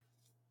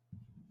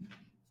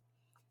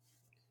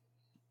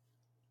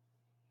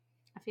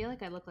feel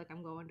like I look like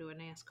I'm going to a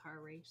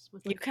NASCAR race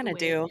with you kind of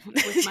do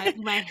with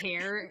my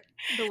hair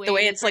the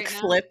way it's like right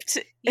flipped.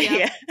 Yep.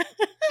 Yeah.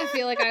 I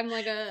feel like I'm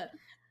like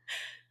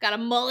got a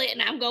mullet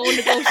and I'm going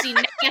to go see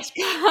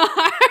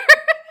NASCAR.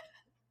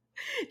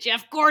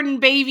 Jeff Gordon,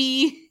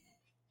 baby.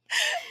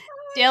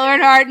 Dale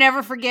Earnhardt,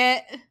 never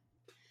forget.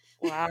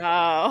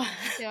 Wow.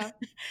 Yeah.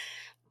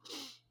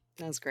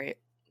 That was great.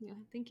 Yeah,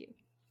 thank you.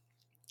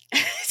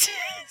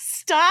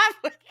 Stop.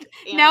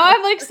 Now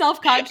I'm like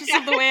self-conscious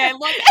of the way I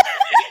look.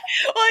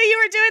 Well,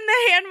 you were doing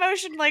the hand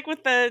motion like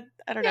with the,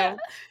 I don't know,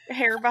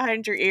 hair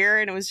behind your ear,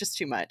 and it was just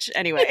too much.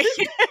 Anyway.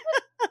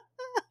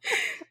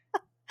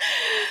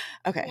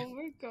 Okay. Oh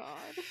my god.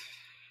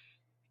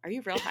 Are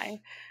you real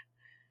high?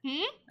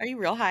 Hmm? Are you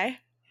real high?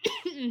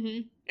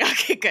 Mm-hmm.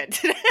 Okay, good.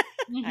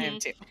 Mm-hmm. I am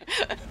too.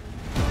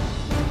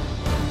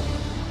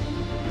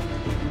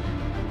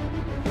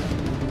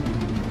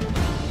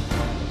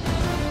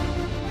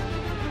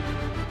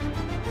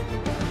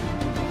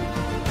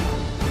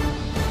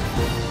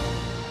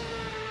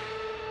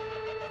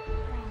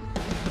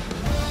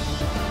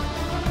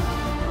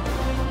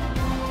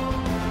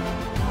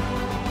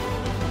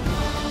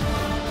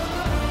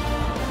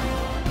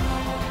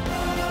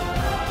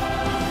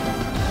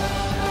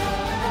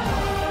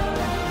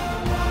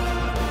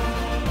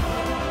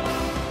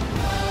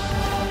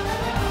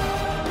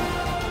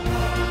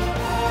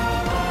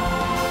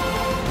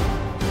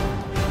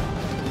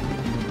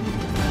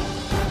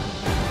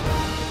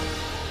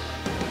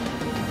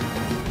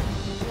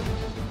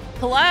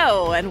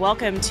 Hello, and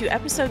welcome to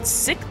episode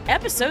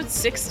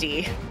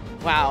 60.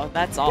 Wow,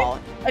 that's all.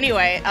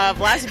 Anyway,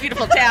 of Last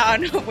Beautiful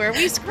Town, where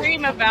we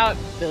scream about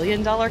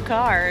billion-dollar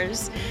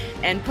cars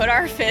and put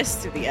our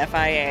fists to the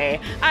FIA.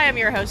 I am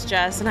your host,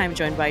 Jess, and I'm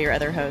joined by your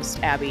other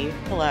host, Abby.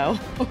 Hello.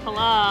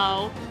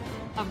 Hello.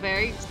 I'm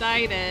very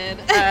excited.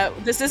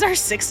 This is our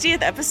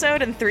 60th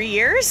episode in 3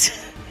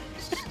 years.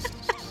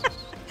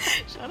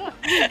 Shut up.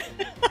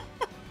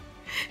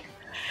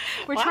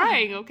 We're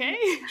trying, okay?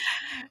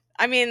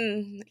 I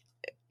mean,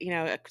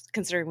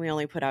 considering we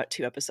only put out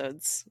 2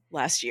 episodes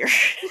last year,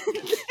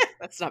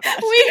 that's not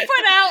bad. We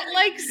put out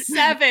like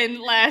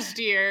 7 last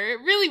year. It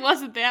really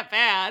wasn't that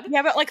bad.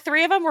 Yeah, but like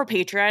 3 of them were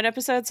Patreon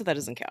episodes, so that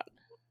doesn't count.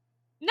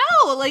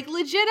 No, like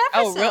legit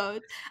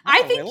episodes.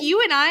 I think really?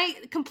 you and I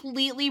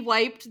completely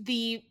wiped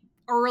the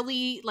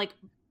early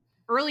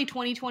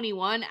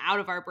 2021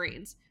 out of our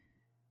brains.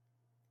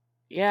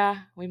 Yeah,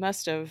 we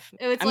must have.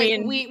 It's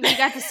we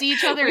got to see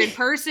each other in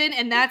person,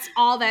 and that's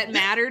all that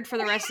mattered for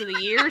the rest of the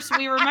year. So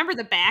we remember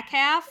the back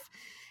half,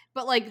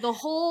 but like the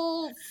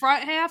whole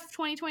front half of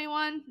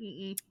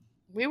 2021,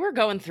 we were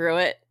going through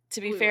it,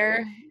 to be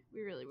fair.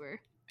 We really were.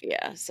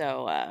 Yeah,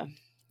 so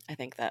I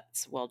think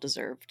that's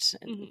well-deserved,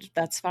 and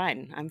that's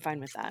fine. I'm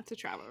fine with that. It's a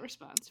travel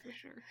response, for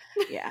sure.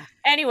 Yeah.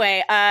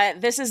 Anyway,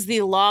 this is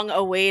the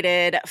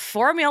long-awaited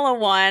Formula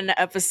One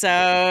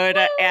episode,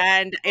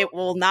 and it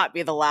will not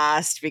be the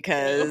last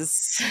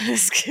because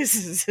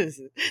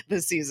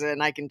the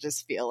season, I can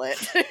just feel it,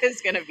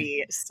 is going to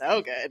be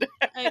so good.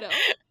 I know.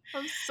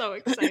 I'm so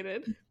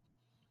excited.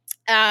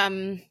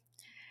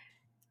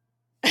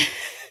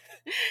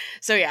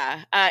 So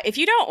yeah, if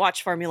you don't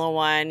watch Formula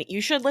One, you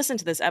should listen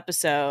to this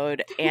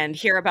episode and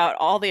hear about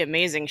all the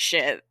amazing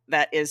shit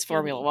that is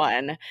Formula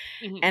One,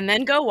 and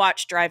then go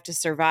watch Drive to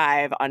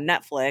Survive on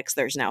Netflix.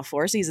 There's now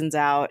 4 seasons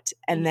out,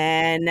 and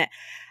then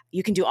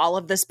you can do all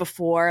of this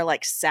before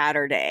like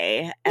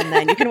Saturday, and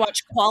then you can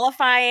watch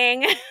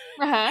qualifying,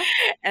 and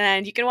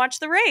then you can watch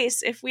the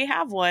race if we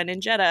have one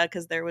in Jeddah,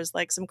 because there was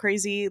like some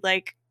crazy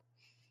like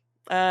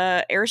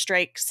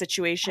airstrike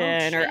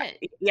situation,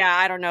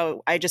 I don't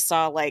know. I just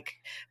saw like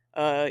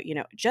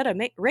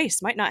Jeddah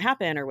race might not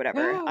happen or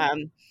whatever.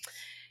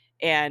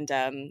 And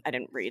I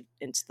didn't read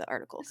into the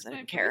article because I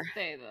didn't care.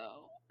 Birthday,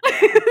 though.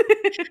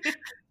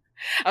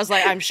 I was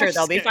like, I'm sure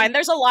they'll be fine.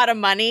 There's a lot of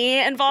money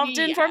involved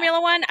in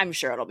Formula One. I'm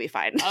sure it'll be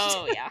fine.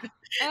 Oh yeah.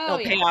 They'll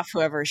pay off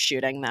whoever's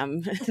shooting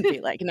them and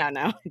be like,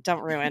 no,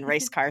 don't ruin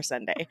Race Car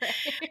Sunday.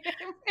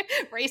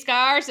 Race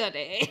Car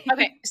Sunday.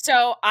 Okay,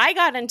 so I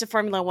got into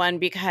Formula One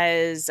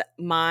because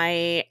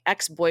my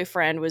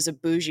ex-boyfriend was a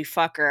bougie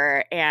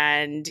fucker,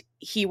 and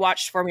he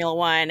watched Formula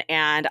One,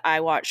 and I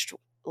watched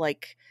I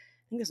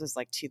think this was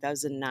like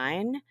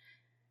 2009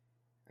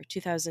 or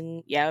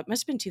 2000. Yeah, it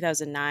must have been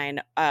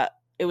 2009.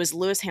 It was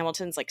Lewis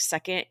Hamilton's like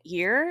second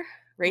year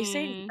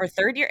racing or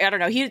third year. I don't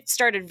know. He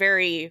started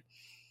very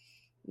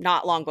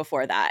not long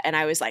before that. And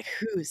I was like,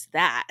 who's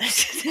that?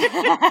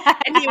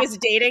 And he was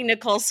dating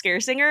Nicole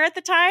Scherzinger at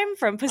the time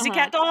from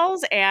Pussycat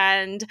Dolls.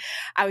 And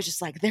I was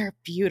just like, they're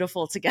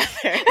beautiful together.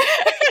 I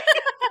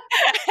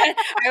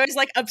was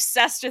like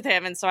obsessed with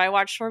him. And so I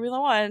watched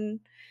Formula One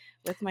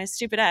with my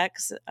stupid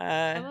ex.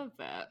 I love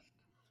that.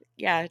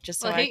 Yeah, just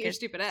so I hate your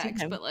stupid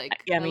ex, but like,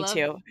 yeah, me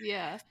too.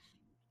 Yeah.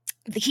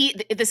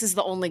 This is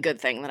the only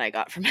good thing that I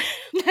got from him.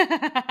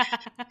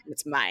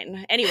 It's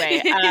mine. Anyway,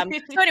 I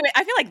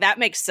feel like that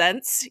makes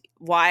sense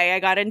why I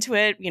got into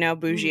it.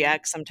 Bougie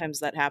ex, sometimes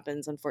that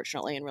happens,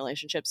 unfortunately, in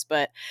relationships.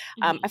 But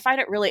I find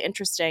it really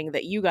interesting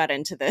that you got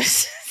into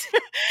this.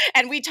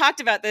 And we talked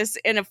about this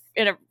in a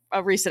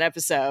a recent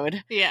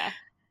episode. Yeah.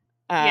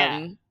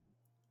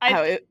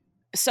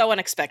 So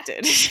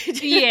unexpected.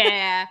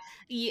 Yeah.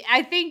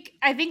 I think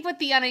what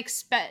the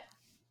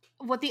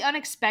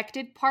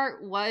unexpected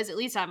part was, at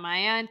least on my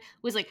end,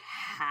 was like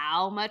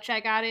how much I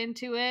got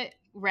into it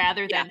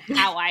rather than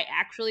how I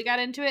actually got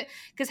into it.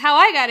 Because how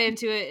I got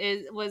into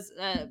it was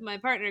my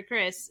partner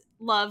Chris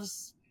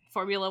loves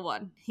Formula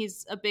One.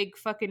 He's a big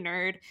fucking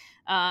nerd.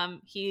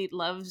 He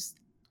loves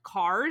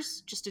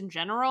cars just in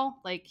general.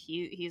 Like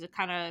he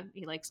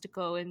likes to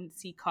go and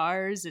see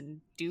cars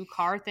and do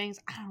car things.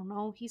 I don't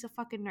know. He's a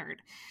fucking nerd.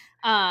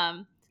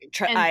 I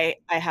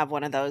have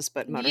one of those,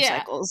 but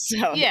motorcycles.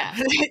 So yeah.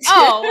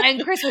 Oh,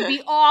 and Chris would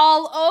be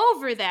all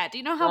over that. Do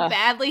you know how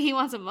badly he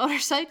wants a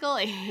motorcycle?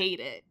 I hate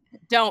it.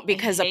 Don't,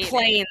 because the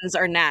planes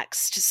are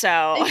next. So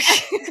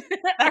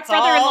our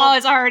brother-in-law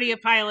is already a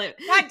pilot.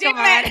 God damn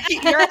it!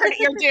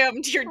 You're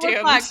doomed. You're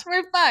doomed.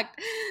 We're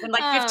fucked. In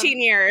like 15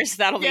 years,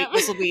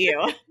 this will be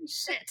you.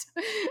 Shit.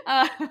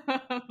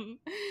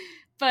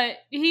 But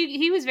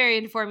he was very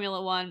into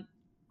Formula One,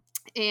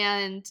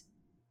 and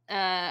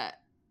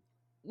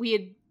we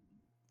had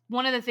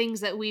one of the things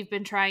that we've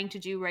been trying to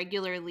do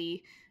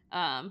regularly,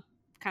 kind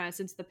of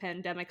since the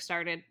pandemic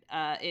started,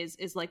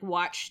 is like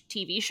watch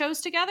TV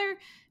shows together,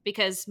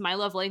 because my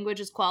love language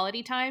is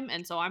quality time,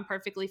 and so I'm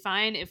perfectly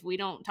fine if we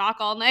don't talk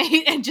all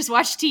night and just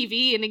watch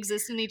TV and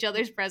exist in each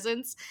other's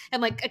presence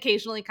and like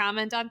occasionally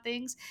comment on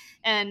things.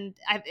 And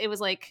it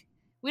was like,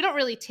 we don't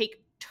really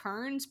take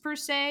turns per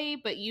se,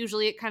 but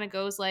usually it kind of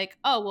goes like,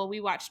 oh, well, we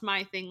watched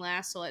my thing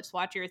last, so let's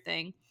watch your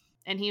thing.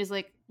 And he was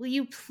like, will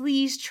you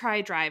please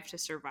try Drive to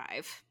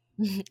Survive?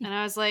 And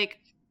I was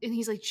like, and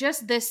he's like,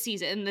 just this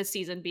season, and this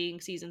season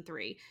being season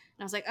 3. And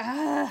I was like,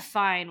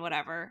 fine,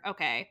 whatever.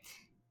 Okay.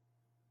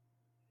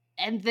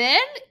 And then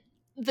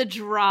the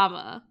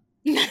drama.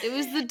 It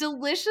was the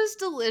delicious,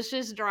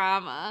 delicious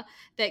drama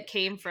that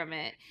came from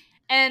it.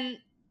 And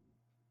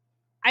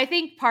I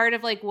think part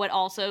of like what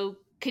also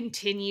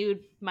continued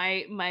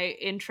my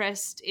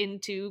interest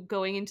into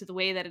going into the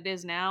way that it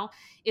is now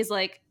is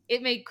like,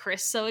 it made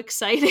Chris so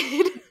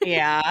excited.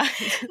 Yeah.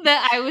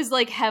 That I was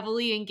like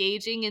heavily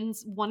engaging in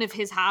one of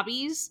his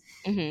hobbies.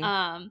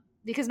 Mm-hmm.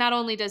 Because not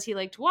only does he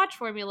like to watch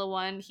Formula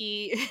One,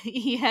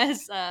 he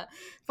has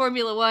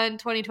Formula One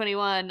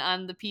 2021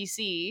 on the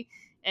PC,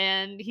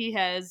 and he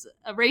has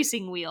a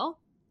racing wheel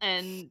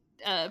and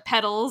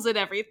pedals and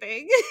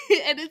everything.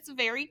 And it's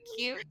very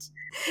cute.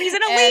 He's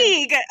in a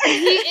league.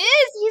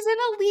 He's in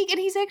a league, and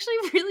he's actually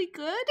really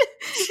good.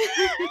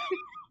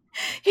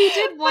 He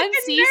did one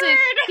season.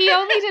 Nerd. He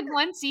only did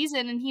one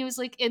season, and he was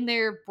like in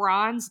their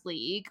bronze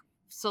league.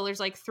 So there's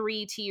like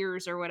 3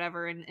 tiers or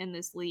whatever in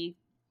this league.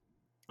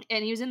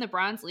 And he was in the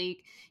bronze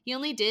league. He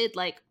only did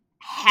like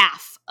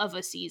half of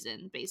a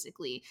season,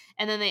 basically.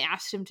 And then they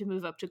asked him to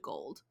move up to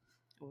gold.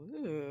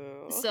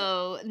 Ooh.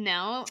 So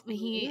now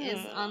he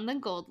is on the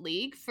gold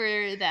league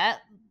for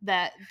that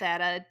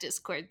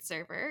Discord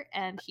server,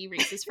 and he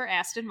races for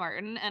Aston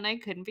Martin, and I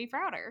couldn't be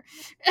prouder.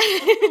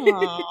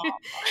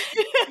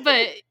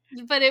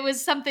 But it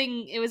was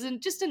something. It was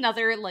just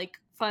another like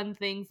fun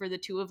thing for the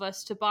two of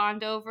us to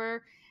bond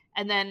over,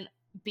 and then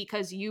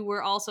because you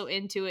were also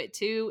into it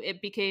too,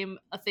 it became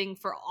a thing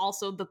for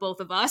also the both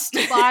of us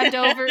to bond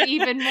over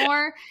even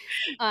more.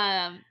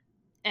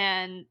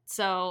 And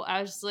so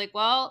I was just like,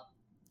 well,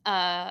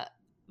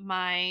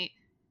 my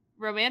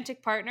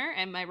romantic partner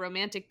and my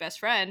romantic best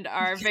friend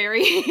are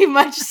very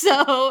much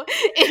so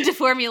into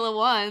Formula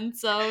One,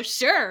 so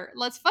sure,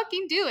 let's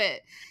fucking do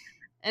it.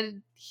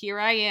 And here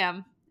I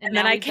am. And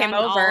then I came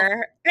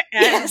over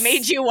and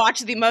made you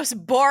watch the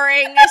most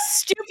boring,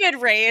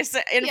 stupid race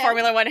in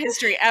Formula One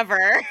history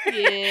ever.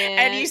 Yeah,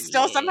 and you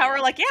still somehow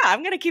were like, yeah,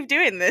 I'm going to keep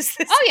doing this.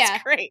 This is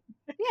great.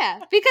 Yeah,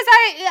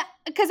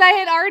 because I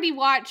had already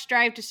watched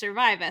Drive to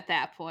Survive at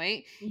that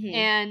point. Mm-hmm.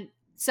 And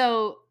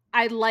so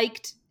I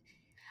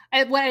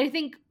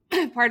think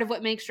part of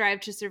what makes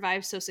Drive to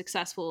Survive so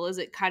successful is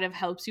it kind of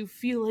helps you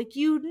feel like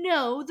you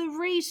know the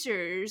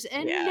racers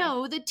and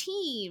know the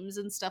teams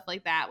and stuff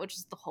like that, which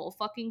is the whole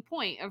fucking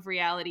point of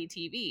reality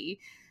TV.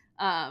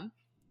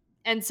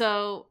 And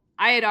so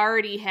I had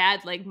already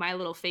had like my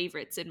little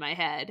favorites in my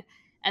head,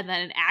 and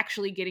then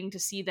actually getting to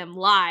see them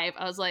live,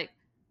 I was like,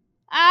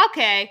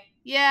 okay,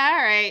 yeah,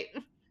 all right.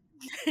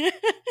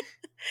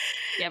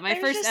 Yeah, my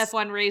first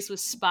F1 race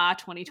was Spa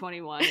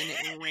 2021, and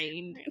it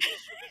rained.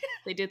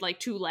 They did like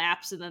 2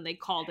 laps, and then they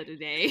called it a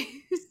day.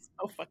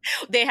 So fun.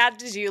 They had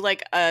to do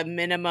like a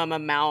minimum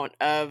amount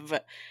of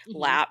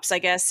laps, I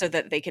guess, so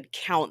that they could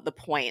count the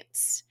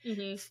points.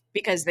 Mm-hmm.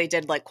 Because they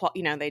did like,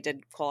 they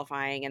did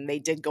qualifying, and they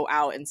did go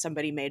out, and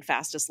somebody made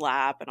fastest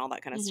lap and all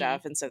that kind of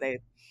stuff. And so they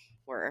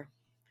were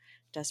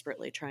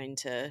desperately trying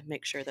to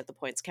make sure that the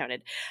points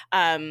counted.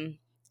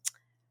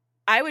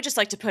 I would just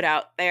like to put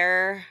out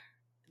there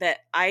that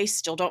I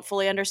still don't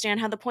fully understand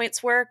how the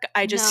points work.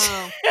 I just,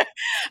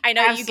 I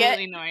know you get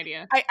no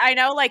idea. I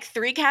know like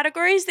 3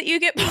 categories that you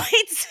get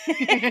points,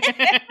 and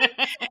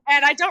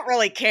I don't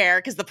really care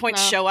because the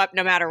points show up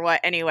no matter what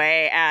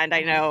anyway. And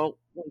I know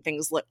when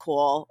things look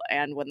cool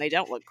and when they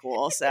don't look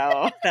cool.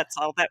 So that's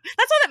all that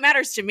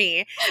matters to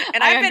me.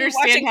 And I've been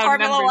watching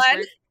Formula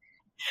One.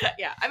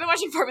 Yeah, I've been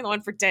watching Formula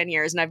One for 10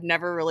 years, and I've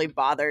never really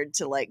bothered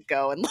to like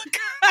go and look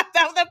up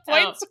how the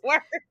points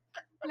work.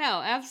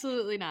 No,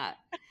 absolutely not.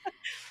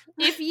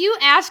 If you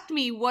asked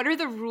me what are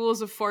the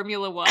rules of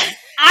Formula One,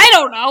 I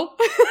don't know.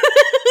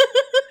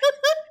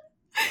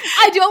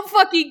 I don't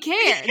fucking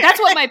care. That's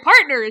what my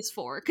partner is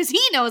for, because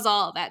he knows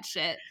all of that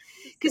shit.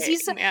 Because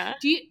he's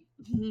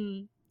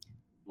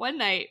one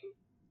night,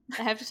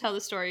 I have to tell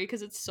the story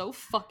because it's so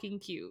fucking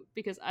cute.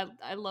 Because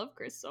I love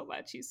Chris so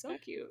much. He's so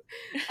cute.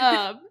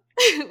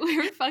 We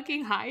were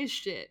fucking high as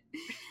shit,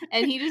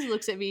 and he just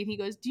looks at me and he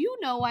goes, "Do you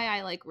know why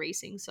I like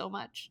racing so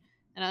much?"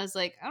 And I was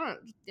like, I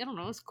don't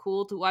know. It's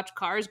cool to watch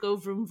cars go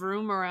vroom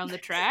vroom around the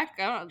track.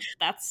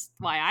 That's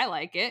why I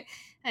like it.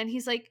 And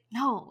he's like,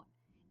 no,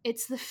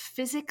 it's the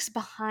physics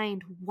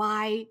behind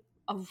why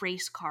a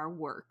race car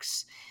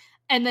works.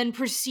 And then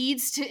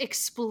proceeds to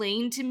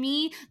explain to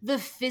me the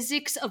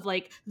physics of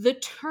like the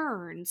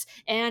turns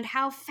and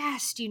how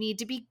fast you need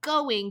to be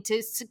going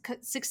to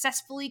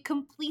successfully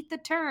complete the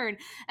turn.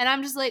 And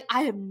I'm just like,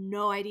 I have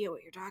no idea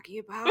what you're talking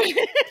about.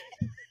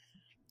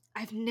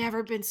 I've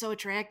never been so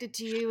attracted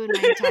to you in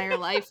my entire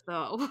life,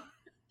 though.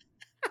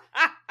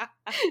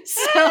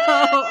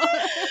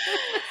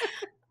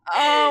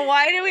 Oh,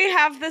 why do we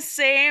have the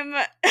same?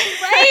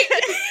 Right?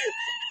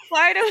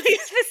 Why do we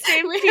have the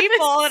same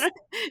people?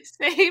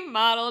 Same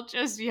model,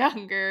 just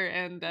younger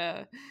and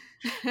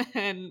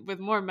with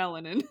more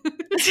melanin.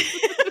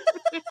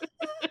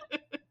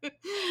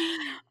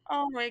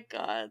 Oh my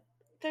god,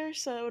 they're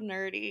so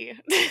nerdy.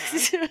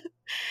 Yeah,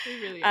 they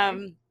really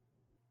are.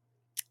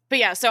 But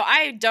yeah, so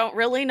I don't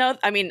really know.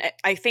 I mean,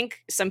 I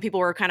think some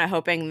people were kind of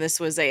hoping this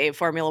was a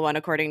Formula One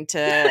according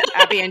to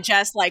Abby and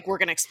Jess. Like, we're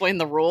going to explain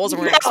the rules and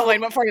we're going to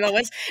explain what Formula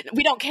One's.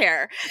 We don't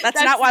care. That's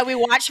not why we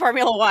watch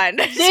Formula One.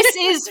 This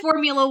is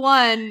Formula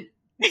One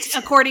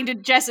according to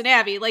Jess and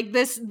Abby. Like,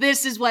 this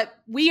is what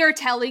we are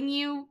telling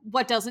you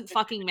what doesn't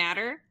fucking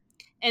matter.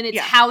 And it's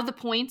how the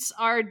points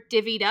are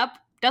divvied up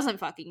doesn't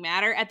fucking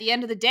matter. At the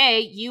end of the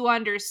day, you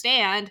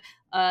understand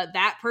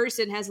that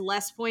person has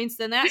less points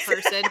than that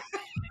person.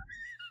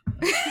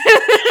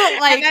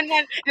 Like, and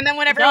then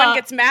when everyone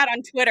gets mad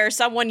on Twitter,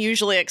 someone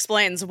usually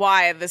explains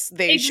why we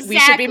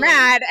should be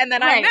mad, and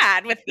then I'm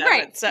mad with them.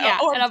 Right. So,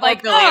 and I'm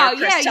like, oh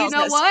yeah, you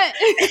know what?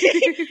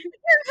 You're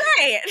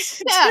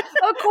right. Yeah,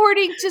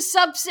 according to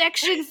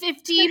subsection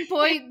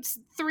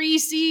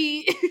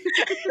 15.3c.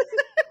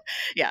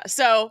 Yeah.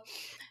 So,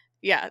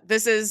 yeah,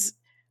 this is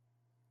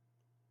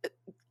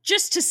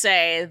just to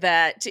say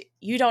that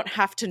you don't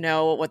have to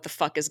know what the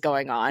fuck is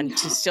going on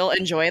to still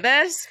enjoy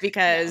this,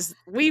 because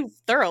we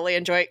thoroughly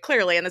enjoy it,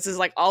 clearly, and this is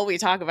like all we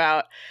talk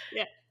about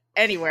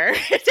anywhere.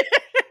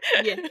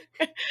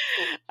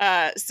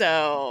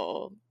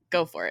 So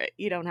go for it.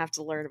 You don't have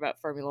to learn about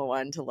Formula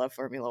One to love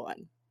Formula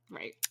One.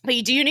 Right. But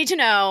you do need to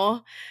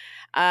know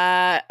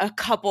a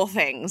couple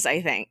things,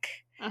 I think.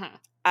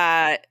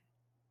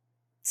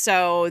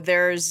 So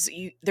there's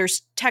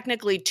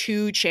technically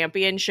 2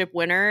 championship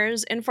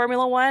winners in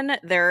Formula One.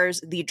 There's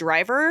the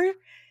driver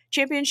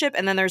championship,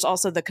 and then there's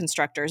also the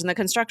constructors. And the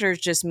constructors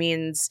just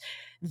means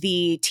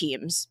the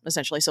teams,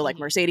 essentially. So like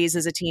Mercedes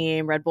is a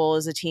team, Red Bull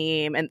is a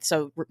team, and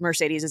so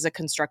Mercedes is a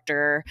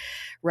constructor,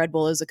 Red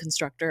Bull is a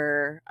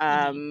constructor.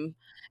 And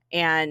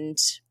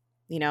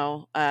you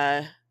know,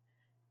 I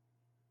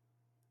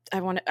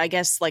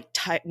guess like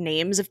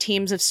names of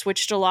teams have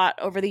switched a lot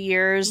over the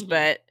years,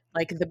 but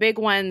like the big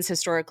ones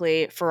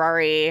historically,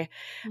 Ferrari,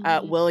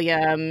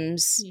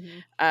 Williams,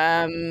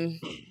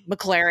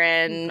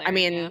 McLaren. I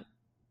mean,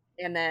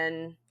 and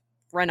then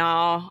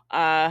Renault,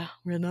 fucking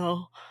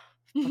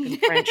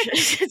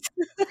French.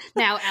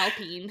 Now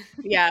Alpine.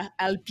 Yeah,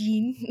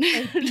 Alpine.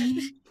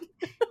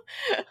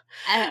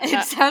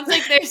 It sounds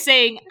like they're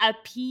saying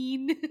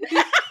Alpine.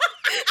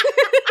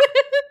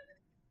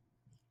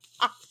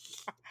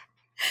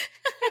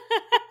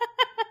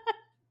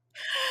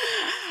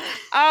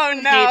 Oh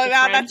no,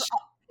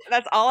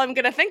 that's all I'm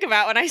gonna think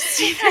about when I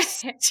see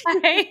this.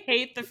 I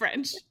hate the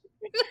French.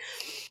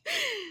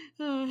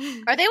 Are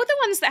they the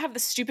ones that have the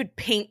stupid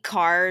pink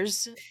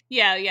cars?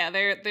 Yeah,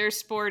 they're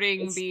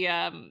sporting the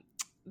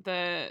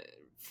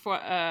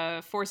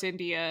Force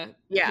India.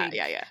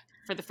 Yeah.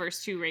 For the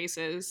first 2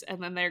 races,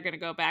 and then they're gonna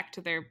go back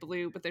to their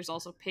blue, but there's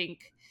also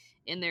pink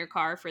in their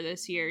car for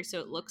this year,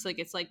 so it looks like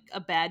it's like a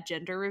bad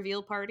gender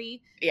reveal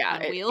party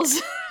on wheels.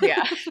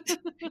 Yeah.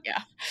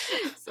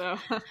 So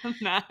I'm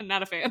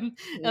not a fan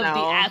of the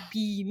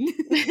Alpine.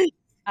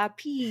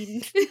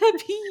 Alpine.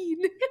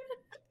 Alpine.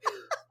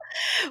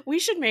 We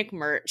should make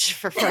merch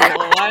for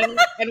Formula One,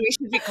 and we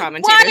should be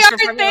commentators for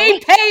Formula One. Why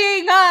aren't they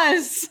paying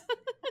us?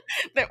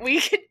 That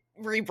we could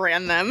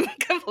rebrand them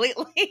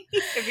completely.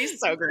 It'd be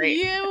so great.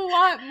 You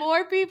want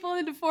more people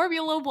into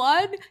Formula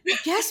One?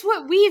 Guess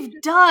what we've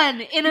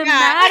done in a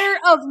matter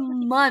of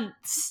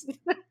months?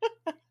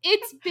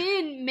 It's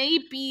been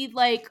maybe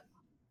like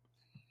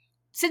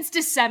since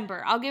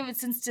December. I'll give it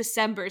since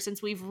December,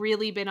 since we've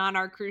really been on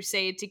our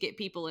crusade to get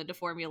people into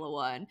Formula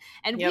One.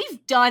 And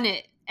we've done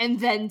it, and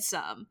then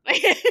some.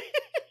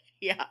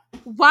 Yeah.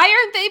 Why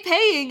aren't they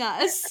paying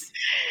us?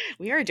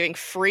 We are doing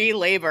free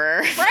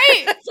labor.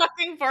 Right.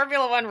 Fucking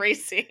Formula One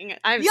racing.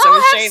 I'm Y'all so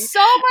ashamed. have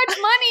so much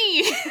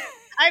money.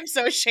 I'm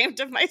so ashamed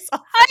of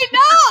myself. I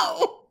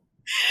know.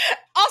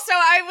 Also,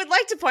 I would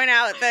like to point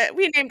out that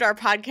we named our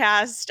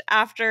podcast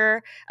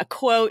after a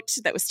quote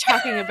that was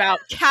talking about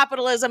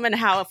capitalism and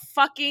how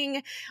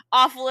fucking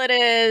awful it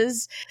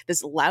is.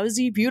 This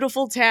lousy,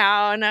 beautiful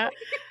town.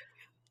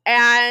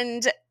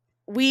 And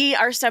we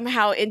are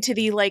somehow into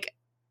the like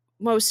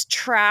most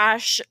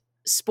trash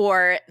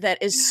sport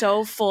that is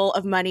so full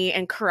of money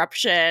and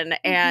corruption.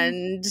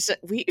 And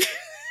we,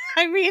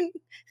 I mean,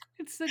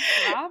 it's the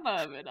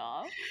drama of it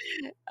all.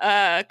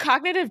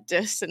 Cognitive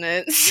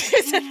dissonance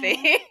is a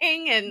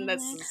thing, and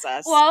this is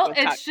us. Well,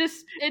 it's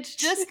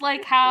just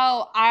like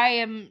how I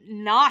am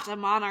not a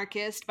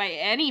monarchist by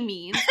any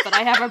means, but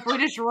I have a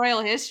British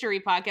royal history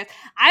podcast.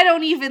 I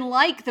don't even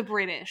like the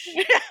British.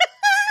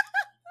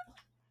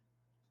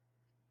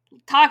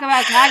 Talk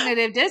about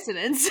cognitive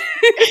dissonance.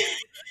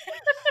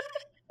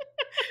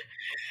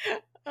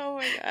 Oh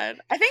my god!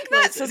 I think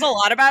that says a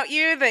lot about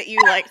you that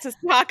you like to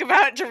talk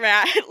about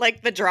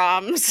like the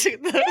drams,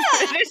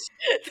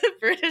 the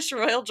British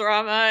royal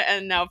drama,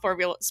 and now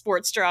Formula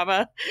sports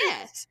drama.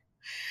 Yes.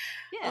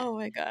 Yeah. Oh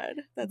my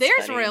god!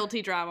 There's funny.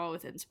 royalty drama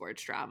within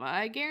sports drama.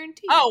 I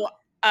guarantee. Oh,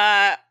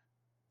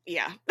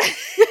 yeah.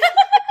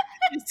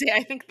 See,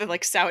 I think the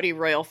like Saudi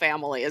royal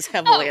family is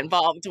heavily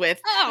involved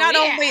with not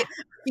only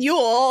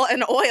fuel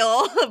and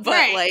oil,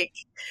 but like,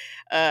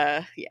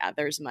 yeah,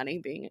 there's money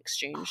being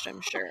exchanged. I'm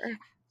sure.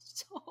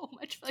 So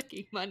much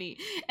fucking money,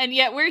 and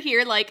yet we're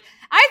here like,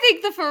 I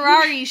think the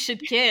Ferraris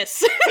should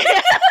kiss.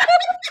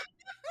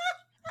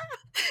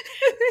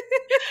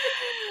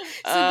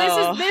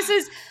 So this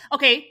is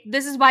okay.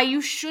 This is why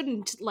you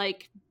shouldn't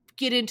like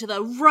get into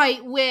the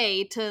right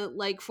way to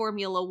like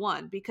Formula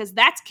One, because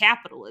that's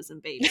capitalism,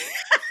 baby.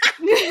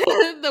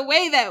 The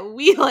way that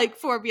we like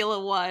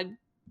Formula One,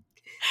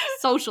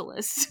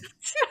 socialist.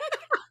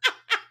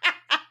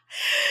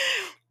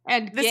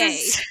 And gay.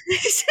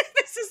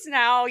 This is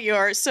now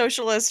your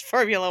socialist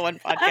Formula One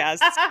podcast.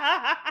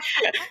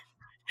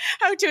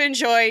 How to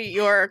enjoy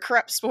your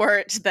corrupt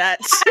sport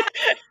that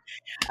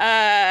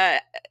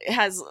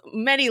has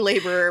many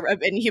labor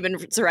and human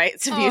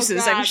rights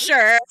abuses, I'm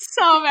sure.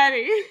 So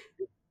many.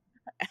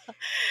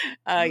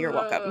 You're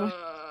welcome.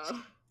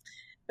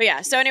 But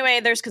yeah, so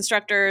anyway, there's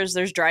constructors,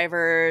 there's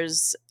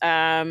drivers.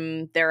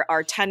 There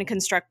are 10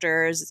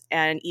 constructors,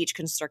 and each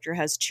constructor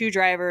has 2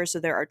 drivers. So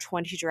there are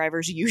 20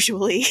 drivers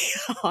usually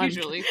on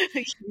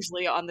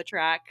the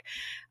track.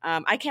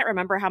 I can't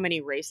remember how many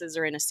races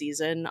are in a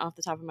season off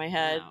the top of my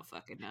head. No,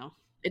 fucking no.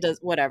 It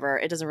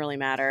doesn't really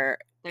matter.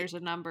 There's a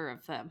number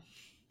of them.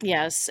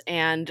 Yes,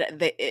 and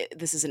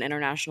this is an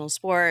international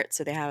sport,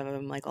 so they have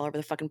them like all over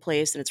the fucking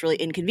place, and it's really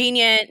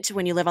inconvenient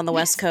when you live on the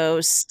West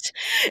Coast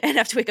and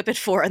have to wake up at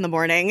 4 a.m.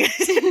 often.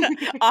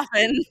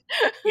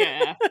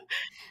 Yeah,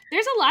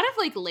 there's a lot of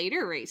like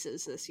later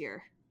races this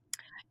year.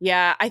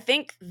 Yeah, I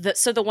think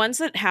the ones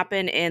that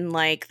happen in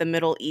like the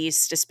Middle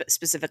East,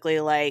 specifically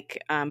like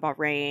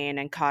Bahrain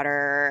and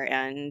Qatar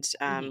and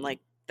like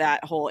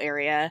that whole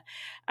area,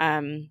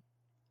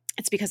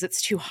 it's because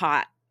it's too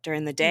hot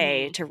during the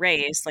day to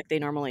race like they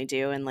normally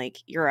do in like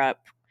Europe,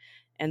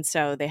 and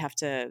so they have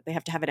to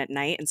have it at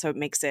night, and so it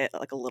makes it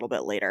like a little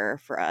bit later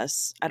for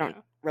us. I don't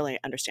really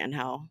understand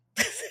how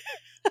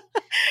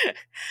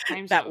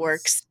that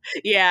works.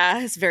 Yeah,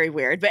 it's very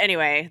weird, but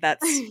anyway,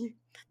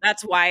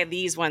 that's why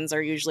these ones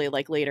are usually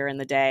like later in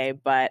the day.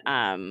 But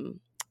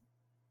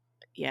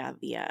yeah,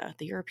 the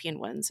European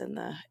ones and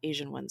the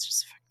Asian ones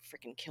just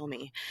freaking kill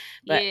me.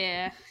 But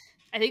yeah,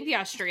 I think the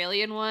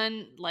Australian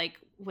one, like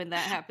when that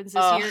happens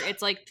this year,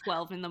 it's like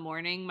 12 in the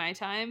morning my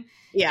time.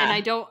 Yeah, and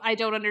I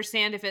don't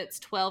understand if it's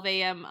 12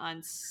 a.m.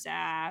 on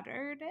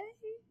Saturday.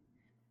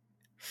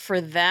 For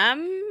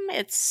them,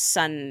 it's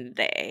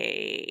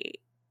Sunday.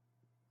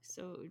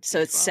 So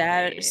it's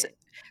Saturday.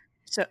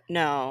 So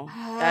no,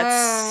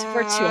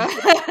 we're too.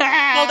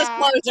 Full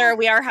disclosure,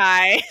 we are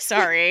high.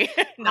 Sorry,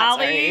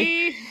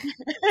 Molly.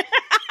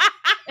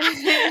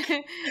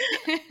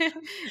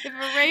 If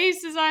a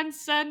race is on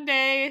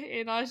Sunday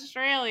in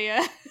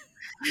Australia,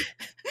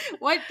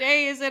 what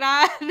day is it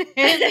on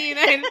in the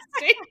United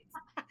States?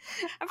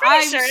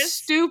 I'm sure it's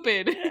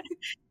stupid.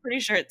 Pretty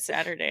sure it's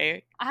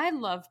Saturday. I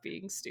love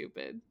being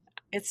stupid.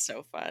 It's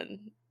so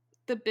fun.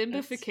 The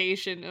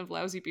bimbification of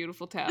Lousy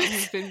Beautiful Town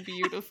has been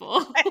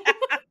beautiful.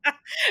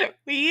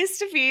 We used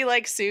to be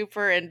like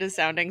super into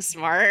sounding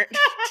smart.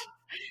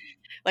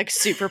 Like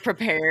super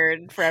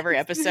prepared for every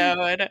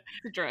episode.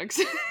 The drugs.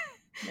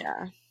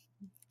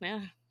 Yeah.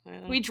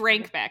 We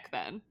drank back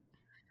then.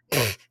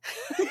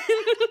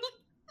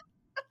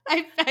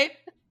 I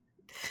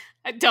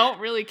don't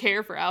really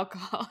care for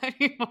alcohol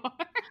anymore.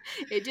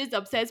 It just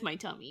upsets my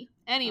tummy.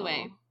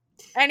 Anyway,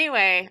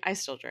 I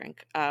still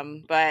drink.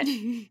 But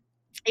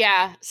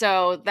Yeah,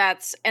 so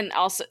that's, and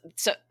also,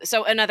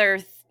 so another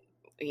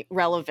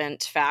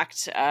relevant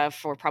fact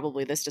for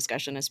probably this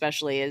discussion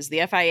especially is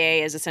the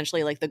FIA is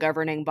essentially like the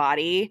governing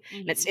body,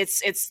 and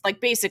it's like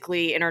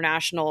basically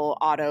international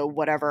auto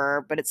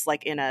whatever, but it's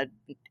like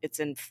it's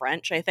in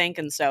French, I think,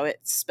 and so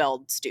it's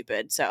spelled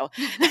stupid, so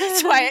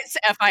that's why it's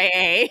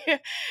FIA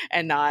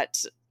and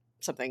not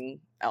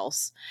something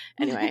else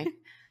anyway,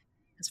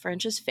 because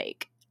French is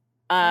fake.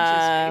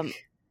 French is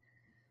fake.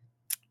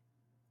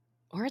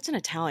 Or it's an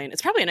Italian.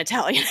 It's probably an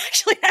Italian,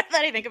 actually, now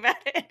that I think about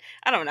it.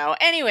 I don't know.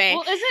 Anyway.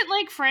 Well, is it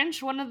like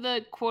French one of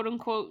the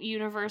quote-unquote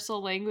universal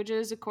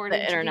languages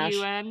according to the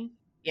UN?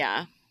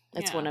 Yeah.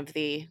 It's one of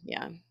the,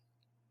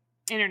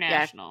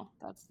 international.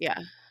 Yeah.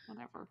 That's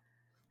whatever.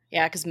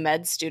 Yeah, because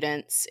med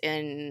students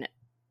in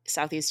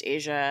Southeast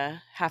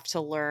Asia have to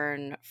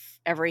learn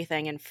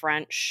everything in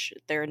French,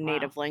 their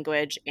native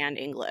language, and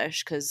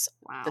English, because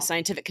the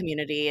scientific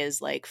community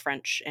is like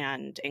French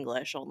and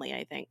English only,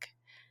 I think.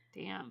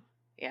 Damn.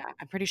 Yeah,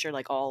 I'm pretty sure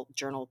like all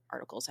journal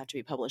articles have to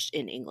be published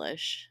in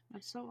English.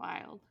 That's so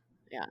wild.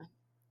 Yeah.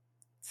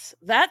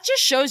 That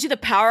just shows you the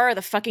power of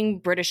the fucking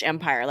British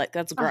Empire. Like,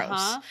 that's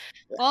gross.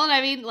 Well, and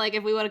I mean, like,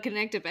 if we want to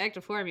connect it back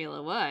to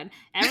Formula One,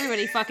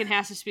 everybody fucking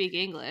has to speak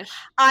English.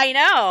 I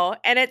know.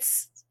 And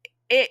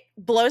it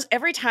blows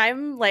every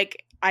time,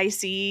 like, I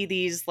see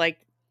these, like,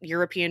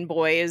 European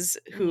boys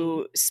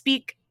who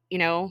speak,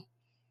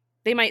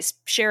 they might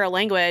share a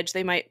language.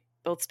 They might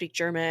both speak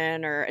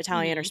German or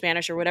Italian or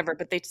Spanish or whatever,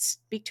 but they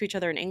speak to each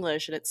other in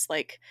English, and it's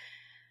like,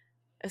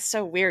 it's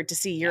so weird to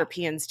see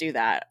Europeans do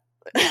that.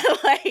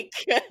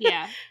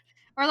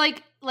 Or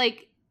like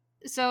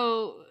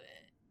so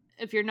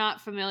if you're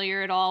not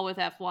familiar at all with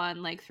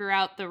F1, like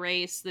throughout the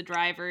race the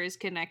driver is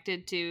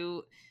connected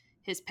to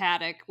his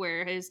paddock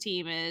where his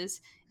team is,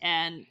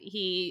 and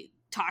he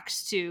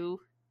talks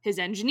to his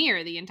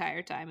engineer the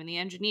entire time, and the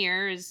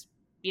engineer is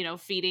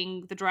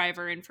feeding the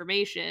driver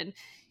information.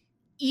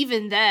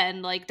 Even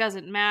then, like,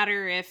 doesn't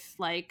matter if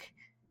like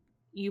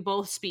you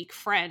both speak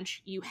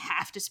French, you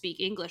have to speak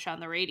English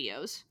on the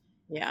radios.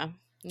 Yeah,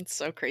 it's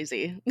so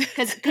crazy.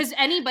 Because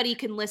anybody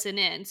can listen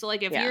in. So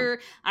like if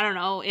you're, I don't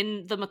know,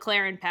 in the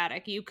McLaren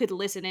paddock, you could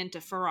listen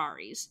into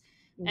Ferraris.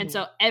 And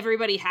so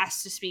everybody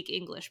has to speak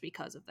English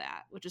because of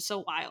that, which is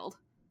so wild.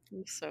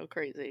 It's so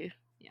crazy.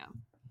 Yeah.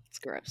 It's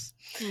gross.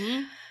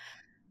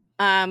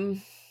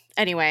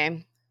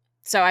 Anyway,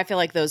 so I feel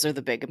like those are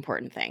the big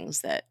important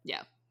things that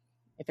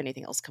if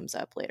anything else comes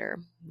up later,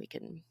 we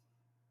can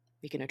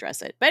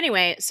address it. But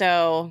anyway,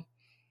 so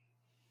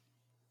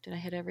did I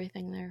hit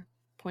everything there?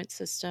 Point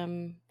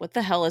system. What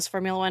the hell is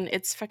Formula One?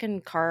 It's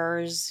fucking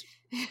cars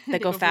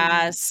that go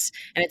fast,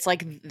 and it's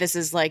like, this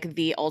is like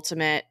the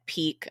ultimate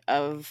peak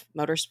of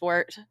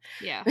motorsport.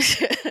 Yeah.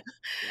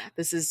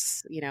 This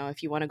is,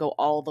 if you want to go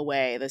all the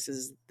way, this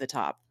is the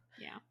top.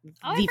 Yeah.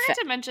 I forgot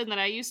to mention that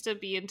I used to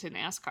be into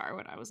NASCAR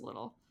when I was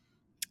little.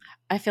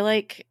 I feel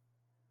like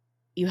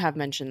you have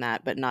mentioned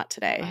that, but not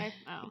today.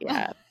 Oh.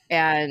 Yeah.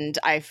 And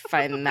I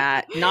find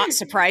that not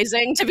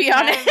surprising, to be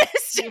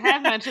honest. You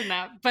have mentioned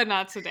that, but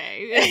not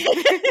today.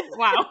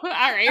 Wow. All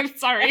right.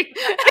 Sorry.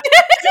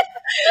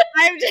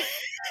 I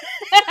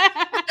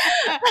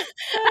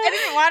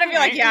didn't want to be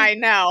like, yeah, I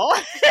know.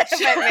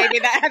 But maybe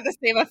that had the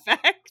same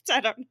effect. I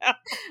don't know.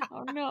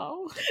 Oh,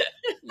 no.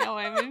 No,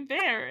 I'm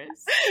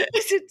embarrassed.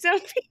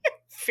 Don't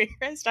be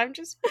embarrassed. I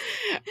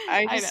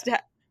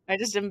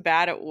just am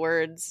bad at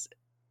words.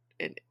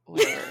 And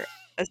whatever.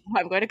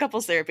 I'm going to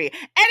couples therapy.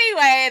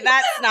 Anyway,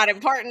 that's not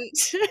important.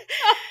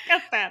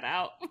 Cut that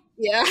out.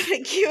 Yeah,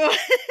 thank you.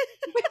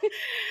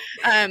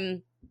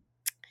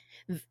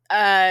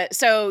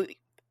 So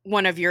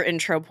one of your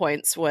intro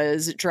points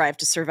was Drive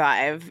to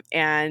Survive,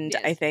 and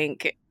I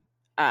think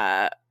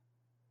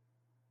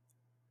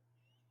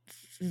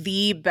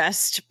the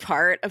best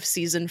part of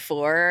season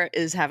 4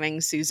 is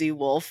having Susie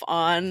Wolf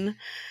on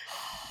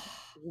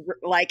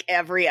like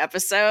every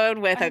episode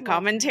with a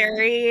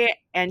commentary,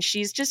 and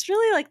she's just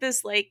really like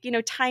this, like,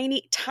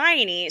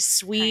 tiny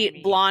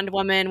sweet blonde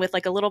woman with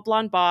like a little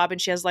blonde bob, and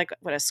she has like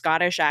a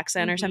Scottish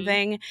accent or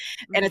something,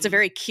 and it's a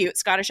very cute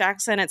Scottish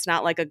accent. It's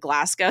not like a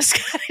Glasgow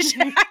Scottish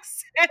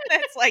accent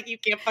that's like you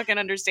can't fucking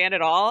understand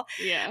at all.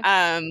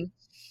 I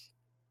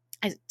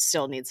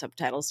still need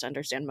subtitles to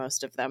understand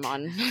most of them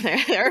on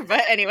there,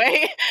 but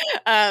anyway,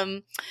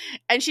 and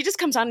she just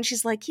comes on and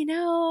she's like,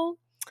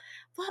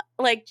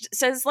 like,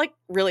 says like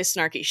really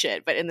snarky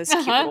shit, but in this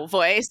cute little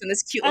voice and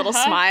this cute little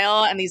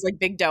smile and these like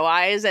big doe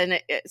eyes,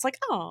 and it's like,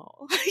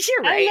 oh,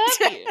 you're right.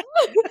 I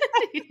love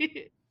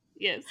you.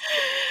 Yes.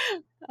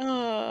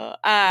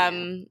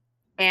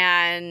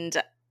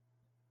 And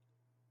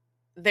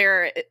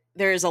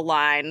there's a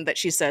line that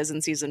she says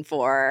in season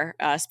 4,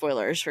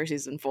 spoilers for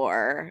season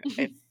 4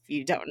 if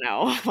you don't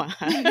know.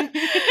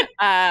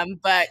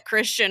 But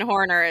Christian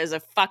Horner is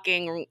a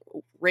fucking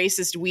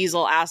racist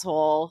weasel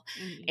asshole,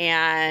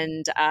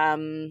 and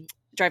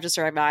Drive to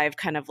Survive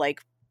kind of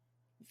like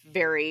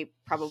very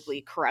probably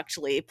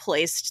correctly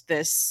placed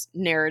this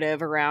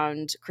narrative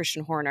around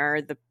Christian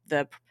Horner,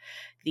 the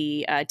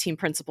team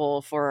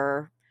principal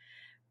for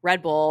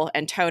Red Bull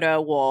and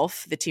Toto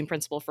Wolff, the team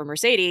principal for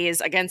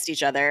Mercedes, against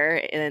each other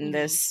in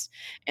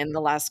the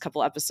last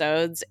couple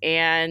episodes.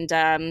 And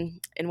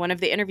in one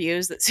of the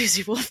interviews that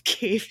Susie Wolff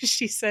gave,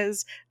 she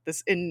says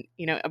this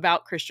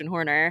about Christian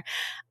Horner.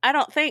 I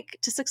don't think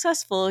to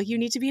successful you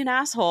need to be an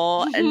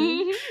asshole,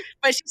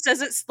 but she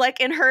says it's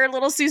like in her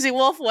little Susie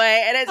Wolff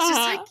way, and it's just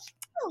like,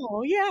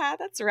 oh yeah,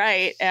 that's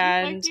right.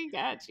 And she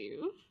got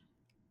you.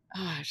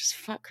 Just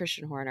fuck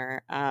Christian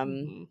Horner.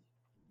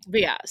 But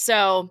yeah,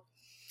 so.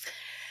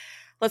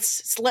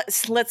 Let's let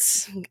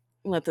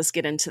this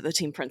get into the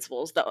team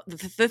principals,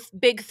 the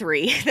big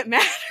three that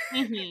matter.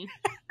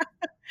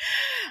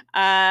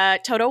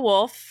 Toto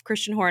Wolff,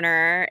 Christian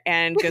Horner,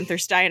 and Gunther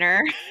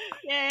Steiner.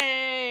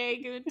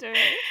 Yay, Gunther!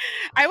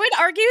 I would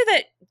argue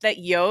that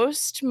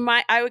Yost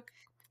I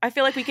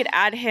feel like we could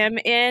add him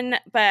in,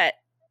 but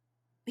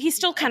he's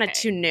still kind of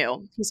too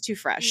new. He's too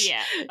fresh.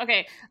 Yeah.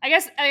 Okay. I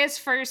guess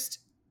first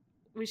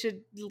we should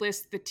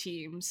list the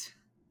teams.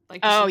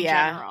 Like in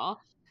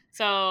general.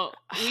 So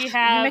we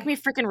have. You make me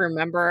freaking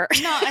remember.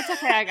 No, it's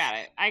okay. I got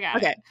it.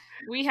 Okay.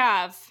 We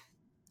have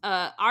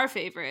our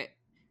favorite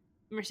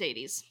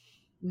Mercedes.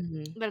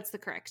 That's the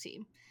correct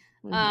team.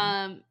 We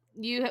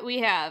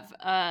have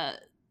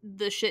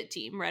the shit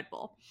team, Red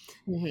Bull.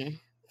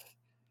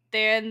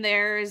 Then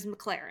there's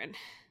McLaren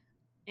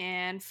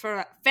and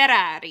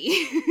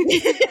Ferrari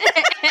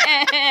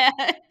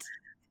and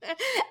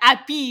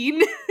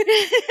Alpine.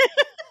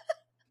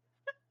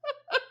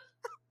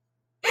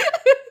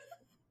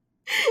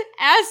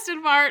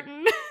 Aston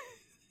Martin,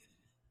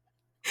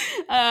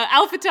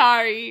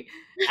 AlphaTauri,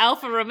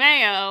 Alfa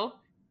Romeo,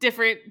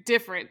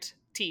 different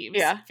teams.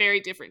 Yeah. Very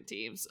different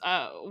teams.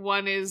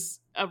 One is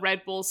a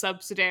Red Bull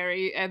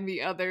subsidiary and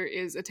the other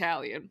is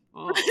Italian.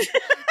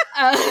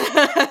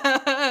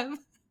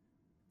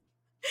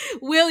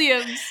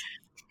 Williams.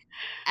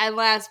 And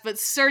last but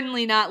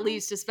certainly not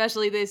least,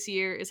 especially this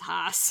year, is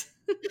Haas.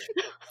 What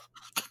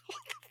the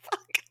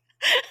fuck?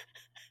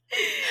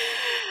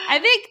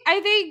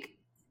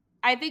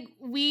 I think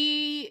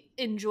we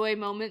enjoy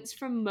moments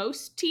from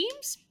most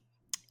teams,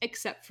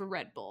 except for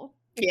Red Bull.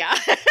 Yeah.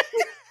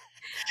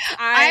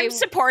 I'm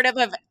supportive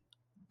of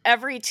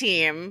every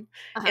team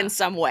in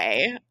some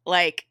way.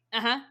 Like,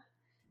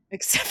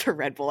 except for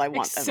Red Bull. I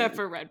want them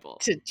for Red Bull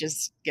to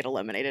just get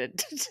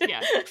eliminated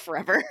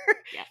forever.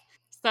 Yeah.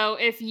 So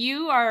if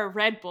you are a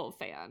Red Bull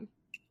fan,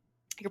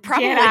 you're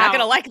probably not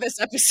going to like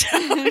this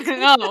episode.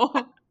 No.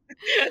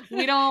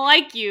 We don't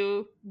like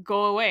you.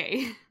 Go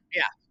away.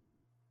 Yeah.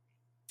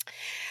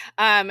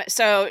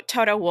 So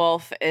Toto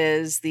Wolff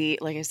is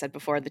like I said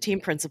before, the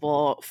team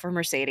principal for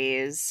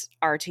Mercedes,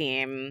 our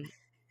team.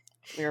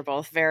 We were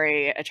both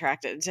very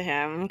attracted to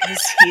him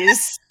because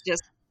he's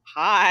just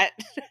hot.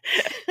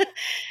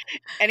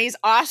 And he's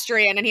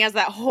Austrian and he has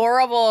that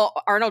horrible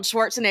Arnold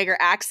Schwarzenegger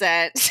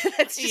accent.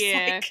 That's just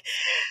like,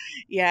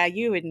 yeah,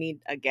 you would need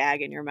a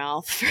gag in your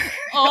mouth.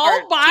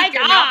 Oh my God.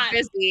 Your mouth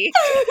busy.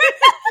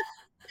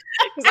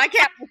 Because I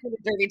can't listen to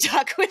dirty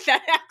talk with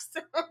that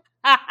accent.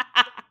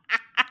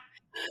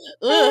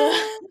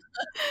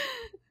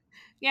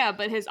 Yeah,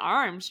 but his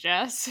arms,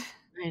 Jess.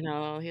 I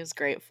know, he has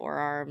great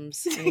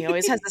forearms. And he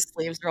always has his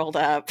sleeves rolled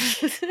up.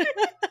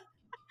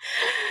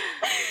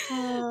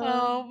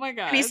 Oh my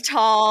God. And he's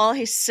tall.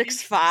 He's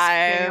 6'5".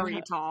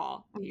 Very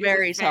tall.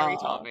 Very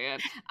tall, man.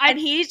 And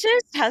he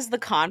just has the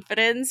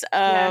confidence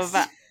of,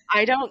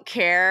 I don't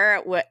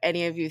care what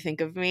any of you think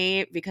of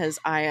me because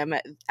I am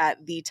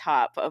at the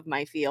top of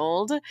my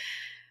field.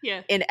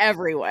 Yeah. In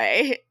every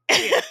way.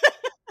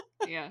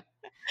 Yeah.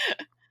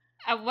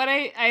 What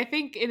I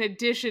think, in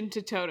addition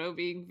to Toto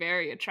being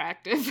very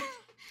attractive,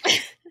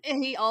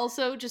 he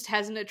also just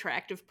has an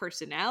attractive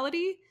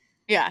personality.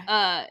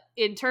 Yeah.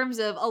 In terms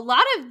of a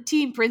lot of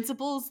team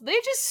principals, they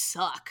just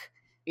suck.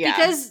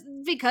 Yeah.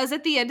 Because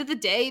at the end of the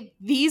day,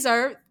 these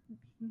are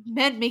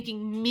men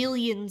making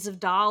millions of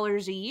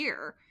dollars a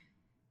year.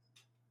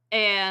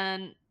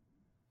 And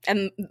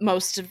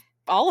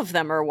all of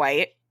them are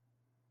white.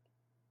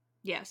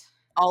 Yes.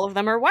 All of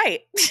them are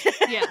white.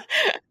 Yeah.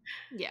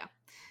 Yeah.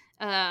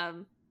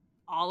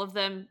 All of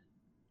them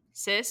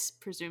cis,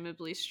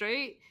 presumably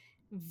straight.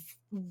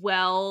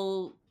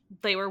 Well,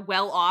 they were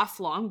well off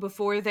long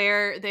before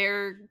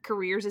their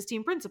careers as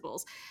team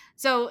principals.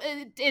 So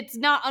it's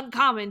not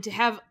uncommon to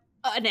have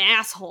an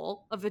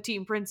asshole of a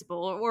team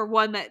principal or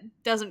one that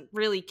doesn't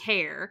really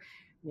care.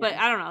 Yeah. But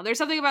I don't know. There's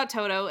something about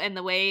Toto and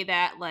the way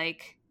that,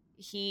 like,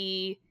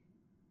 he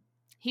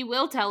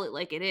will tell it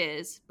like it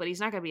is, but he's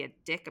not going to be a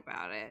dick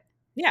about it.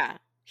 Yeah.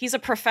 He's a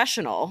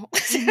professional.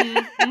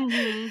 And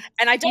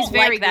I don't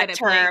like that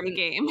term. The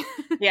game.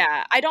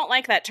 Yeah. I don't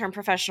like that term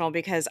professional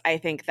because I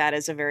think that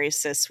is a very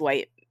cis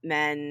white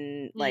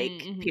men, like,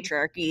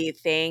 patriarchy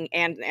thing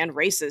and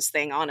racist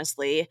thing,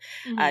 honestly,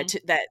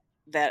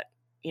 that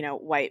you know,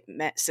 white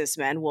cis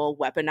men will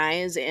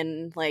weaponize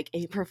in, like,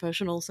 a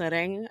professional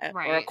setting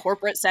or a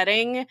corporate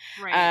setting,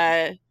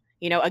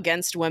 you know,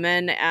 against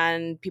women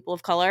and people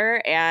of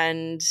color.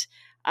 And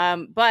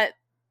but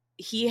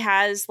he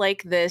has,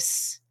 like,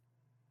 this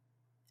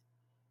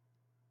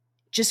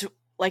just,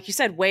 like you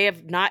said, way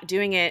of not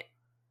doing it,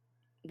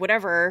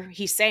 whatever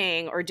he's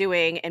saying or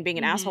doing, and being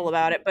an asshole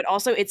about it. But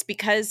also it's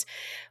because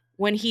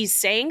when he's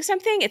saying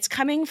something, it's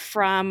coming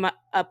from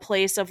a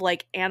place of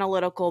like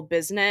analytical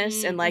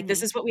business and like,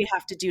 this is what we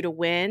have to do to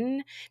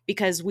win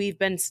because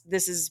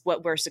this is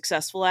what we're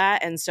successful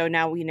at. And so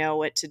now we know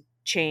what to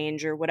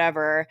change or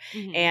whatever.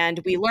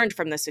 And we learned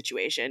from this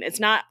situation. It's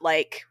not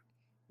like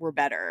we're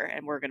better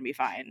and we're going to be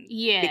fine.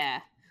 Yeah.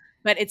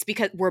 But it's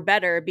because we're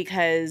better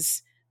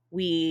because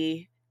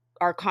we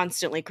are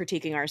constantly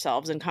critiquing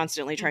ourselves and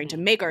constantly trying to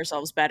make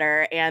ourselves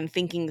better and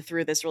thinking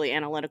through this really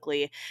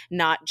analytically,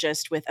 not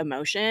just with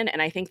emotion.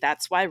 And I think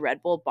that's why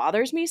Red Bull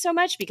bothers me so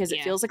much, because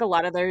it feels like a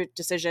lot of their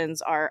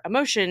decisions are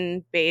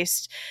emotion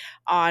based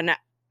on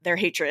their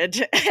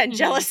hatred and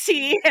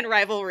jealousy and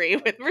rivalry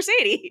with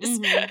Mercedes.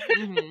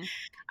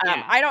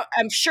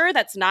 I'm sure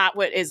that's not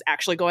what is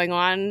actually going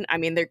on. I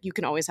mean, you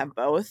can always have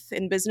both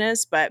in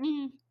business, but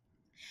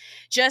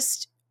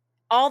just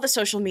all the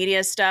social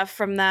media stuff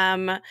from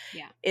them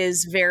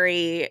is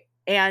very,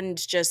 and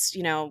just,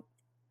 you know,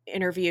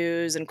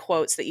 interviews and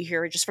quotes that you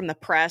hear just from the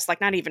press,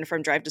 like not even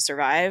from Drive to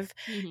Survive,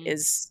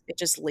 is it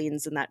just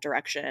leans in that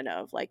direction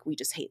of like, we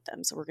just hate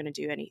them, so we're going to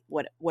do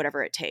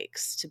whatever it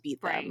takes to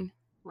beat them.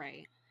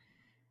 Right.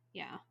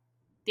 Yeah.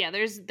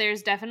 There's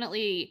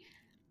definitely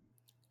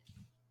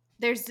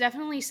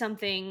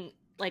something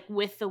like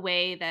with the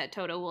way that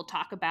Toto will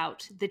talk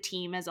about the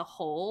team as a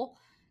whole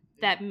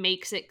that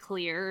makes it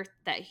clear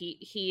that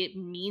he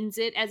means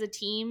it as a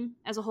team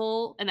as a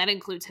whole, and that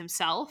includes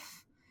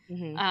himself.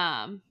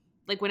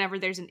 Like whenever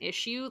there's an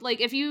issue, like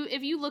if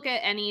you look at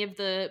any of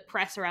the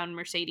press around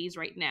Mercedes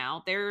right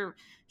now, they're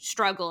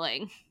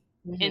struggling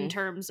in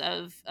terms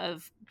of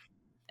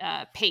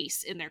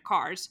pace in their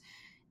cars,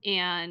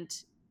 and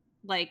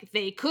like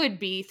they could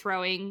be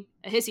throwing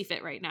a hissy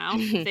fit right now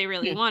if they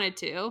really wanted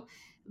to,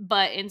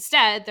 but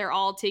instead they're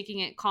all taking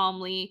it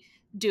calmly,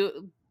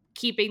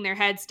 keeping their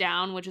heads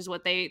down, which is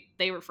what they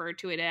refer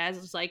to it as.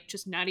 It's like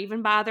just not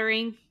even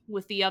bothering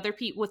with the other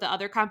with the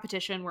other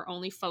competition. We're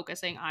only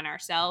focusing on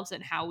ourselves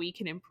and how we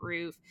can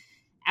improve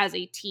as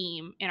a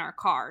team in our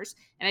cars.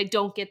 And I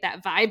don't get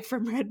that vibe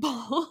from Red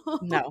Bull.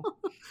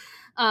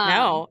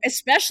 No,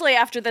 especially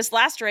after this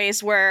last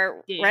race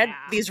where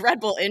these Red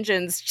Bull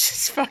engines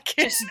just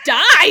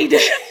died.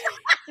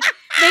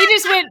 They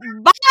just went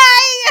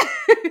bye.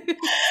 It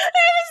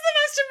was the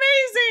most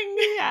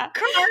amazing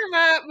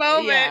karma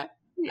moment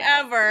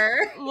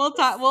ever. We'll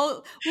talk.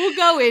 We'll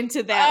go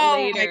into that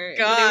later.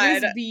 My God.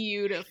 It was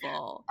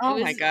beautiful.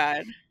 My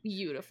God,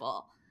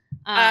 beautiful.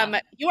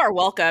 You are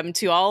welcome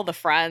to all the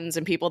friends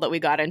and people that we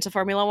got into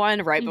Formula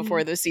One right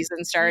before the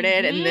season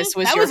started, and this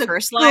was your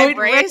first live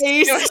race.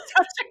 It was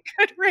such a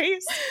good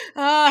race.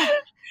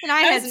 And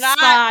I had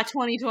Spa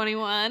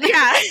 2021.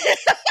 Yeah.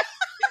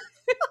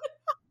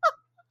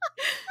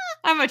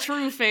 I'm a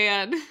true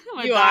fan.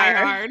 You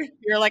are.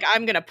 You're like,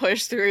 I'm gonna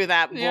push through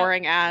that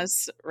boring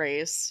ass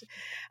race.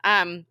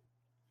 But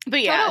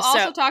yeah, Toto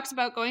also talks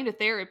about going to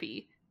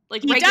therapy,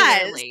 like he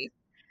regularly. Does.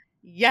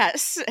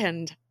 Yes,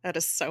 and that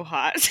is so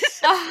hot.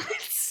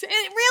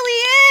 It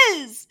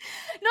really is.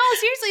 No,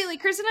 seriously,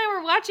 like Chris and I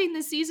were watching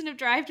this season of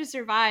Drive to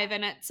Survive,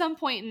 and at some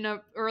point in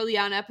an early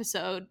on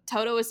episode,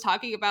 Toto was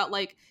talking about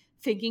like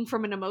thinking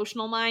from an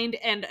emotional mind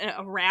and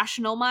a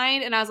rational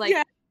mind, and I was like,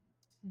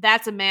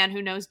 that's a man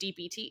who knows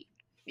DBT.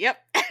 Yep.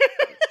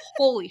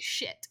 Holy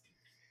shit.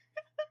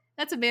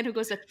 That's a man who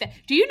goes to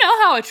Do you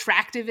know how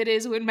attractive it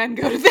is when men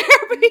go to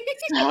therapy?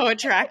 So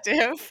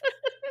attractive.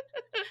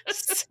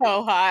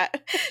 So hot.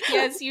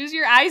 Yes, use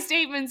your I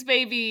statements,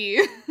 baby.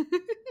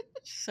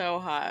 So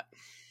hot.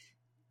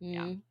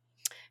 Yeah. And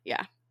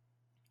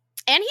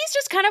he's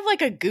just kind of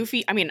like a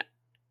goofy, I mean,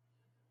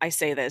 I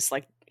say this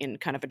like in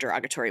kind of a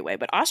derogatory way,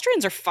 but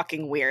Austrians are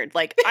fucking weird.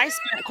 Like I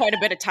spent quite a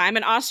bit of time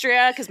in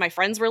Austria because my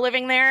friends were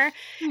living there,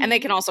 and they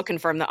can also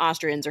confirm that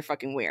Austrians are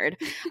fucking weird.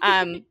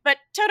 But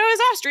Toto is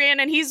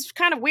Austrian and he's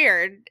kind of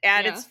weird,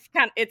 and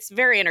it's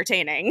very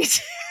entertaining.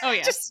 Oh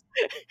yeah.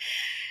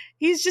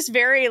 He's just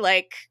very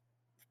like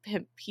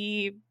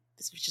he's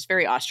just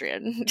very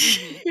Austrian.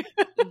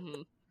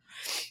 And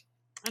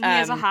he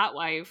has a hot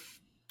wife.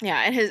 Yeah,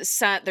 and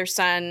their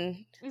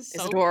son is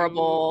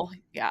adorable.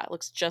 Cute. Yeah, it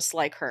looks just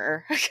like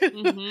her.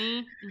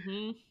 And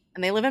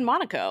they live in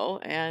Monaco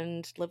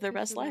and live their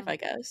best life, I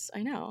guess.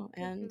 I know.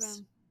 And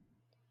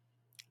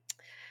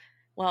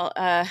well,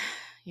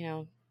 you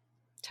know,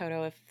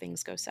 Toto, if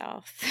things go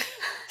south.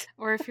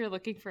 Or if you're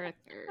looking for a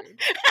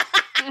third.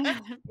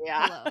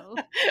 Hello.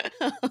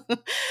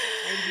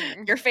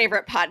 Your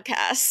favorite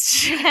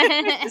podcast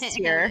is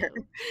here.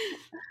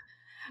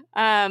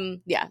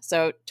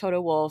 So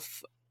Toto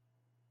Wolff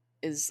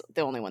is the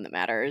only one that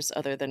matters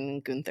other than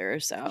Gunther,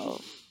 so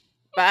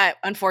But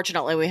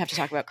unfortunately, we have to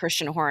talk about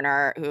Christian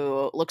Horner,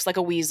 who looks like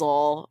a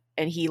weasel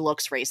and he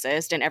looks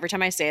racist. And every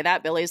time I say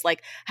that, Billy's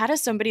like, how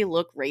does somebody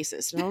look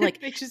racist? And I'm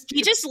like,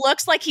 he just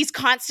looks like he's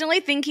constantly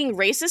thinking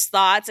racist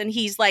thoughts and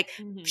he's like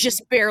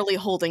just barely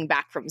holding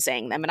back from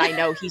saying them. And I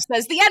know he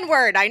says the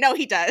N-word. I know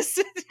he does.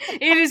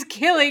 It is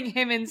killing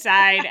him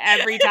inside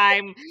every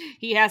time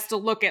he has to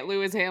look at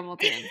Lewis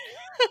Hamilton.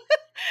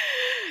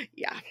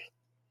 Yeah.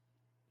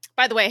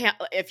 By the way,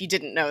 if you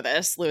didn't know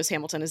this, Lewis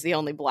Hamilton is the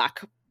only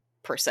Black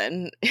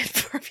person in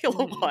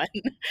Formula One.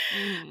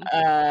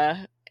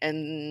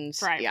 And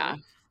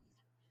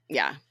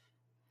yeah.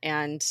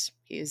 And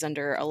he's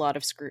under a lot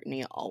of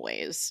scrutiny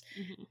always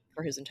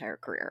for his entire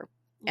career.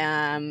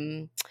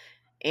 And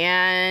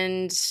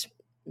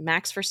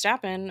Max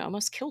Verstappen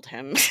almost killed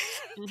him.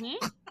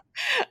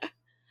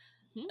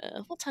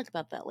 We'll talk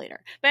about that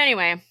later. But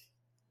anyway,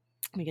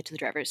 let me get to the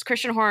drivers.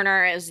 Christian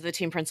Horner is the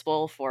team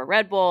principal for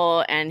Red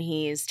Bull, and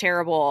he's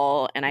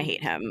terrible, and I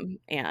hate him.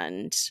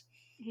 And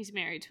he's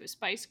married to a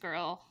Spice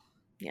Girl.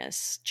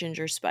 Yes,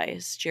 Ginger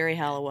Spice, Jerry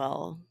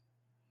Halliwell,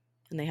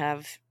 and they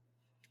have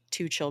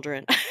 2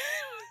 children.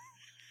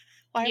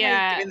 Why am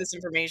I getting this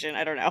information?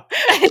 I don't know.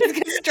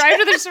 It's Drive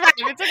to Survive.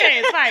 It's okay.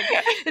 It's fine.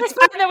 It's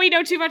fine that we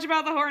know too much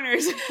about the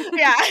Horners.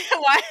 Yeah.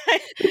 Why?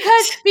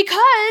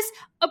 Because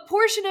a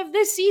portion of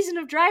this season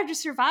of Drive to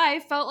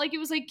Survive felt like it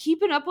was like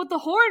keeping up with the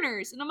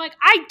Horners. And I'm like,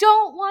 I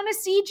don't want to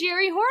see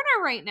Jerry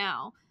Horner right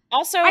now.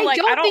 Also, I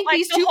don't think like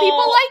these two people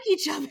like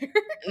each other.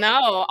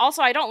 No.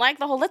 Also, I don't like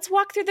the whole let's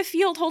walk through the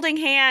field holding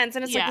hands.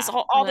 And it's like this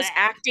all this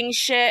acting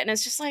shit. And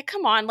it's just like,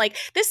 come on. Like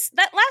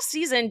that last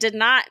season did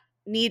not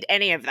need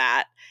any of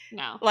that.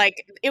 No.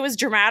 Like it was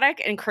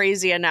dramatic and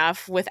crazy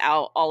enough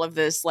without all of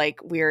this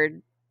like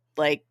weird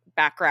like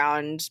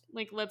background.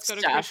 Like let's go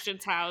to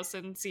Christian's house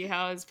and see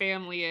how his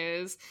family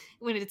is.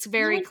 When it's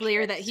very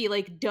clear that he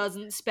like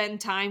doesn't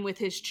spend time with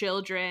his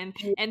children.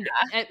 And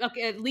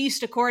at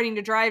least according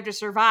to Drive to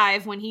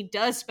Survive, when he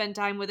does spend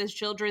time with his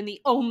children,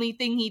 the only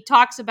thing he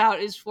talks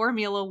about is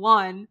Formula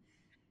One.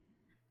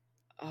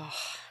 Ugh.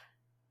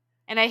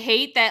 And I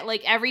hate that,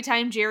 like, every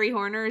time Jerry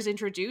Horner is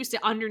introduced,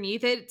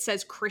 underneath it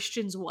says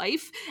Christian's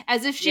wife,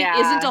 as if she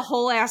isn't a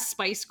whole-ass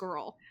Spice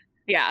Girl.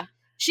 Yeah.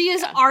 She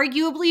is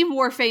arguably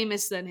more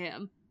famous than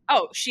him.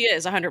 Oh, she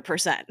is,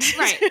 100%.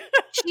 Right.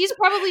 She's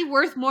probably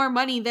worth more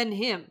money than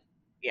him.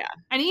 Yeah.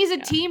 And he's a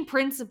team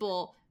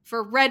principal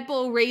for Red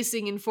Bull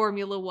Racing in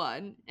Formula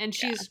One, and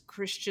she's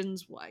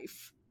Christian's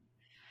wife.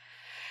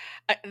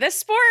 This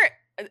sport,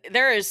 it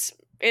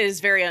is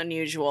very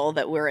unusual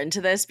that we're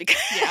into this because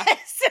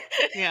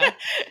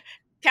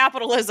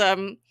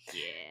capitalism,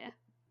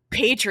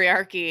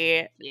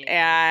 patriarchy,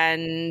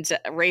 and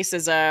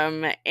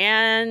racism,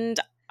 and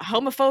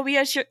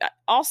homophobia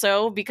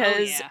also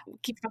because we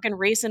keep fucking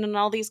racing in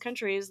all these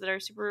countries that are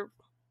super,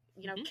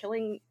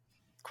 killing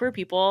queer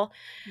people.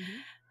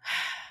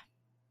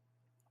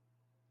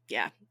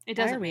 Yeah. It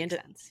doesn't make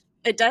sense.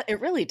 It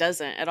really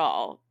doesn't at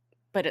all.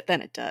 But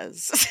then it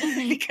does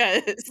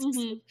because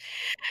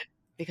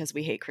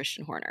we hate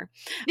Christian Horner.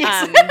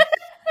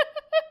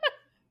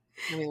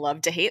 And we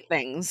love to hate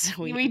things.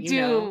 We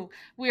do.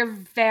 We're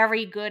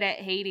very good at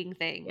hating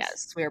things.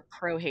 Yes, we are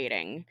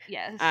pro-hating.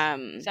 Yes.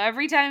 So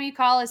every time you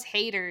call us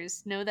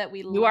haters, know that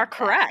we love You are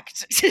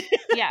correct.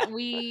 Yeah,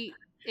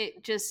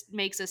 it just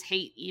makes us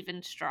hate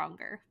even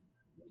stronger.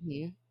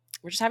 Mm-hmm.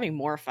 We're just having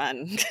more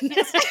fun.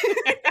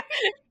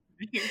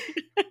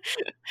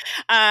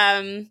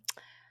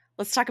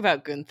 Let's talk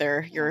about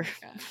Gunther.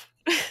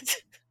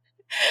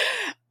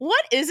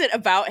 What is it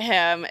about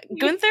him?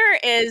 Gunther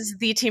is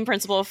the team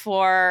principal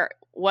for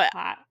what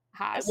I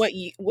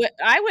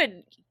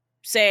would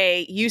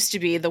say used to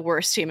be the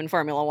worst team in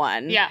Formula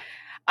One. Yeah.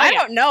 I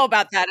don't know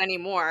about that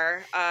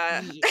anymore.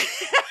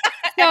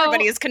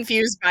 Everybody is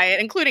confused by it,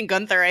 including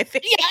Gunther, I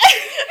think. Yeah.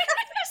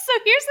 So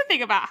here's the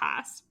thing about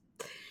Haas.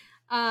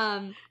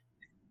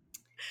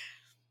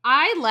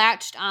 I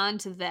latched on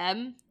to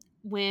them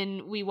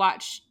when we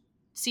watched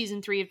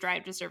season 3 of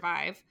Drive to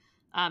Survive.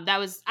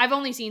 I've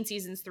only seen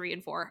seasons 3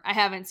 and 4. I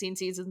haven't seen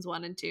seasons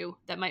 1 and 2.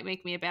 That might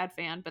make me a bad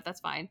fan, but that's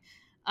fine.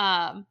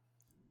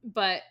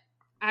 But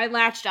I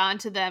latched on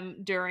to them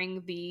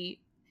during the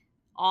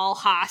all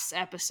Haas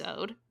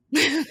episode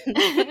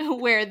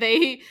where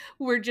they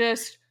were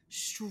just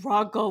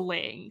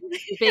struggling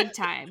big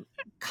time,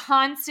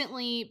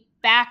 constantly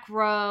back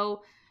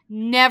row,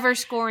 never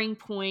scoring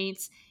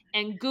points,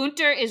 and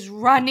Gunther is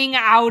running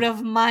out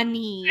of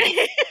money.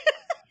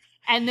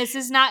 And this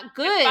is not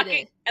good.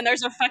 And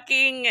there's a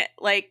fucking,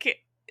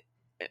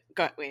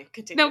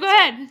 continue. No, go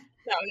ahead.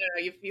 No,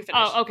 you finish.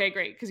 Oh, okay,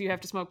 great, because you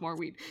have to smoke more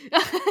weed.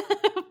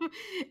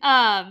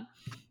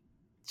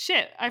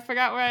 Shit, I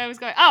forgot where I was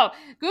going. Oh,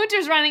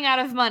 Gunther's running out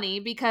of money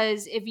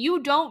because if you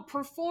don't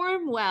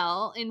perform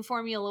well in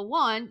Formula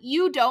One,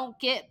 you don't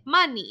get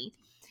money.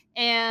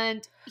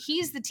 And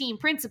he's the team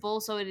principal,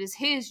 so it is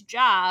his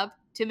job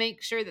to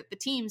make sure that the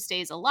team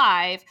stays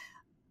alive,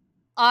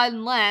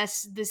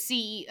 unless the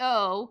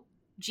CEO,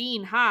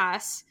 Gene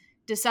Haas,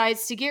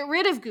 decides to get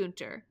rid of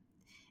Gunther.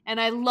 And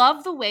I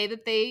love the way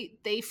that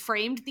they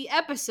framed the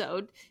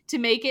episode to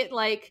make it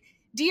like,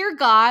 dear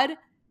God,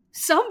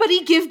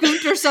 somebody give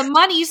Gunther some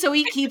money so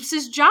he keeps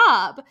his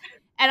job.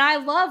 And I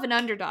love an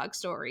underdog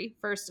story,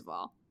 first of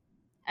all.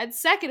 And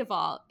second of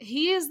all,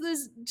 he is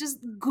this just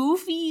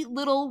goofy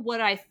little,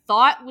 what I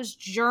thought was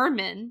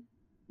German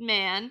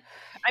man.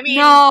 I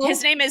mean,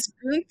 his name is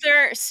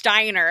Gunther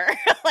Steiner.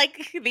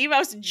 Like, the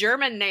most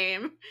German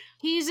name.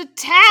 He's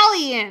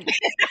Italian.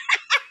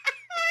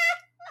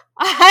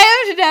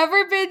 I have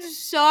never been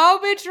so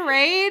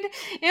betrayed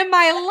in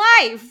my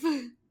life.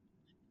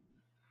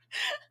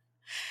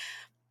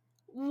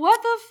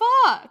 What the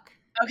fuck?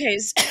 Okay,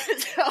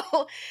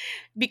 so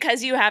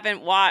because you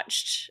haven't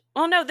watched...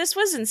 Well, no, this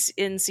was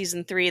in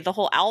season 3, the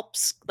whole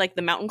Alps, like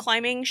the mountain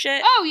climbing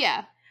shit. Oh,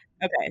 yeah.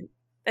 Okay.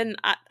 Then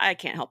I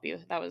can't help you.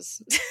 That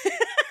was...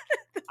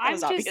 that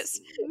was obvious.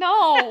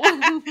 No.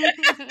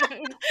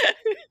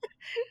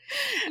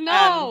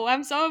 No,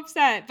 I'm so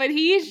upset. But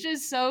he's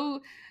just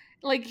so...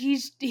 Like,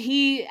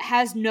 he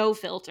has no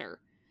filter.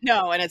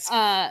 No, and it's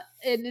fantastic.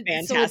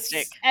 So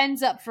it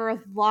ends up for a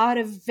lot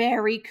of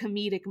very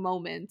comedic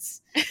moments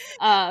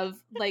of,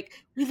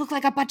 like, we look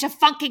like a bunch of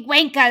funky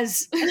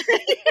wankers.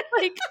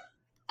 Like,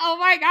 oh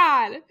my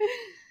God.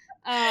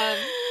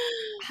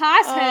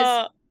 Haas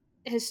has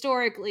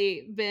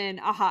historically been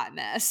a hot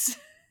mess.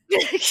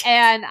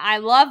 And I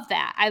love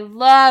that. I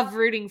love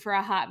rooting for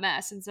a hot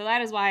mess. And so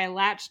that is why I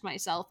latched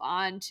myself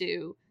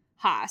onto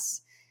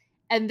Haas.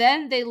 And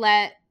then they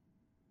let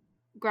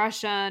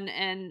Grosjean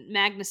and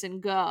Magnussen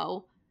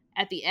go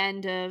at the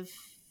end of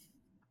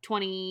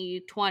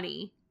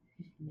 2020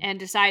 and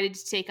decided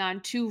to take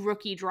on 2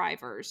 rookie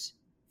drivers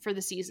for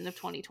the season of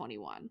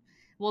 2021.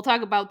 We'll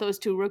talk about those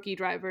 2 rookie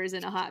drivers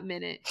in a hot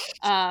minute.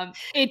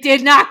 It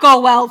did not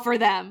go well for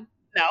them.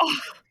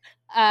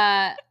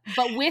 No.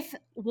 But with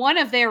one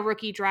of their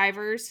rookie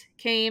drivers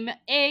came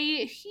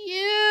a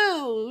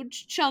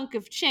huge chunk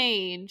of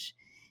change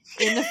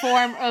in the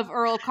form of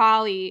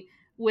Uralkali,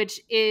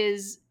 which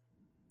is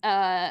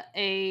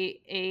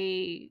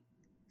a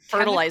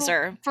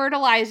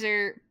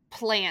fertilizer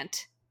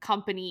plant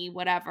company,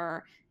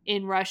 whatever,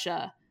 in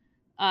Russia.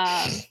 You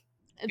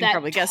can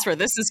probably guess where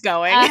this is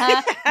going.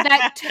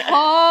 That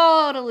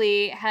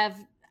totally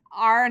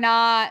are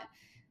not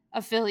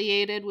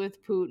affiliated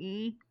with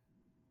Putin.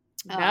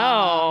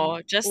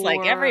 No,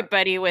 like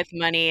everybody with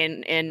money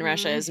in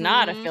Russia is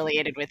not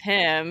affiliated with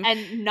him.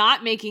 And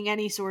not making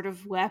any sort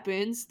of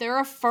weapons. They're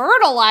a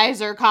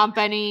fertilizer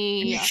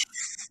company.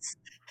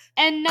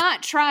 And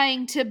not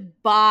trying to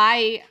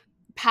buy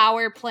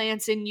power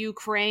plants in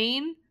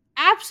Ukraine.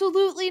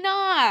 Absolutely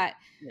not.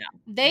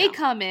 They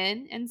come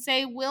in and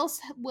say, we'll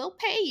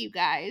pay you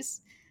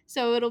guys.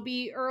 So it'll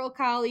be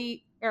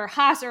Uralkali or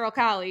Haas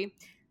Uralkali.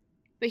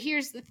 But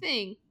here's the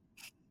thing.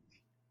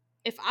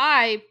 If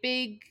I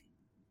think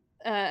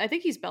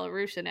he's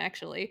Belarusian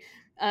actually,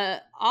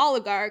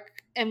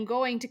 oligarch, am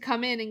going to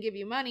come in and give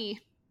you money,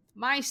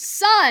 my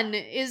son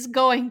is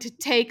going to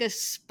take a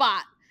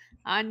spot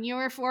on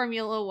your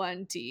Formula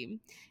One team.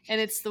 And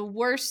it's the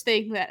worst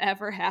thing that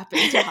ever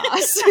happened to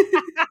us.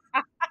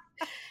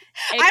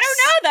 I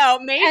don't know, though.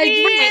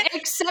 Maybe.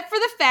 Except for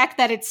the fact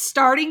that it's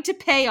starting to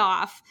pay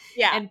off.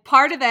 Yeah. And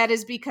part of that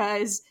is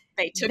because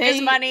they took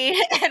his money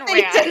and ran.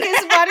 They took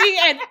his money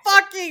and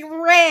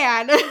fucking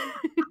ran.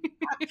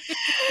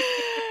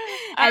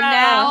 And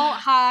now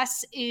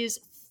Haas is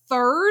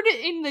 3rd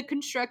in the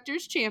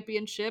Constructors'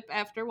 Championship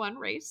after 1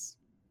 race.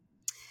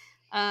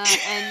 And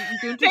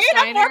Gunther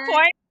Steiner... have 4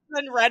 points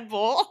than Red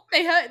Bull.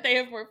 They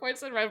have more points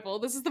than Red Bull.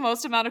 This is the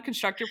most amount of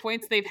constructor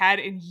points they've had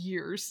in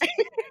years.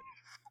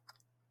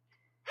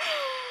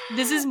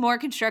 This is more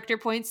constructor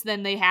points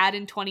than they had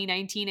in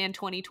 2019 and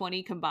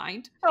 2020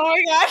 combined. Oh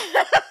my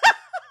God.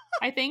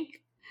 I think.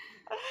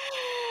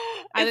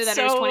 Either that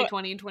or it was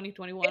 2020 and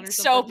 2021 or something. It's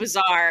so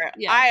bizarre.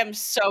 Yeah. I am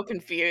so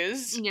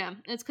confused. Yeah,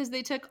 it's because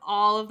they took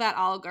all of that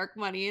oligarch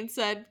money and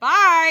said,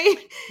 bye!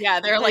 Yeah,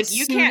 they're like,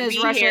 you can't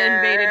be Russia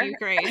here. Invaded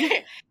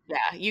Ukraine. Yeah,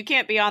 you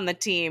can't be on the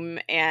team,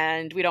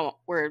 and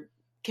we're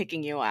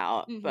kicking you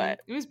out,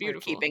 but it was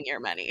beautiful. We're keeping your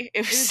money.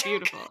 It was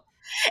beautiful.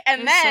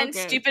 And then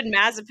stupid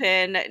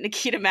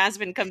Nikita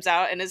Mazepin comes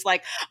out and is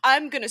like,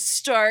 I'm going to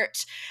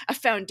start a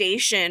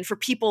foundation for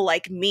people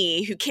like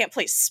me who can't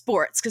play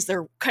sports because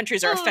their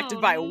countries are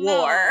affected by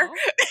war.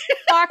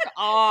 Fuck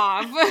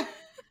off.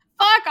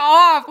 Fuck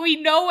off. We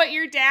know what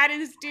your dad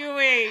is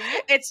doing.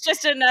 It's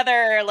just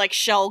another like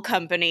shell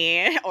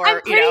company or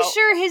I'm pretty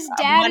sure his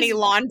dad money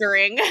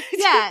laundering.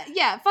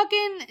 Yeah.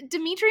 Fucking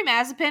Dmitry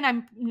Mazepin,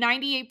 I'm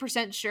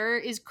 98% sure,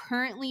 is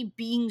currently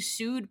being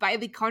sued by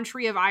the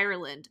country of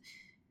Ireland.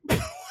 What?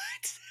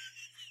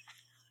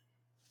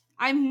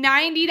 I'm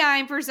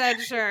 99%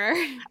 sure.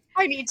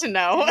 I need to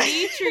know.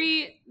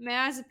 Dmitry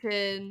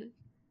Mazepin.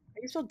 How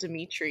do you spell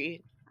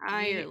Dmitry?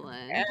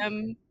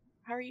 Ireland.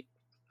 How are you?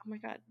 Oh my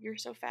God, you're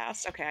so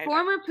fast. Okay.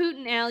 Former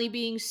Putin ally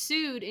being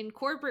sued in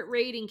corporate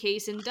raiding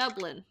case in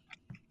Dublin.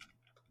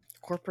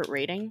 Corporate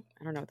raiding?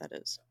 I don't know what that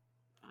is.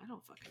 I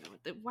don't fucking know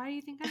what that. Why do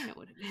you think I know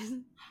what it is?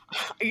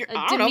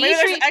 I don't know.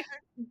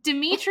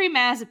 Dmitry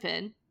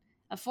Mazepin,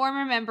 a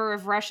former member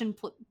of Russian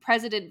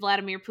President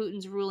Vladimir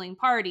Putin's ruling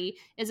party,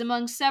 is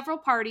among several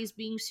parties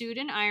being sued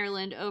in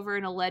Ireland over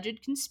an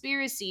alleged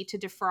conspiracy to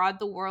defraud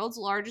the world's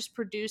largest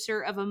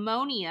producer of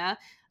ammonia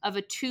of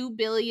a $2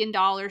 billion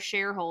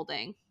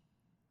shareholding.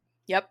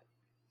 Yep.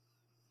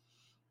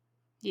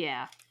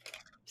 Yeah.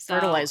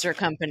 Fertilizer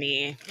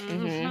company.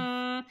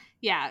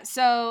 Yeah,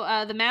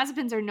 so the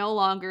Mazepins are no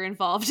longer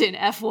involved in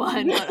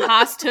F1, but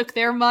Haas took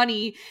their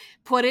money,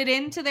 put it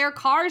into their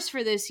cars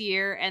for this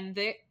year, and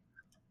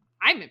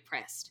I'm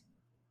impressed.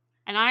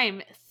 And I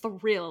am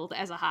thrilled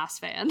as a Haas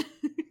fan.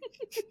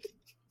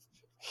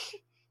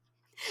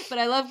 But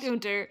I love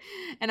Gunther,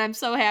 and I'm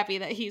so happy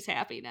that he's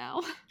happy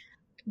now.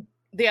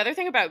 The other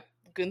thing about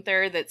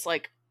Gunther that's,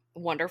 like,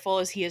 wonderful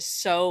is he is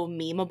so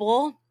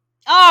memeable.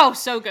 Oh,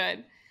 so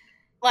good.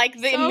 Like,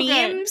 the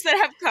memes that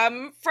have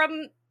come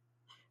from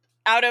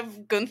out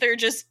of Gunther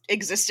just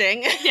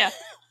existing. Yeah.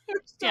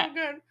 So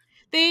good.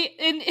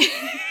 They,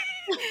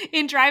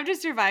 in Drive to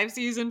Survive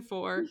Season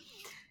 4,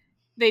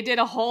 they did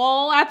a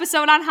whole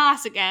episode on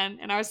Haas again,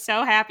 and I was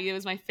so happy. It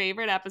was my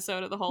favorite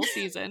episode of the whole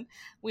season.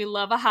 We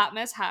love a Hot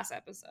Mess Haas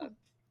episode.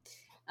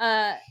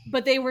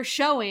 But they were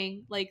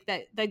showing, like,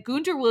 that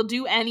Gunther will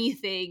do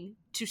anything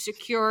to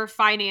secure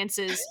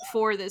finances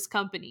for this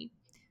company,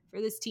 for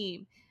this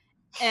team.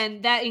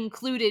 And that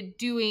included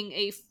doing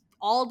a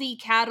Aldi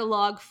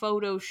catalog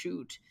photo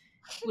shoot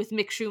with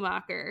Mick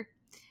Schumacher.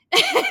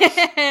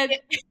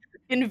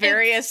 In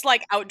various,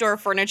 like, outdoor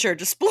furniture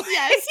displays.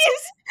 Yes.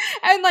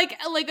 And like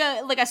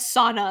a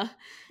sauna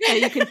that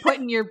you can put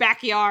in your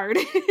backyard.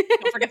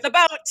 Don't forget the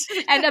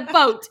boat. And a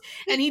boat.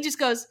 And he just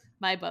goes,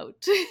 my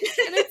boat.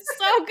 And it's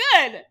so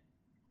good.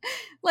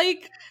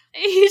 Like,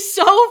 he's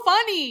so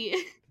funny.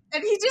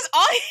 And he's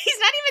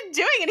not even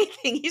doing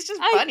anything. He's just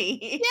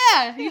funny.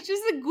 Yeah, he's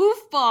just a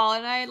goofball.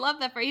 And I love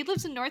that. He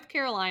lives in North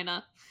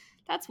Carolina.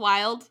 That's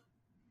wild.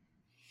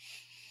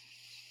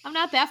 I'm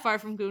not that far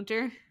from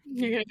Gunther.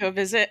 You're going to go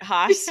visit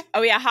Haas?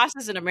 Oh, yeah, Haas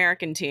is an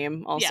American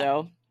team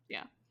also.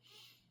 Yeah.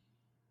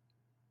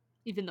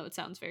 Even though it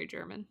sounds very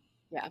German.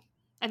 Yeah.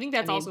 I think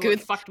that's also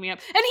what fucked me up.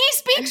 And he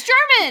speaks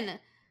German!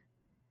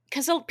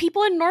 Because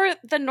people in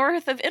the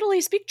north of Italy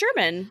speak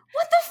German.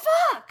 What the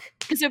fuck?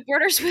 Because it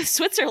borders with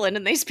Switzerland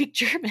and they speak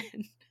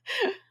German.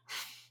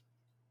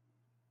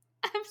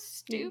 I'm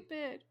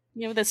stupid.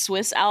 You know, the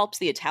Swiss Alps,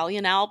 the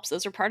Italian Alps,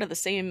 those are part of the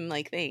same,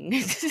 like, thing.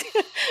 It's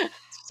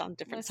on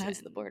different sides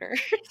of the border.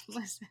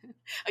 Listen.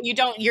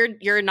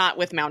 You're not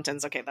with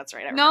mountains. Okay, that's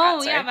right.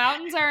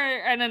 Mountains are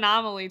an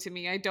anomaly to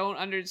me. I don't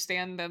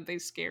understand them. They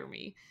scare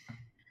me.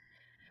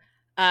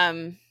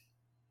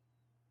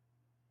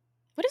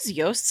 What is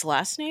Jost's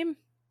last name?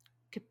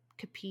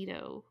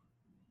 Capito.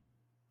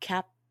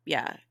 Capito,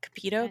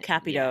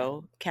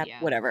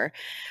 whatever.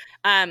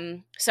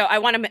 So I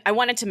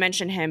wanted to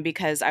mention him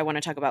because I want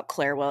to talk about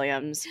Claire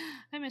Williams.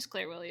 I miss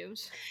Claire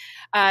Williams.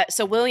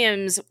 So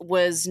Williams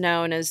was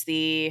known as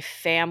the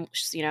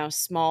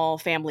small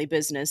family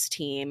business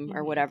team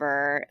or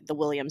whatever, the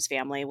Williams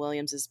family.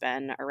 Williams has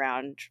been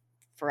around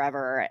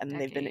forever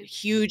and they've been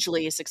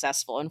hugely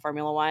successful in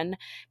Formula One,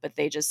 but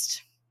they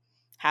just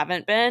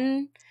haven't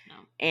been. No.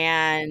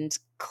 And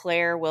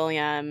Claire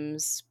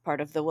Williams,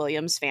 part of the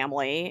Williams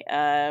family,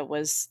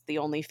 was the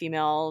only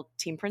female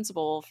team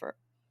principal for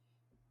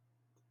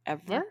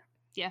ever.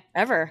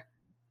 Ever.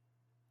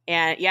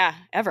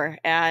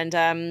 And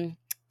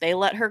they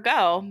let her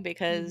go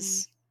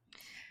because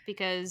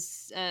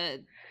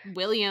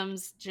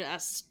Williams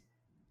just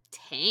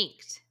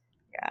tanked.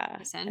 Yeah,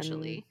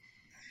 essentially. And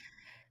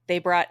they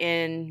brought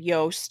in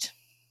Jost,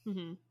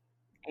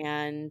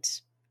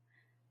 and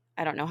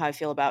I don't know how I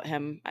feel about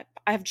him.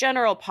 I have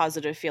general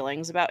positive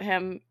feelings about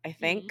him, I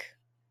think,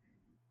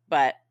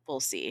 but we'll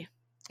see.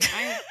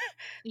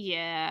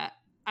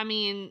 I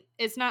mean,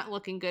 it's not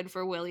looking good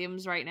for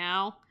Williams right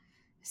now.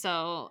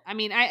 So, I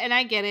mean,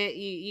 I get it.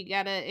 You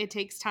gotta, it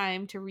takes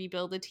time to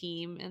rebuild a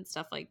team and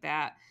stuff like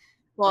that.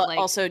 Well,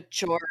 also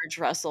George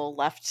Russell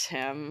left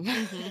him.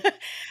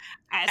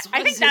 I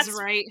think that's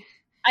right.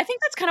 I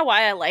think that's kind of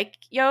why I like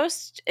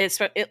Jost.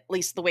 It's at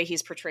least the way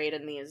he's portrayed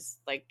in these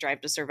like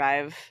Drive to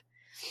Survive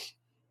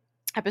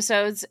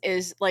episodes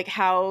is like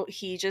how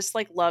he just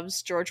like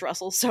loves George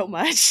Russell so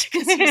much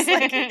because he's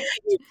like, you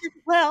did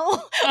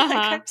well. Like,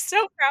 I'm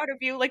so proud of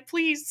you. Like,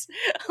 please,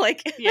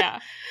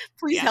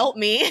 please help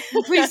me.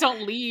 Please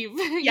don't leave.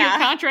 Your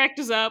contract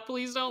is up.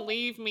 Please don't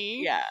leave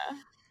me. Yeah.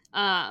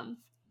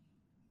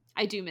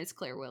 I do miss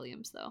Claire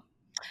Williams though.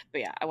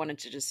 But yeah, I wanted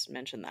to just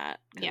mention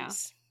that.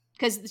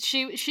 Because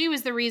she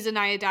was the reason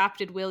I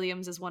adopted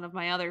Williams as one of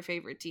my other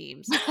favorite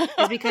teams.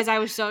 Is because I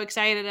was so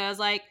excited. I was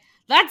like,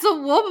 that's a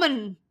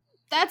woman.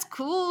 That's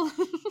cool.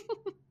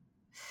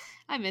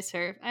 I miss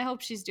her. I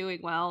hope she's doing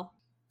well.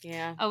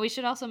 Yeah. Oh, we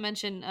should also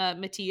mention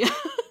Mattia.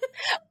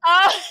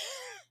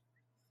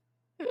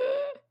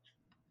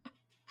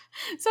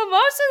 So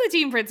most of the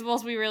team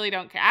principals, we really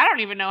don't care. I don't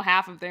even know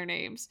half of their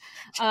names.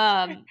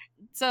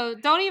 So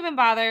don't even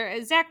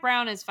bother. Zach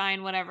Brown is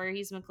fine, whatever.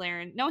 He's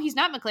McLaren. No, he's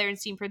not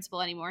McLaren's team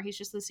principal anymore. He's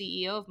just the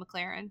CEO of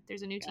McLaren.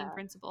 There's a new team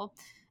principal,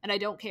 and I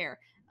don't care.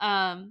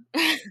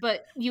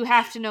 But you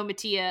have to know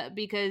Mattia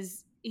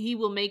because he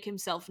will make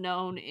himself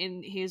known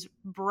in his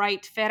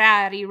bright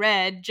Ferrari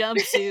red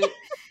jumpsuit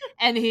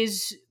and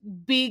his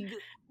big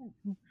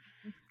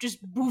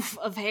just boof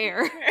of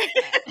hair.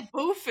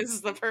 Boof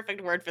is the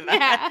perfect word for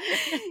that.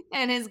 Yeah.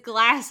 And his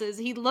glasses.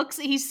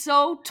 He's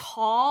so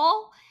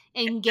tall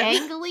and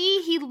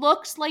gangly. He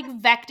looks like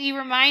Vector. He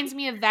reminds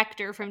me of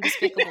Vector from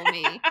Despicable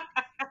Me.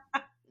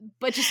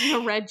 But just in a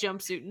red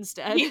jumpsuit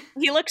instead.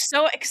 He looks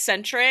so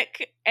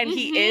eccentric, and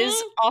he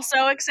is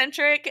also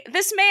eccentric.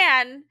 This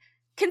man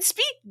can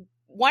speak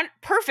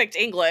perfect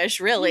English,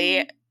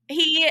 really.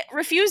 He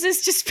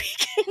refuses to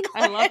speak English.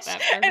 I love that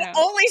for and him.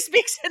 only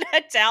speaks in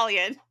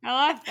Italian.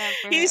 I love that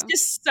for He's him.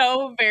 just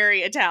so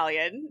very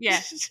Italian. Yeah.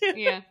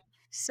 Yeah.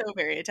 So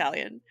very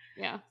Italian.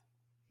 Yeah.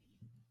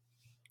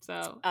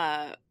 So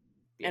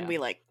and we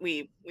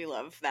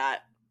love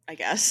that, I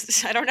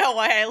guess. I don't know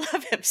why I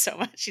love him so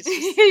much. He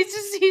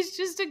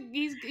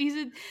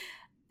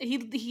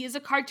is a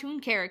cartoon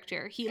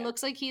character. He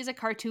looks like he is a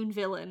cartoon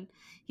villain.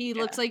 He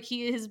looks like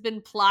he has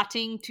been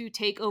plotting to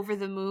take over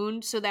the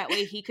moon so that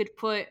way he could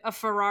put a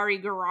Ferrari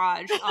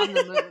garage on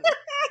the moon.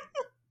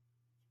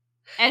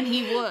 And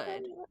he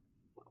would.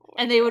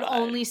 And they would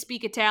only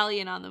speak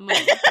Italian on the moon.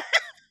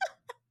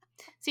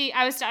 See,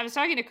 I was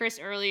talking to Chris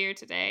earlier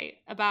today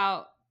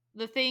about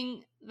the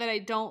thing that I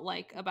don't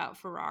like about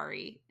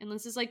Ferrari, and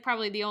this is like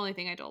probably the only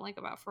thing I don't like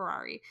about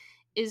Ferrari,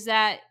 is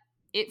that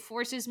it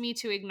forces me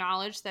to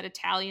acknowledge that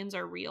Italians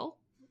are real.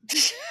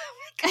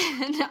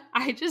 And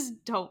I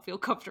just don't feel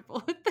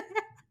comfortable with that.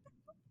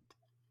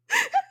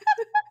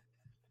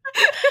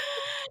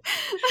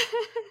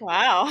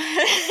 Wow.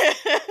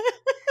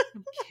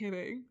 I'm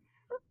kidding.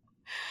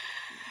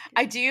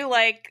 I do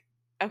like,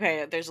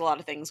 okay, there's a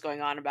lot of things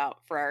going on about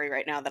Ferrari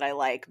right now that I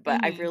like,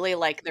 but I really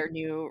like the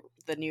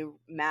new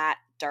matte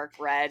dark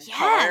red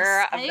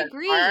color of their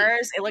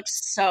cars. It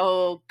looks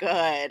so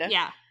good.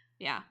 Yeah.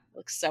 Yeah. It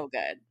looks so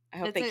good. I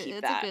hope they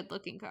keep that. It's a good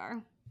looking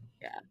car.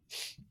 Yeah.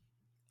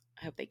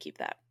 I hope they keep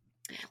that.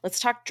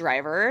 Let's talk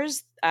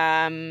drivers.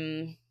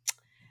 One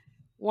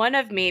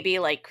of maybe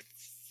like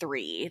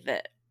 3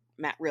 that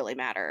really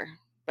matter,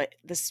 but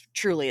this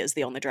truly is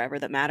the only driver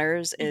that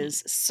matters,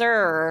 is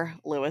Sir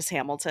Lewis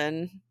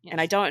Hamilton. Yes.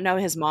 And I don't know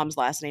his mom's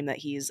last name that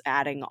he's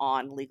adding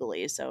on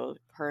legally, so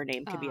her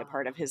name could be a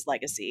part of his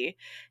legacy.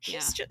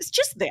 He's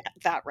just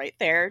that right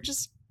there.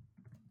 Just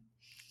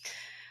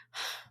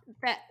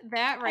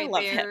that right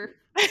there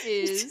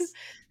is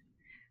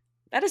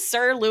that is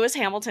Sir Lewis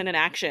Hamilton in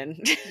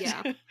action.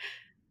 Yeah.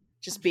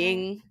 Just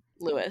being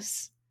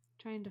Lewis.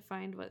 Trying to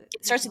find what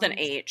it starts with an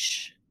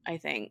H, I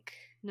think.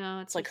 No,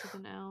 it's like with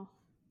an L.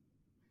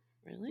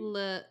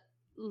 Really?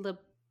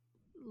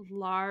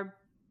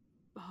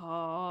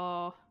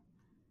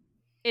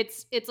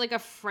 It's like a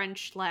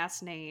French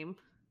last name.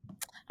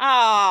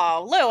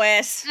 Oh,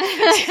 Lewis.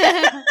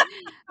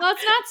 Well,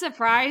 it's not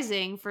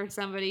surprising for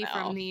somebody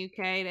from the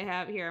UK to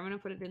have here. I'm going to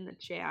put it in the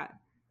chat.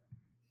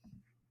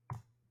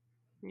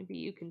 Maybe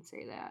you can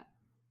say that.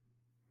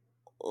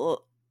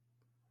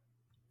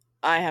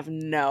 I have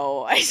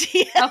no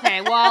idea.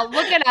 Okay, well,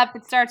 look it up.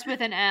 It starts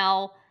with an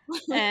L,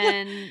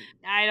 and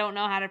I don't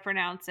know how to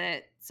pronounce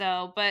it.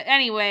 So, but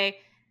anyway,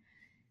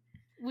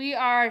 we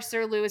are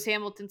Sir Lewis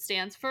Hamilton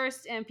stands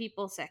first and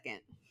people second.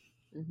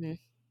 Mm-hmm.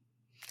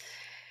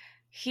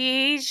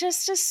 He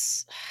just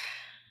is.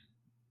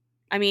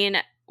 I mean,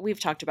 we've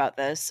talked about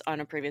this on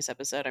a previous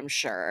episode, I'm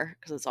sure,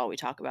 because it's all we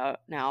talk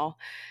about now.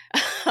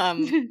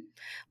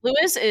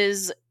 Lewis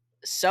is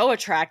so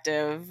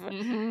attractive.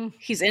 Mm-hmm.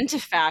 He's into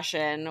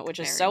fashion, which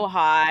is so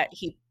hot.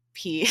 He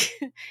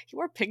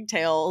wore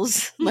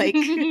pigtails like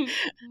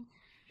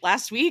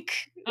last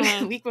week,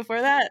 the week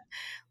before that.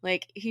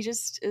 Like, he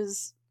just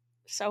is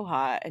so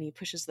hot, and he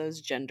pushes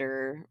those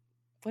gender.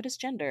 What is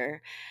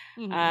gender?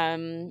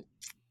 Mm-hmm.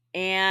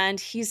 And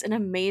he's an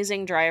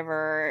amazing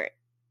driver.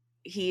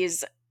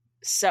 He's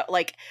so,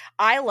 like,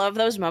 I love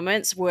those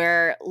moments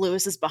where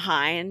Lewis is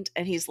behind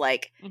and he's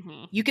like,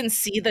 you can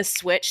see the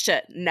switch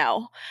to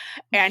no.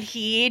 And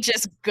he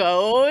just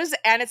goes,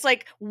 and it's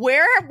like,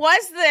 where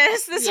was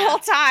this whole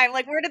time?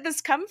 Like, where did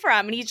this come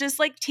from? And he's just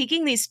like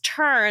taking these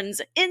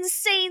turns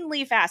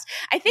insanely fast.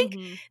 I think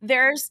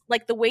there's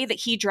like the way that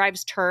he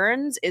drives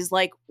turns is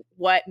like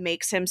what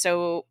makes him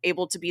so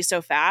able to be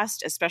so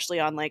fast, especially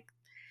on like,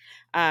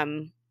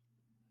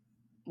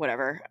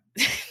 whatever.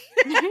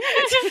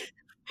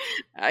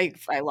 I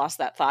lost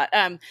that thought.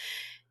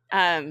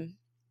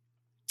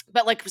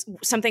 But like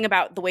something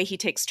about the way he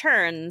takes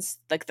turns,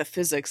 like the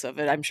physics of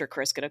it, I'm sure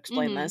Chris could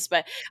explain this,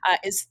 but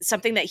is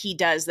something that he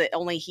does that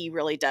only he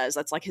really does.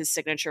 That's like his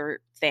signature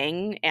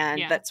thing.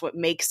 And that's what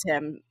makes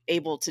him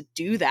able to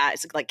do that.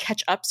 It's like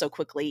catch up so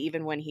quickly,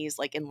 even when he's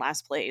like in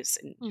last place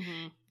and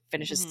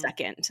finishes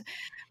second.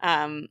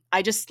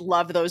 I just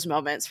love those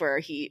moments where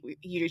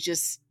you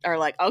just are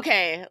like,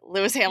 okay,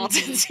 Lewis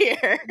Hamilton's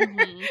here.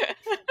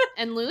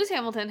 And Lewis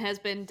Hamilton has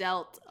been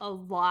dealt a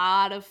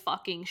lot of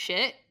fucking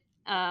shit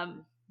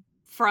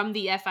from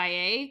the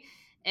FIA.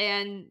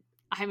 And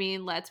I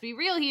mean, let's be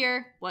real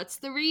here. What's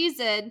the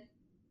reason?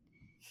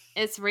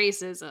 It's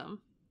racism.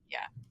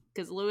 Yeah.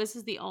 Because Lewis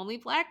is the only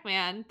black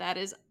man that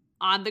is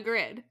on the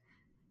grid.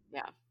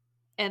 Yeah.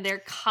 And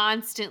they're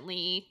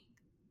constantly,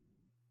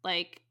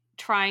 like,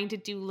 trying to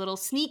do little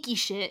sneaky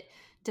shit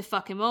to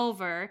fuck him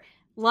over,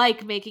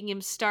 like making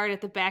him start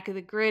at the back of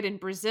the grid in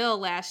Brazil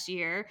last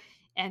year.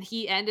 And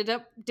he ended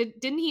up,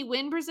 didn't he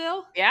win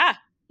Brazil? Yeah.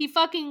 He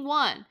fucking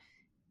won.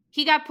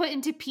 He got put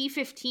into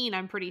P15,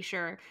 I'm pretty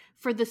sure,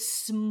 for the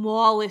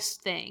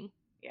smallest thing.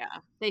 Yeah.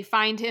 They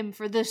fined him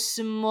for the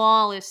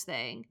smallest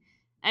thing.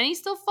 And he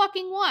still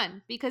fucking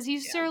won because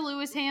he's Sir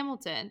Lewis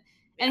Hamilton.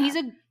 And he's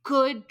a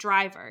good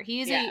driver.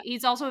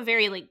 He's also a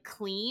very, like,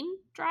 clean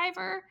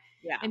driver.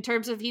 Yeah. In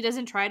terms of he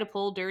doesn't try to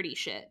pull dirty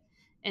shit.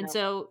 And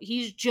so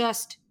he's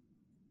just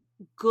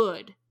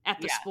good at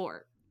the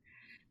sport.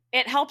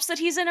 It helps that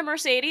he's in a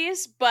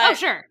Mercedes, but oh,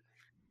 sure.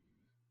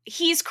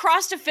 He's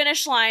crossed a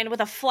finish line with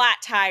a flat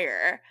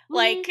tire. Mm-hmm.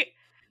 Like,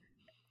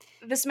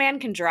 this man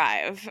can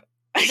drive.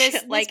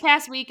 This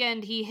past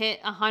weekend, he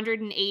hit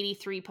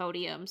 183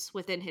 podiums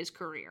within his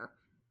career.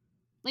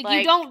 Like,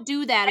 you don't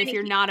do that if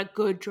you're not a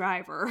good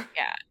driver.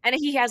 Yeah. And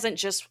he hasn't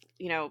just,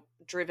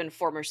 driven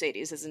for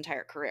Mercedes his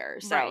entire career.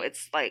 So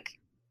it's like,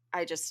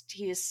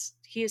 he is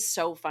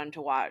so fun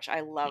to watch. I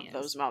love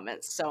those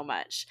moments so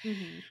much.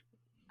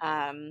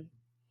 Mm-hmm.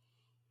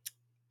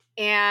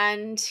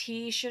 And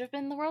he should have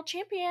been the world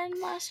champion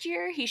last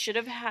year. He should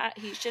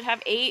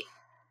have 8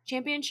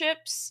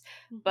 championships,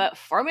 but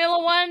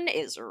Formula One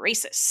is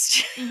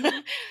racist. Mm-hmm.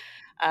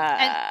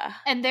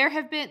 And there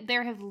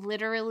have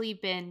literally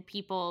been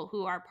people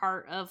who are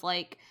part of,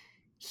 like,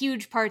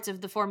 huge parts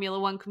of the Formula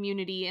One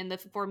community and the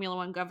Formula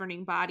One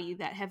governing body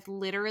that have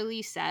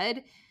literally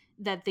said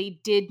that they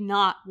did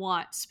not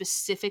want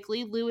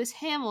specifically Lewis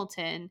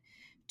Hamilton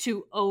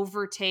to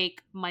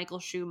overtake Michael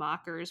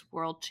Schumacher's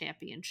world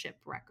championship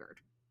record.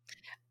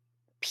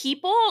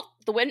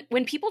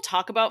 When people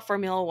talk about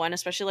Formula One,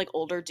 especially like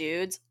older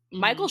dudes,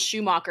 Michael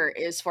Schumacher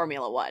is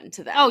Formula One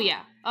to them. Oh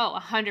yeah. Oh,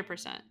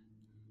 100%.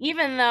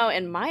 Even though,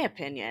 in my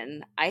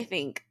opinion, I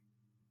think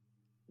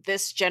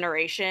this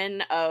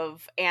generation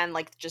and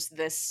like just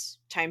this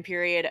time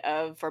period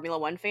of Formula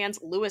One fans,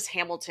 Lewis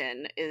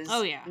Hamilton is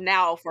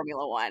now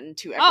Formula One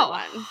to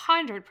everyone. Oh,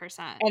 100%.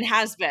 And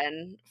has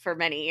been for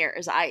many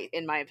years,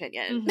 in my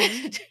opinion.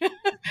 Mm-hmm.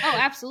 Oh,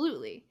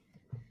 absolutely.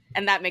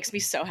 And that makes me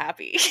so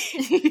happy.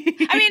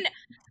 I mean,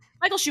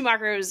 Michael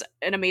Schumacher is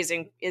an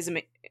amazing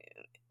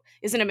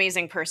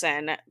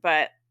person,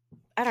 but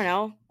I don't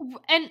know.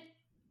 And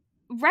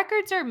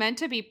records are meant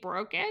to be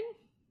broken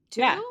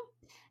too. Yeah.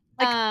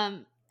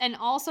 And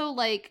also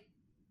like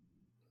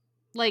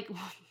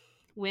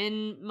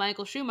when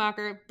Michael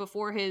Schumacher,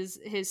 before his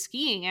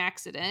skiing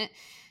accident,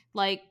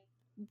 like,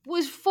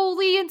 was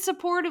fully in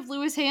support of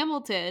Lewis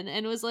Hamilton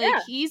and was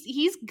like,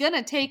 he's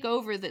gonna take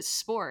over this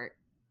sport.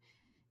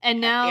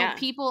 And now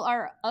people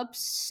are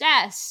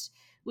obsessed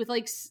with,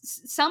 like,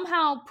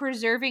 somehow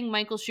preserving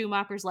Michael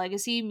Schumacher's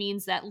legacy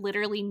means that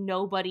literally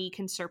nobody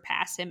can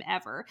surpass him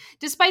ever,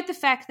 despite the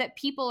fact that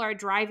people are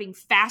driving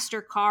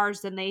faster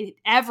cars than they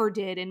ever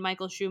did in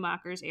Michael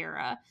Schumacher's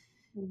era.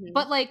 Mm-hmm.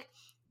 But, like,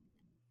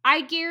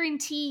 I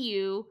guarantee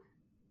you,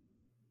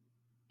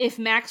 if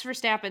Max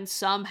Verstappen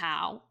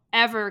somehow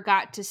ever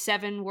got to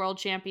 7 world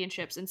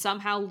championships and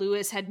somehow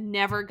Lewis had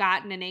never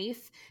gotten an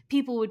 8th,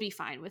 people would be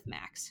fine with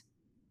Max.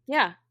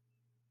 Yeah.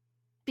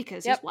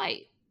 Because he's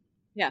white.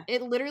 Yeah.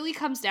 It literally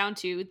comes down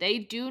to they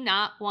do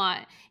not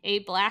want a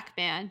black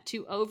man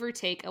to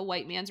overtake a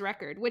white man's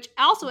record, which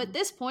also at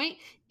this point,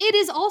 it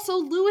is also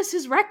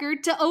Lewis's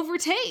record to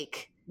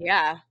overtake.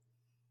 Yeah.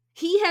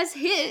 He has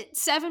hit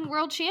 7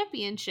 world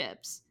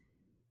championships.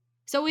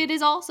 So it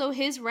is also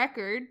his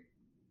record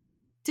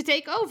to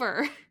take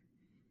over.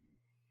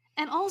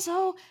 And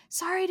also,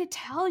 sorry to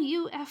tell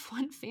you,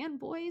 F1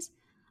 fanboys,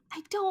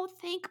 I don't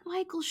think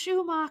Michael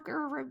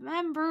Schumacher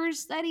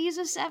remembers that he's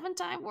a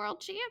 7-time world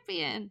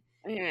champion.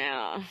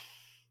 Yeah.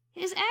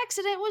 His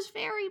accident was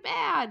very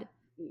bad.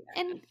 Yeah.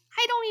 And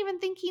I don't even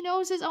think he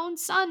knows his own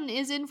son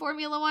is in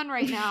Formula One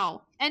right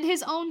now. And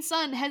his own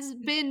son has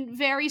been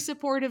very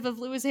supportive of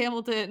Lewis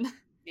Hamilton.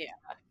 Yeah.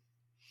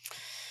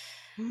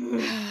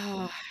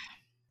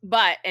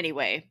 But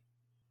anyway,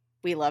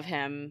 we love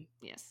him.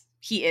 Yes.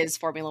 He is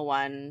Formula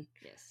One.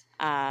 Yes.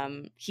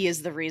 He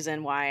is the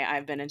reason why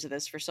I've been into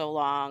this for so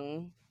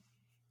long.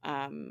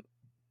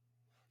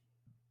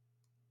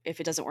 If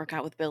it doesn't work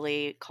out with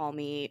Billy, call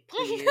me,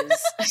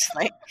 please.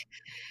 Like,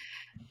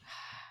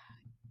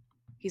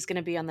 he's going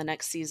to be on the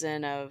next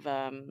season of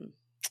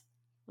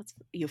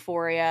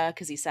Euphoria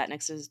because he sat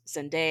next to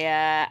Zendaya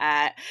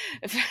at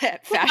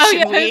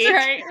Fashion Week.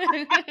 That's right.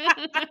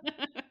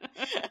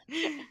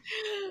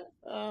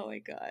 Oh my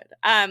God.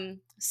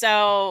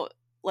 So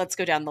let's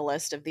go down the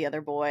list of the other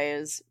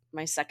boys.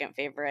 My second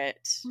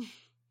favorite,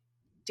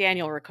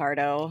 Daniel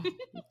Ricciardo,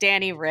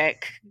 Danny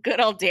Rick,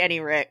 good old Danny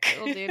Rick.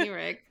 Good old Danny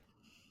Rick.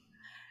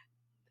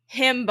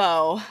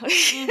 Himbo.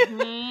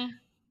 Mm-hmm.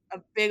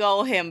 A big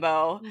old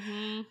himbo.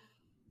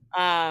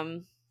 Mm-hmm.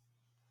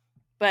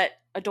 But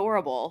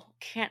adorable.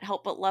 Can't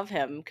help but love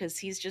him because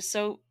he's just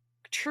so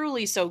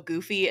truly so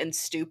goofy and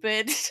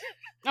stupid.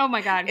 Oh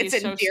my God, he's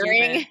It's so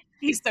endearing. stupid.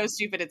 He's so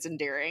stupid, it's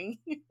endearing.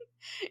 You're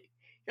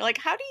like,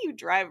 how do you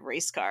drive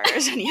race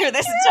cars? And you're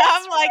this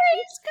dumb, like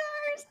race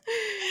cars.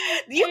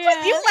 You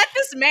let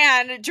this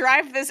man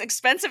drive this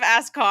expensive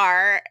ass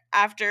car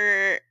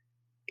after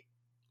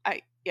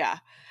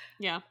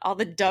all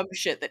the dumb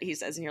shit that he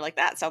says, and you're like,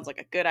 that sounds like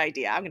a good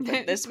idea. I'm gonna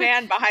put this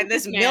man behind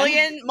this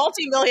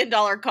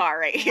multi-million-dollar car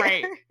right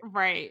here.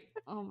 Right.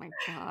 Oh my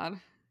God.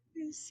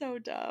 He's so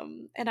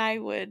dumb. And I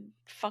would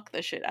fuck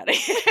the shit out of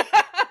him.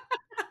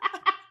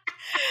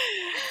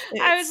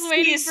 I was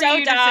waiting for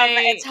you to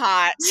say it's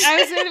hot.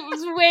 I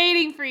was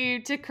waiting for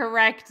you to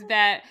correct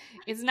that.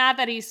 It's not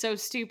that he's so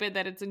stupid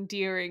that it's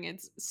endearing.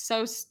 It's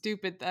so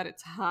stupid that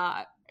it's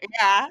hot.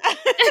 Yeah.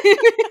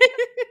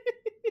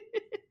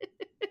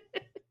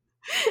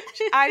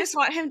 I just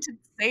want him to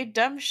say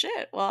dumb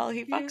shit while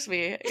he fucks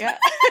me. Yeah.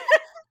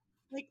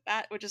 Like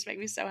that would just make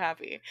me so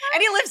happy.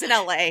 And he lives in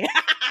LA.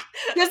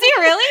 Does he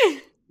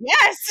really?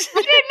 Yes.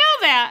 I didn't know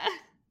that.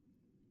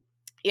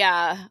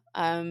 Yeah.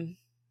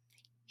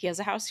 He has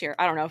a house here.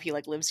 I don't know if he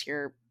like lives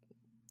here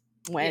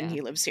when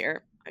he lives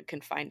here. I can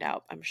find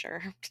out, I'm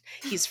sure.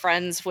 He's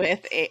friends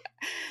with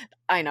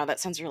I know that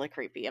sounds really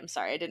creepy. I'm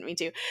sorry. I didn't mean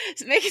to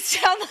make it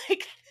sound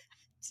like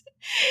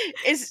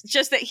it's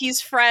just that he's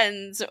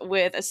friends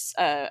with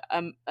a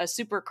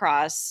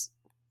supercross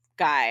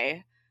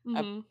guy,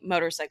 a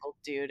motorcycle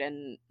dude,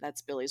 and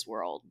that's Billy's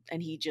world.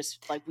 And he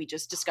just we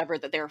just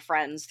discovered that they were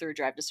friends through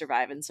Drive to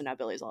Survive, and so now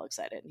Billy's all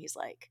excited, and he's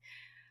like,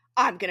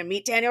 I'm gonna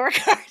meet Daniel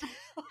Ricciardo.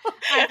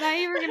 I thought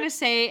you were gonna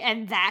say,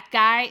 and that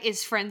guy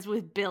is friends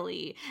with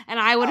Billy, and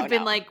I would have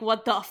been like,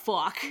 what the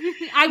fuck?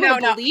 I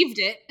would have believed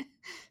it.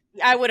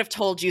 I would have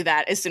told you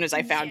that as soon as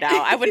I found out.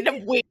 I wouldn't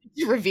have waited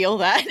to reveal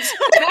that.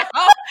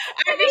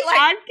 I'd be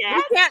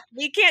like,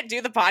 we can't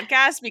do the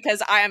podcast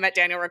because I am at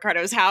Daniel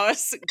Ricciardo's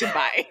house.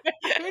 Goodbye.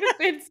 I would have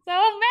been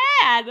so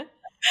mad.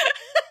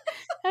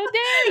 How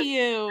dare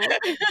you?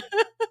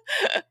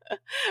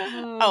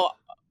 Oh,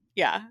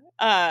 yeah.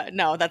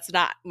 No, that's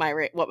not what my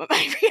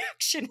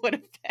reaction would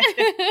have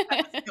been.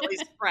 I was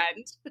Billy's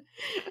friend.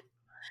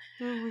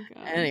 Oh my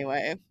God.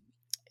 Anyway.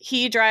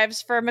 He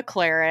drives for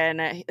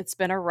McLaren. It's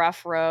been a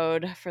rough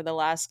road for the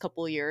last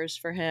couple years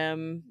for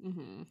him.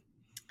 Mm-hmm.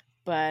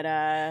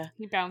 But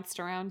he bounced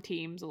around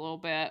teams a little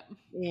bit.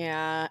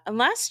 Yeah. And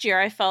last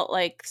year I felt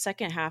like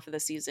second half of the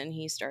season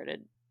he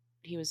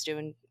was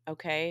doing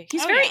okay.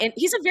 He's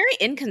he's a very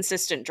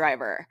inconsistent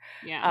driver.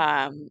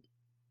 Yeah.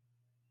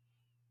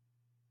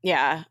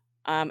 Yeah.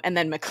 And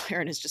then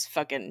McLaren is just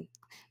fucking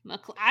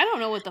I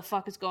don't know what the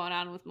fuck is going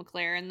on with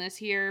McLaren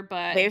this year,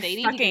 but they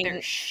need to get their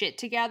shit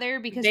together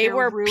because they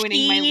were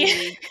ruining my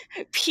league.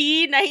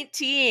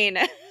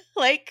 P19.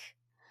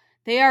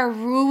 They are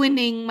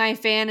ruining my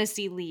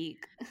fantasy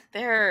league.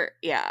 I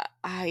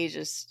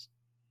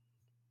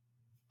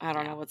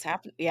don't know what's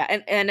happening. Yeah,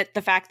 and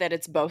the fact that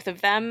it's both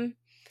of them.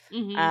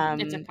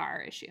 Mm-hmm. It's a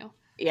car issue.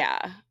 Yeah,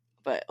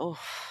 but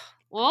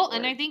well,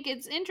 and I think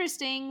it's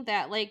interesting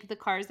that the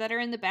cars that are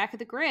in the back of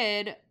the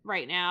grid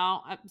right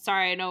now. I'm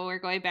sorry, I know we're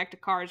going back to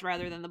cars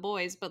rather than the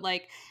boys, but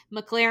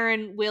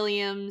McLaren,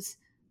 Williams,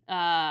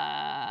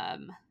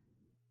 Aston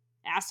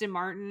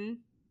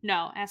Martin.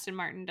 No, Aston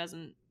Martin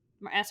doesn't.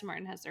 Aston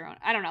Martin has their own.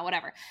 I don't know,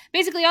 whatever.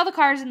 Basically, all the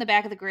cars in the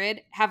back of the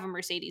grid have a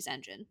Mercedes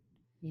engine,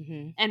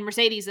 and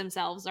Mercedes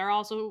themselves are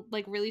also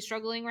really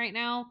struggling right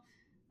now.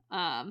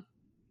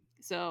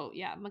 So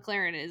yeah,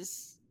 McLaren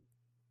is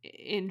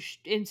in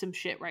some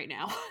shit right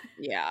now.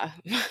 Yeah.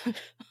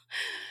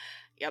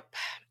 Yep.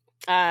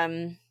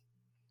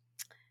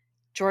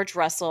 George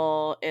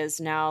Russell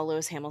is now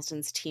Lewis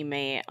Hamilton's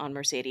teammate on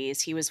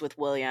Mercedes. He was with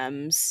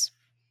Williams.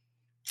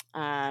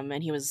 And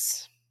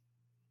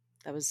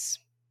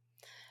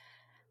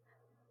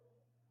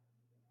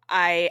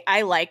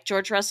I like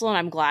George Russell, and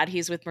I'm glad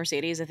he's with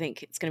Mercedes. I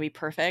think it's going to be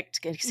perfect.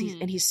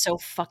 And he's so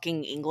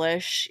fucking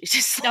English. He's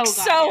just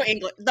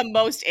English, the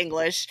most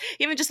English.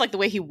 Even just the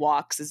way he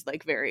walks is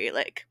very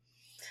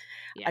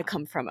I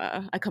come from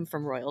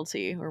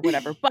royalty or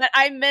whatever. But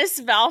I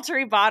miss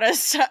Valtteri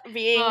Bottas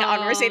being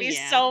on Mercedes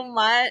so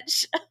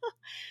much.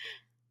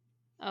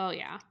 Oh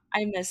yeah,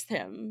 I missed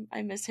him.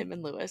 I miss him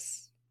and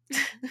Lewis.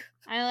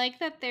 I like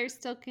that they're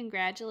still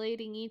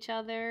congratulating each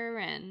other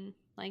and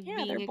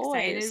being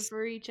excited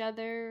for each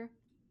other.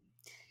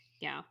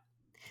 Yeah.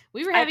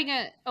 We were having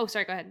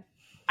sorry, go ahead.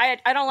 I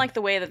don't like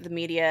the way that the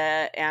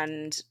media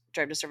and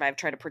Drive to Survive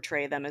try to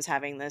portray them as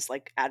having this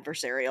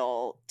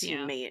adversarial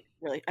teammate.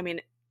 Really, I mean,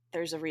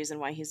 there's a reason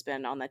why he's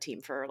been on the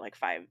team for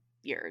 5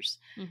 years,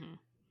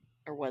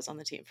 or was on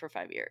the team for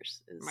 5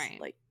 years.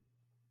 Right.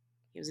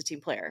 He was a team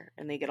player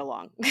and they get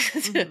along.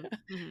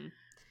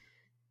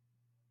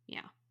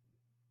 Yeah.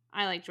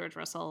 I like George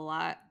Russell a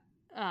lot.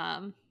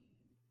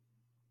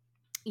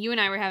 You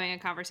and I were having a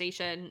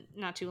conversation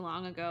not too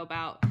long ago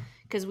about,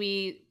 because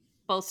we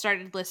both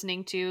started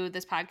listening to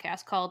this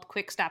podcast called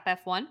Quick Stop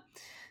F1.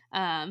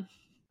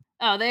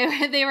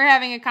 They were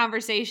having a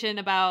conversation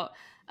about,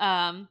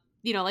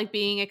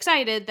 being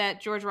excited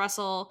that George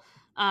Russell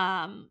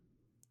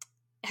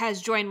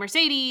has joined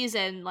Mercedes,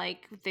 and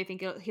like they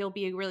think he'll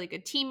be a really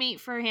good teammate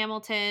for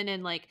Hamilton,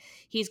 and like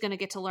he's going to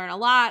get to learn a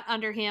lot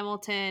under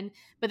Hamilton.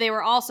 But they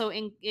were also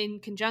in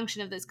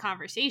conjunction of this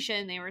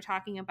conversation, they were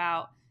talking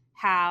about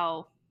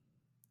how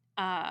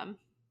and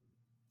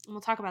we'll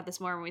talk about this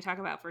more when we talk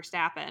about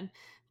Verstappen,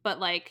 but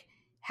like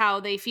how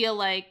they feel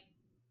like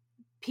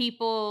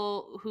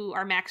people who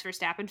are Max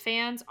Verstappen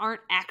fans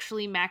aren't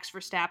actually Max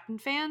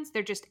Verstappen fans,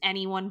 they're just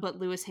anyone but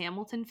Lewis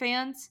Hamilton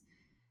fans.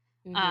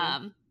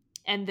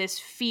 And this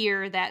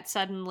fear that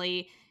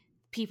suddenly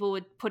people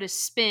would put a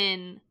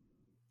spin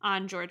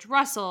on George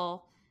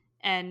Russell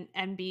and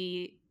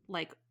be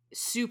like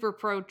super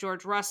pro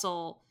George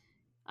Russell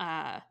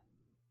and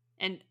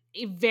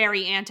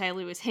very anti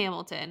Lewis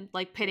Hamilton,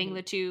 like pitting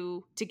the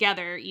two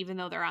together even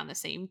though they're on the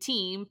same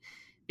team,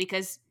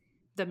 because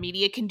the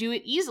media can do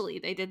it easily.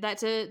 They did that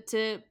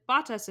to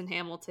Bottas and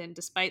Hamilton,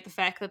 despite the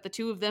fact that the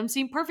two of them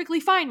seem perfectly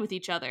fine with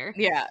each other.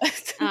 Yeah.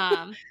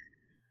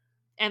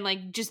 And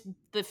like just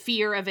the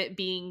fear of it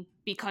being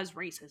because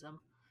racism.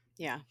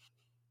 Yeah.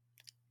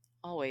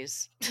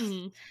 Always.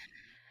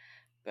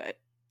 But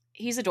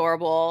he's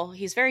adorable.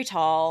 He's very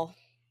tall.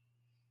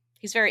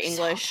 He's very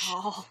English. So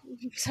tall.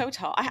 So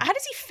tall. How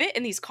does he fit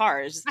in these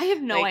cars? I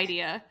have no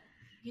idea.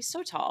 He's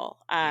so tall.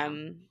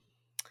 And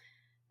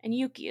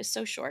Yuki is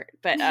so short.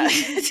 But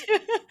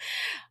I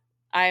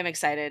am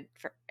excited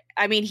for.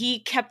 I mean, he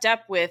kept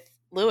up with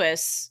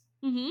Lewis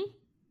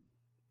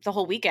the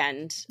whole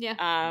weekend.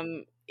 Yeah.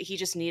 He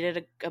just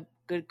needed a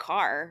good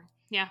car.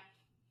 Yeah.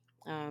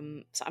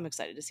 So I'm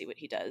excited to see what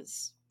he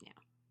does. Yeah.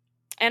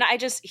 And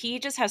he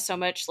just has so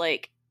much,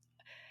 like,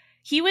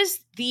 he was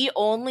the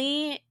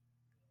only,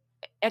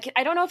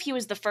 I don't know if he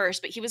was the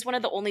first, but he was one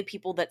of the only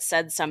people that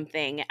said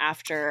something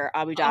after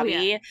Abu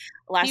Dhabi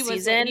last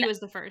season. He was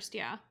the first,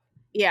 yeah.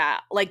 Yeah,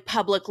 like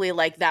publicly,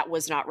 like that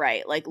was not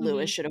right. Like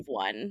Lewis should have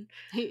won.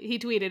 He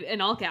tweeted in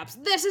all caps,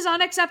 "This is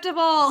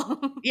unacceptable."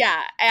 Yeah,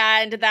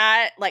 and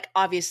that, like,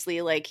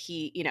 obviously, like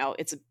he,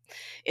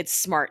 it's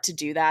smart to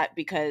do that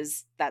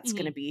because that's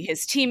going to be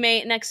his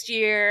teammate next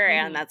year,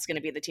 and that's going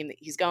to be the team that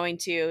he's going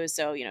to.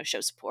 So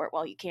show support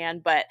while you can.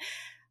 But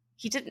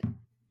he didn't.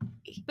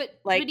 But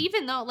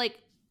even though, like,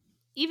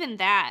 even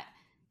that,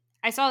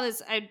 I saw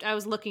this. I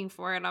was looking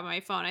for it on my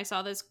phone. I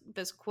saw this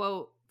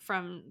quote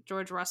from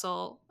George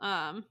Russell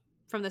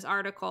from this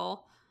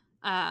article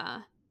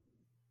on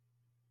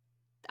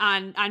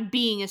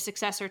being a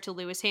successor to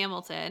Lewis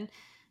Hamilton,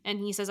 and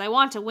he says, "I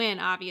want to win,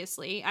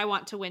 obviously. I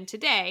want to win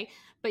today,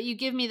 but you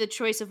give me the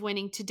choice of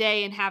winning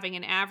today and having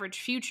an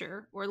average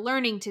future, or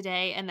learning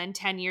today and then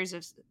 10 years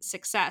of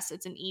success.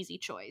 It's an easy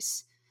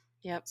choice."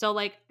 Yep. So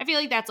like I feel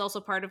like that's also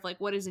part of like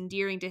what is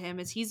endearing to him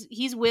is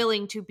he's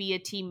willing to be a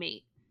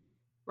teammate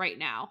right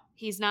now.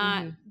 He's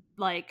not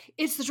like,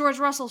 it's the George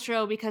Russell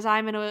show because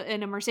I'm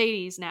in a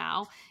Mercedes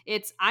now.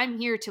 It's, I'm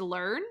here to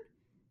learn.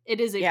 It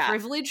is a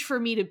privilege for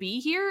me to be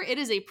here. It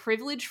is a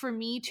privilege for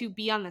me to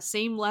be on the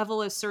same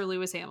level as Sir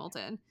Lewis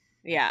Hamilton.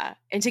 Yeah.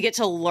 And to get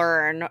to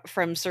learn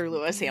from Sir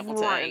Lewis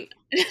Hamilton. Right.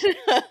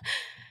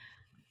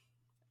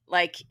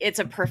 Like,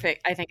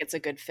 I think it's a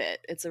good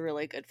fit. It's a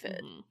really good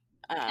fit.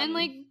 And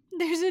like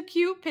there's a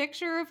cute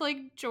picture of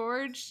like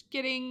George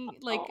getting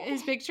like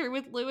his picture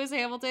with Lewis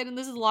Hamilton, and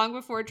this is long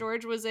before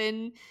George was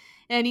in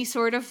any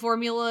sort of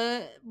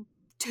Formula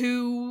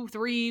 2,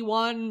 3,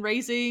 1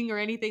 racing or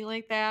anything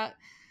like that.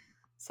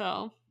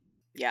 So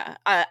yeah,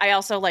 I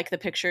also like the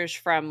pictures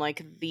from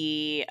like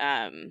the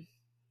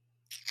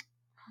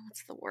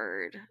what's the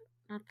word?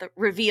 Not the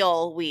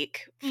reveal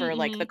week for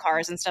like the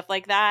cars and stuff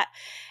like that.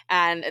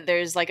 And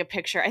there's like a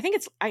picture. I think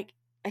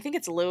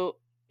it's Lou.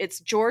 It's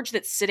George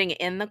that's sitting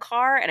in the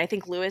car, and I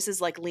think Lewis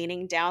is like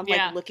leaning down,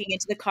 like looking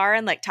into the car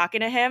and like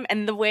talking to him.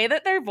 And the way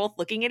that they're both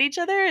looking at each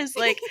other is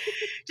like,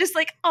 just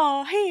like,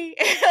 oh, hey,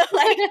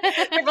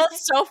 like they're both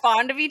so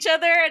fond of each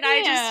other. And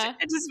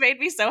it just made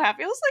me so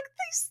happy. I was like,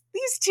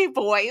 these two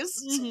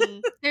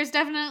boys. There's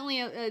definitely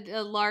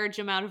a large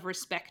amount of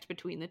respect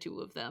between the two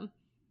of them.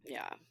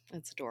 Yeah,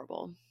 it's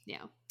adorable.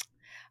 Yeah.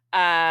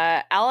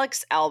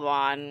 Alex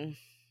Albon,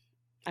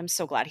 I'm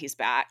so glad he's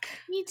back.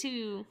 Me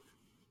too.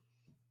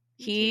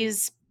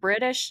 He's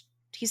British.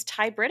 He's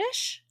Thai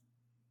British?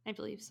 I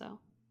believe so.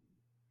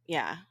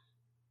 Yeah.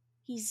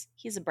 He's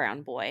a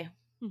brown boy.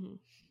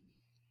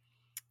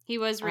 He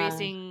was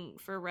racing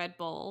for Red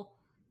Bull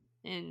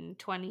in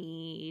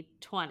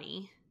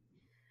 2020,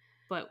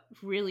 but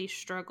really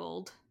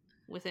struggled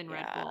within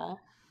Red Bull.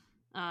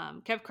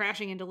 Kept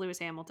crashing into Lewis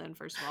Hamilton,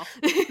 first of all.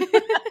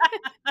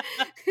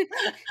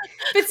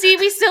 But see,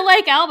 we still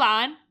like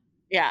Albon.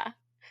 Yeah.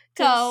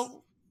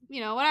 So,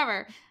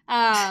 whatever.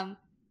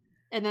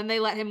 And then they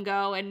let him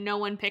go, and no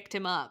one picked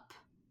him up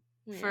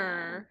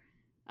for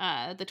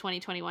the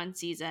 2021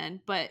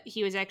 season. But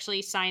he was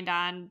actually signed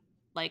on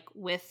like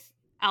with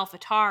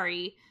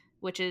AlphaTauri,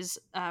 which is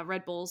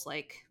Red Bull's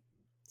like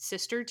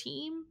sister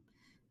team,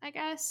 I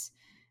guess.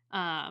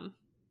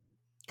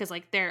 Because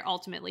like they're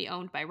ultimately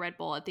owned by Red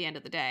Bull at the end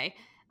of the day.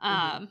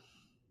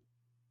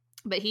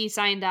 But he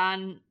signed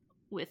on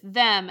with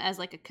them as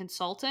like a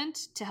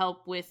consultant to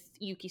help with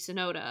Yuki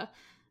Tsunoda,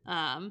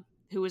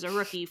 who was a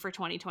rookie for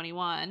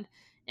 2021,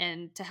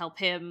 and to help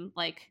him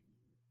like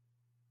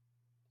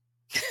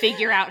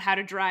figure out how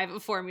to drive a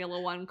Formula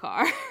One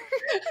car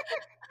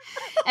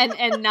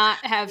and not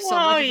have so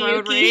much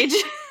road rage.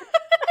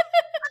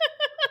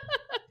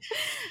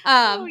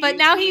 But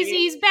now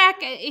he's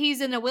back.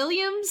 He's in a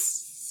Williams,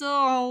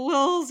 so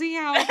we'll see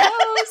how it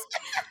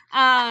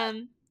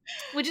goes.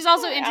 Which is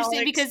also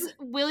interesting because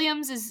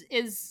Williams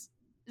is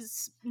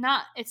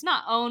not, it's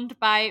not owned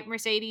by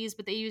Mercedes,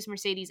 but they use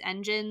Mercedes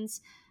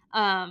engines.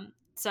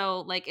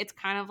 So like it's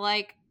kind of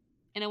like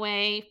in a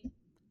way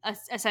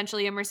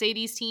essentially a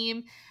Mercedes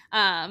team.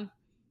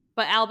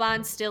 But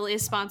Albon still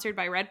is sponsored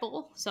by Red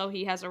Bull, so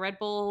he has a Red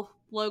Bull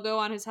logo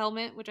on his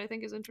helmet, which I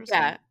think is interesting.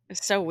 Yeah,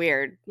 it's so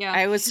weird. Yeah,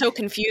 I was so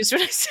confused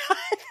when I saw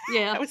it.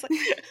 Yeah, I was like,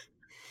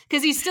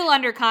 because he's still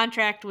under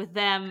contract with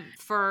them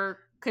for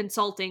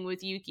consulting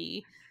with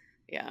Yuki.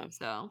 Yeah,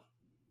 so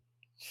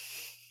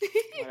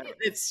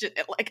it's just,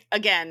 like,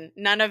 again,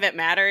 none of it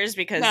matters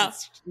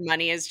because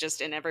money is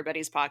just in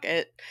everybody's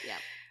pocket.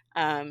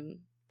 Yeah.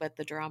 But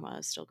the drama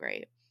is still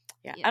great.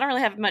 Yeah. I don't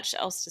really have much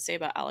else to say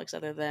about Alex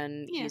other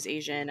than he's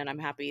Asian and I'm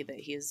happy that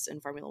he's in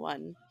Formula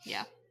One.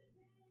 Yeah.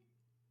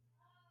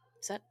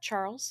 Is that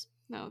Charles?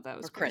 No, that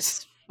was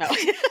Chris. No.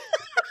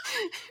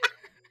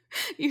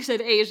 You said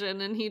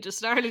Asian and he just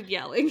started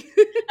yelling.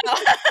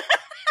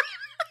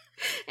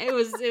 It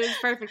was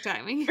perfect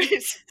timing.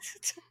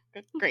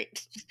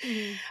 Great.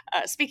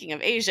 Speaking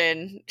of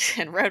Asian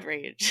and road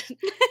rage,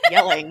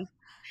 yelling,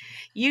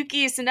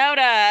 Yuki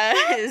Tsunoda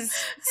is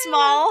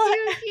small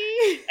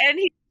and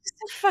he's just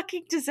a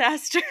fucking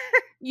disaster.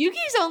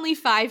 Yuki's only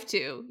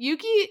 5'2".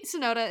 Yuki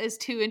Tsunoda is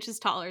 2 inches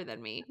taller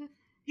than me.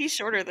 He's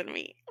shorter than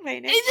me.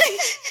 And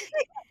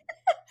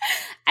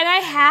I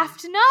have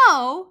to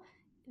know,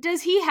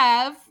 does he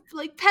have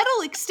like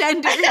pedal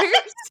extenders?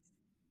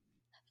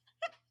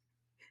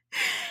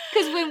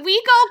 Because when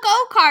we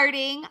go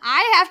karting,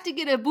 I have to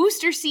get a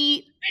booster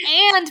seat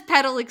and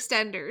pedal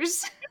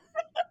extenders.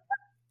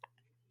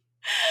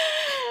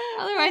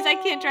 Otherwise, I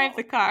can't drive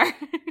the car.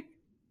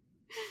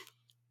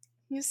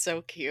 He's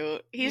so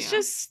cute. He's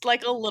just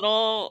like a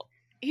little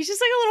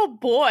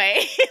boy.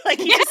 Like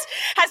he just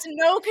has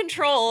no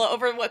control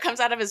over what comes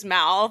out of his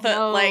mouth.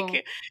 No.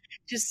 Like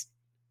just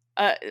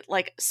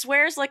like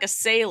swears like a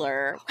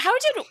sailor. How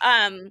did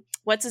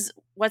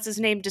what's his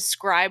name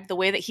describe the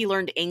way that he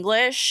learned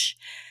English?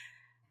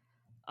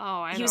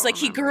 Oh, he was like,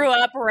 he grew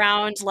up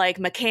around like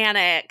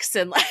mechanics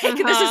and like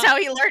this is how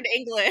he learned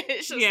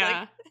English.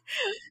 Like,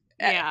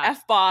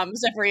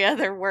 F-bombs every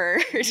other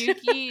word.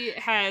 Yuki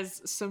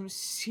has some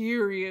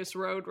serious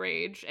road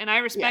rage, and I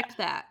respect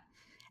that.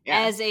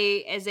 Yeah. As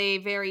a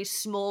very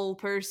small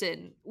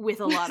person with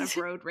a lot of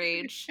road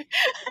rage.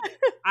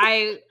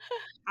 I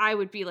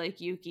would be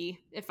like Yuki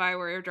if I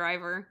were a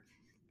driver.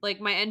 Like,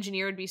 my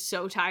engineer would be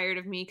so tired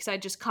of me because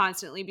I'd just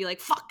constantly be like,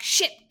 fuck,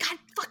 shit, god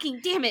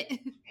fucking damn it.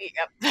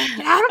 Yep.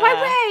 Get out of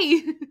my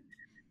way.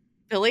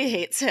 Billy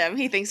hates him.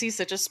 He thinks he's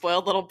such a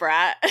spoiled little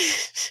brat. Billy's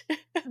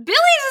a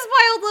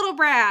spoiled little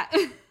brat.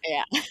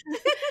 Yeah.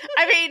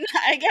 I mean,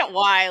 I get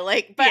why.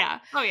 Like, but yeah.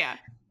 Oh, yeah.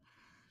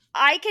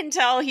 I can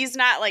tell he's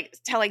not like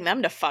telling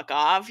them to fuck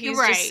off. He's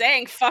just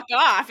saying fuck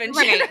off in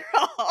general.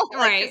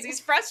 Like, because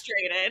he's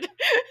frustrated.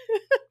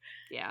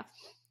 Yeah.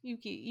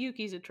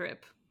 Yuki's a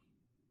trip.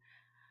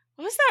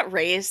 What was that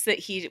race that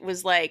he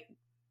was like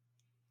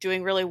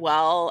doing really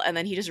well and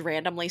then he just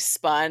randomly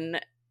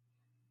spun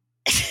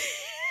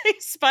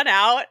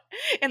out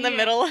in the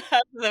middle of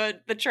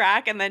the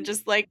track and then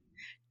just like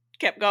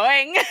kept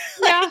going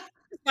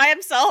by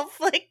himself?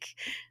 Like,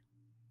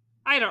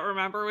 I don't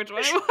remember which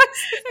one it was.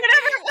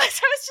 Whatever it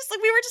was, I was just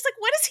like, we were just like,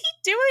 what is he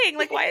doing?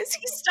 Like, why is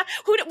he stuck?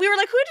 We were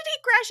like, who did he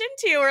crash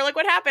into? Or like,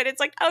 what happened? It's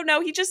like, oh no,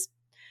 he didn't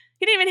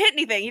even hit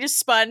anything. He just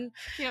spun.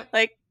 Yep.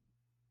 Like,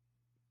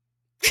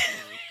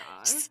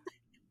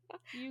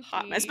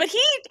 hot mess. But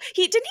he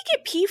didn't he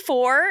get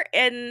P4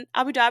 in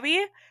Abu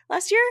Dhabi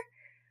last year?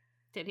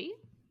 Did he?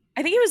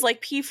 I think he was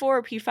like P4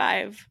 or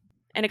P5,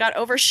 and it got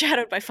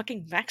overshadowed by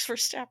fucking Max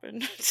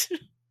Verstappen. Let's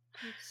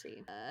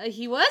see.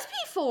 He was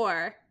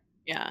P4.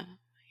 Yeah.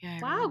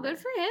 Wow, good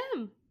for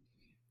him.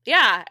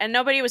 Yeah, and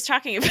nobody was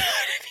talking about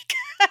it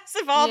because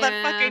of all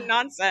that fucking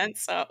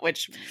nonsense. So,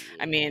 which,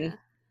 I mean,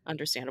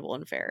 understandable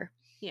and fair.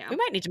 Yeah. We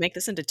might need to make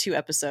this into 2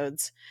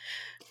 episodes.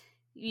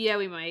 Yeah,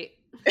 we might.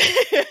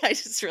 I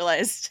just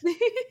realized we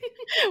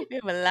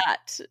have a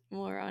lot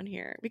more on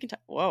here. We can talk.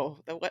 Whoa,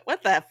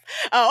 what the?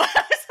 Oh,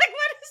 I was like,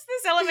 what is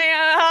this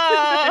LMAO?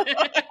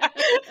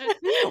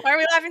 Oh. Why are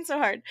we laughing so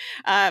hard?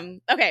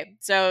 Okay,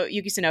 so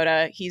Yuki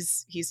Tsunoda,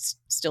 he's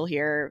still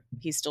here.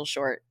 He's still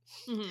short.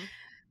 Mm-hmm.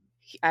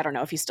 I don't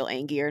know if he's still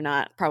angry or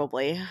not.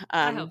 Probably.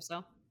 I hope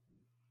so.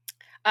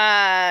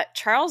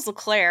 Charles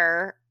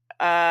Leclerc,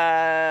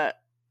 P1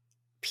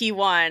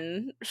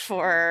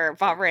 for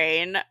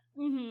Bahrain.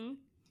 Mm-hmm.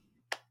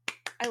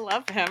 I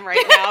love him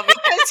right now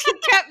because he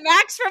kept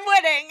Max from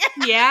winning.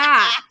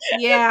 Yeah.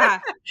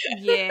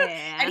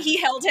 And he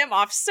held him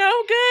off so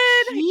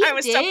good. I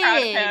was so proud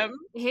of him.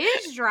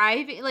 His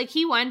driving, like,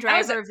 he won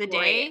driver of the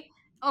day.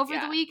 over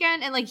the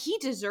weekend, and like he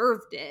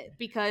deserved it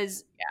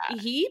because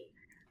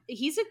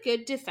he's a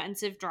good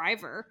defensive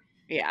driver.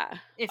 Yeah.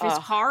 If his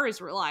car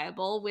is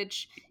reliable,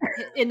 which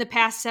in the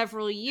past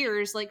several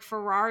years, like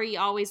Ferrari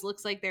always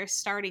looks like they're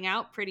starting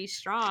out pretty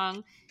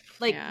strong.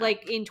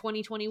 Like in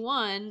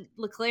 2021,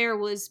 Leclerc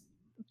was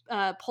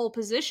pole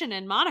position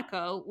in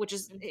Monaco, which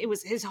is it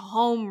was his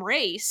home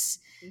race.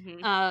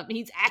 Mm-hmm.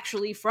 He's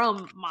actually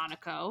from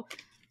Monaco.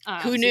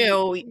 Who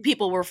knew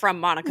people were from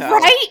Monaco?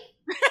 Right?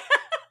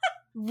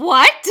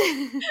 What?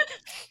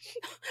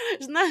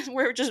 Isn't that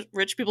where just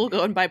rich people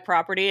go and buy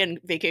property and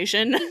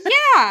vacation?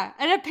 Yeah,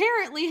 and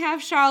apparently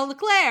have Charles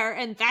Leclerc,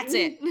 and that's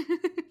it.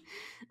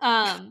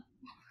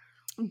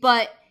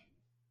 But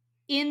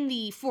in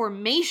the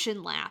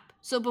formation lap,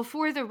 so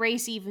before the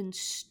race even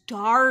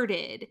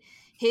started,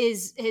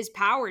 his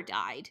power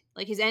died.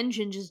 Like his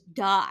engine just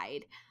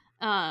died.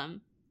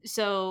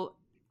 So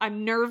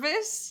I'm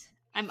nervous.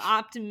 I'm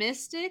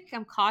optimistic.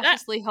 I'm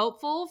cautiously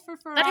hopeful for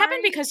Ferrari. That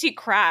happened because he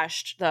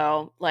crashed,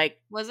 though. Like,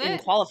 was it in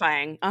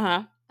qualifying?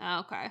 Oh,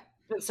 okay.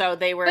 So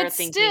they were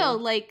thinking. But still,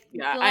 like the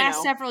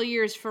last several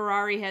years,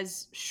 Ferrari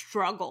has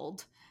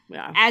struggled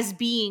as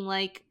being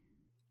like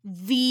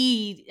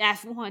the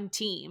F1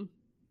 team.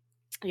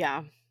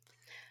 Yeah.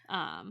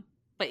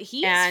 But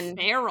he's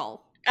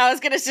feral. I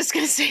was just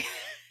gonna say.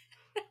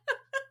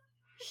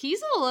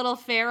 He's a little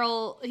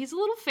feral. He's a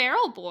little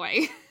feral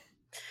boy.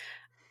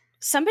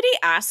 Somebody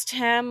asked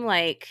him,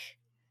 like,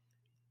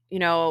 you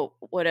know,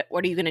 what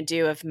are you going to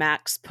do if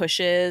Max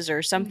pushes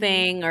or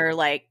something, mm-hmm. or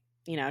like,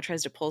 you know,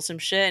 tries to pull some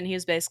shit? And he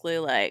was basically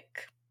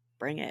like,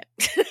 bring it.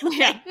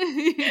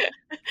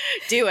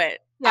 Do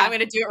it. Yeah. I'm going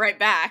to do it right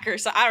back. Or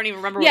so I don't even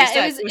remember what he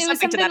said. It was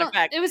something to that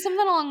effect. It was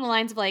something along the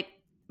lines of like,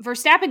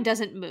 Verstappen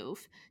doesn't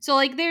move. So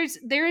like there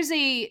is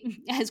a,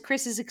 as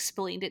Chris has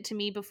explained it to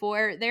me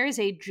before, there is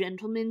a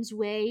gentleman's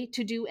way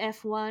to do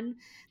F1.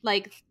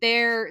 Like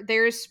there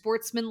is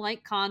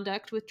sportsmanlike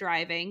conduct with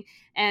driving,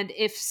 and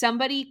if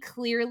somebody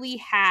clearly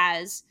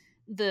has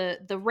the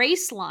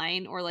race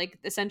line, or like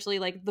essentially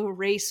like the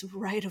race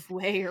right of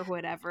way or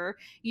whatever,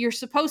 you're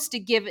supposed to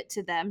give it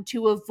to them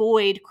to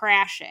avoid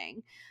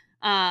crashing.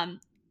 I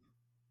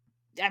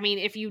mean,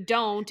 if you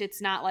don't,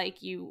 it's not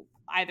like you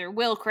either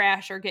will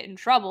crash or get in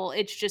trouble.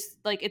 It's just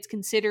like it's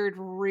considered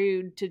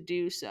rude to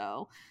do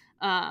so.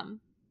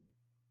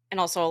 And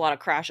also a lot of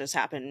crashes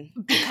happen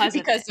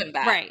because of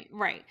that.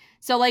 Right.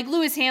 So like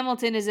Lewis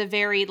Hamilton is a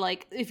very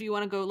like, if you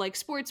want to go like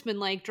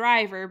sportsman-like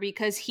driver,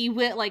 because he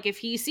will, like if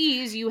he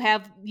sees you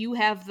have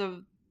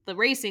the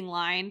racing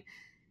line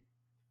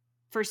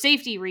for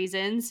safety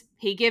reasons,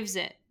 he gives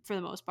it for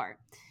the most part.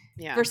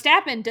 Yeah.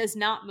 Verstappen does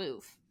not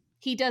move.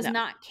 He does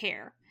not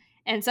care.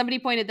 And somebody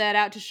pointed that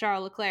out to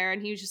Charles Leclerc,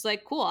 and he was just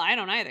like, cool, I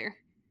don't either.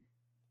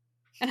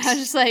 And I was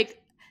just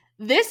like,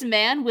 this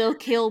man will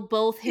kill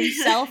both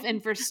himself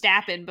and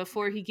Verstappen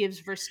before he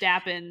gives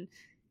Verstappen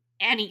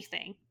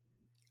anything.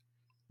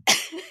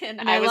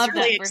 And I was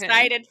really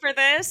excited for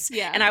this.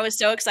 Yeah. And I was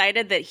so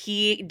excited that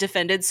he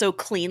defended so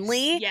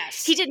cleanly.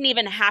 Yes. He didn't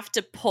even have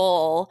to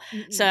pull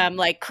some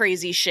like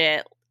crazy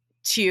shit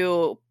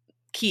to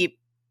keep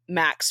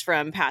Max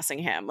from passing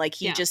him. Like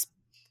he just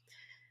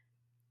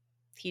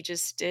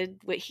did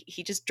what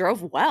he just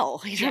drove well.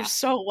 He drove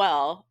so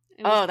well.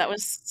 That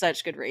was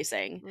such good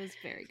racing. It was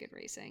very good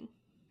racing.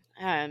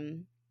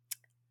 I'm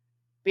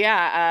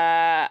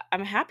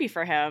happy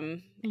for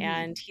him,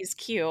 and he's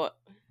cute.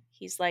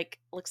 He's like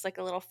looks like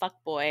a little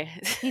fuck boy.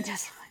 He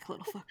does look like a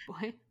little fuck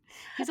boy.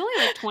 He's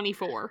only like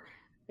 24.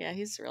 Yeah,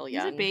 he's real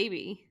young. He's a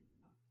baby.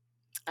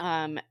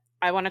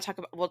 I want to talk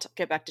about. We'll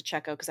get back to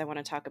Checo because I want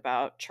to talk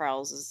about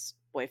Charles's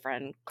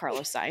boyfriend,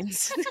 Carlos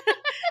Sainz.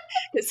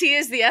 Because he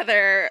is the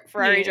other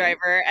Ferrari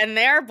driver, and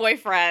they're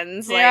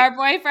boyfriends. They are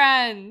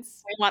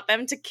boyfriends. I want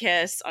them to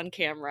kiss on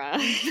camera.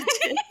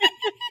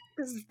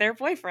 Because they're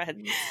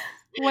boyfriends.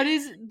 What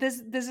is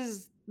this?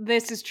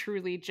 This is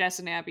truly Jess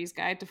and Abby's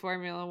guide to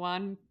Formula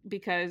One,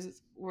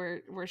 because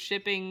we're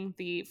shipping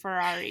the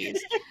Ferraris,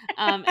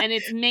 and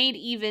it's made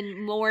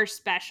even more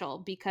special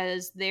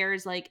because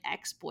there's like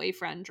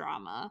ex-boyfriend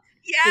drama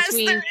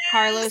between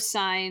Carlos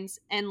Sainz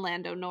and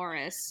Lando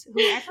Norris, who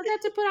I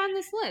forgot to put on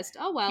this list.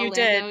 Oh well,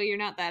 Lando, you're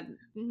not that.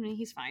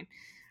 He's fine.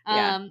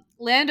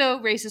 Lando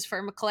races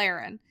for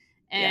McLaren,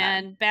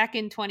 and back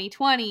in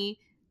 2020.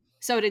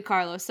 So did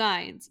Carlos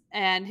Sainz,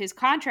 and his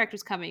contract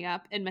was coming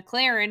up, and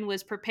McLaren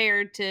was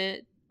prepared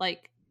to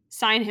like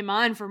sign him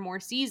on for more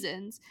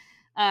seasons,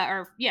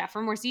 for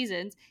more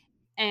seasons,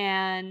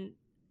 and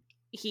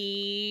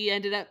he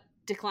ended up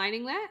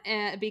declining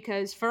that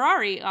because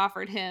Ferrari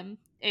offered him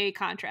a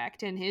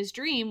contract, and his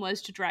dream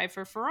was to drive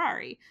for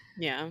Ferrari.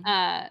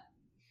 Yeah.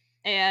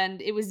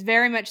 And it was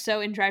very much so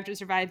in Drive to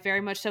Survive,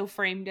 very much so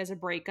framed as a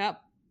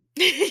breakup.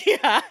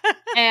 Yeah.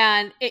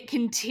 And it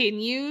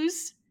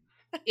continues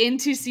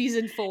into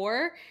season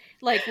 4,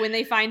 like when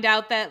they find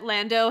out that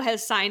Lando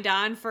has signed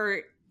on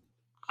for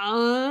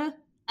amount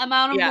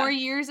of more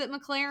years at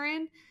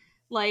McLaren,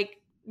 like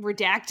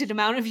redacted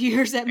amount of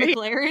years at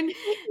McLaren.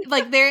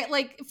 Like they're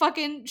like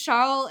fucking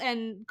Charles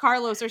and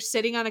Carlos are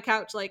sitting on a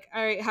couch like,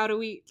 all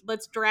right,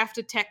 let's draft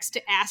a text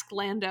to ask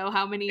Lando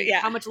how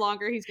much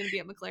longer he's going to be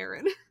at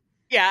McLaren.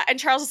 Yeah, and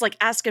Charles is like,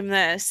 ask him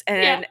this,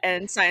 and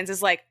Sainz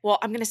is like, well,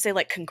 I'm gonna say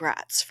like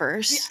congrats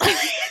first. Yeah.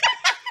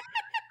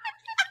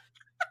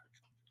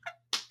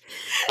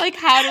 Like,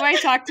 how do I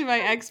talk to my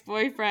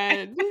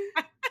ex-boyfriend?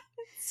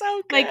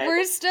 So good. Like,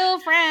 we're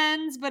still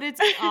friends, but it's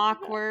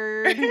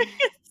awkward.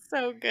 It's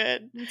so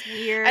good. It's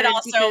weird. And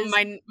also,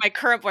 my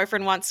current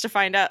boyfriend wants to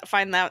find out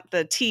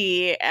the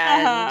tea,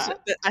 and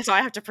so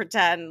I have to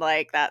pretend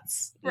like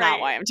that's not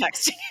why I'm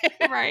texting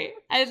him. Right.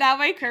 And now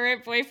my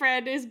current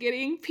boyfriend is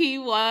getting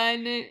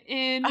P1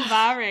 in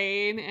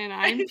Bahrain, and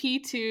I'm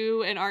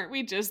P2, and aren't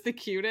we just the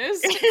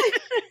cutest?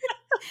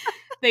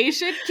 They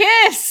should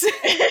kiss.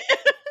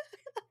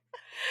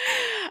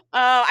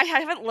 I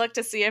haven't looked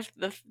to see if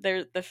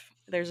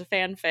there's a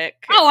fanfic.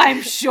 Oh,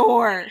 I'm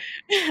sure.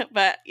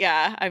 But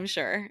yeah, I'm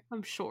sure.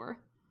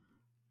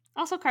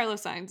 Also,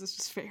 Carlos Sainz is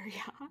just very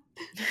hot.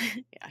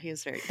 Yeah,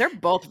 they're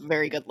both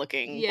very good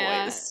looking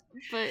boys.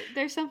 But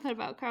there's something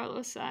about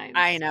Carlos Sainz.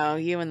 I know,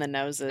 you and the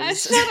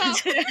noses. Shut up.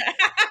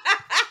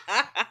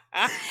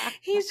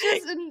 He's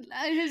just,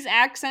 his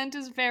accent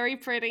is very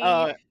pretty.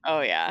 Oh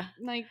yeah.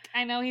 Like,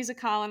 I know he's a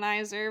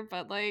colonizer,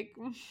 but like,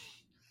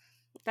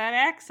 that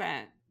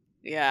accent.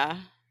 Yeah.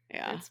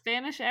 That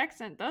Spanish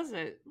accent does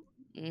it.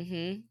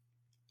 Mm-hmm.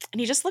 And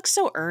he just looks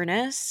so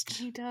earnest.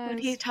 He does. When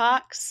he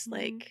talks. Mm-hmm.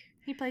 Like,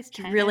 he plays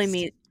tennis.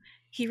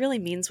 He really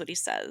means what he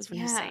says when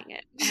he's saying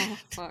it. Oh,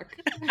 fuck.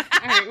 All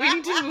right, we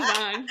need to move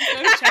on.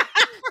 Let's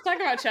talk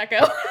about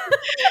Checo.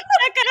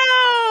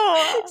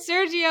 Checo!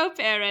 Sergio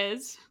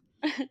Perez.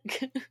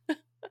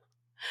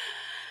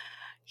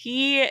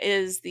 He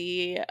is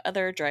the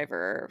other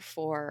driver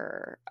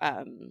for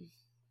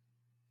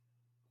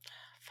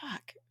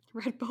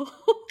Red Bull.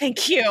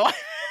 Thank you.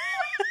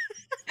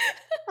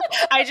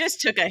 I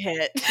just took a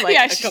hit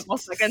a couple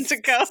seconds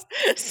ago.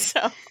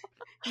 So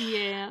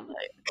yeah,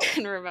 I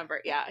can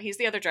remember. Yeah, he's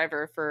the other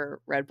driver for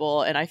Red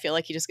Bull, and I feel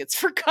like he just gets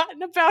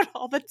forgotten about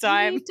all the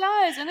time. He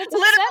does, and it's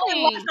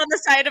literally upsetting. on the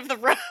side of the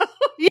road.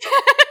 Yeah,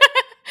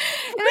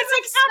 and it's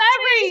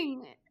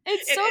upsetting.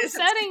 It's so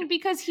upsetting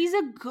because he's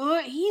a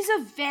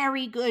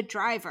very good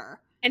driver.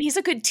 And he's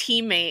a good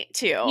teammate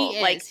too.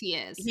 He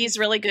is. He's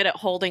really good at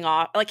holding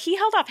off. Like, he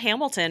held off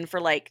Hamilton for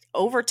like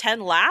over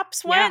 10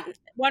 laps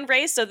one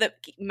race so that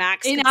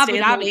Max could stay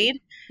in the lead.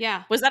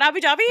 Yeah. Was that Abu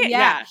Dhabi?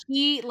 Yeah.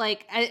 He,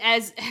 like,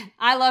 as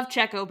I love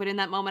Checo, but in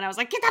that moment I was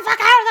like, get the fuck out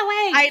of the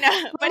way. I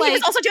know. But like, he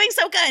was also doing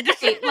so good.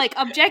 Like,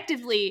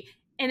 objectively,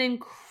 an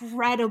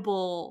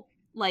incredible,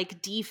 like,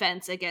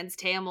 defense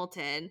against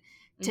Hamilton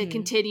to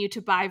continue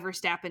to buy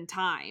Verstappen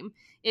time.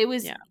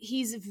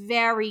 He's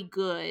very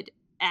good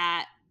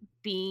at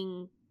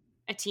being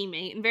a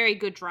teammate and very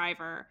good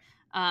driver.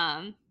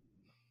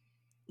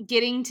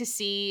 Getting to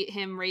see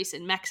him race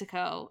in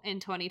Mexico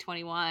in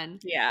 2021.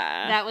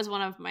 Yeah. That was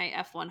one of my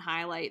F1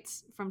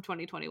 highlights from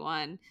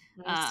 2021.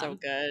 That was so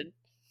good.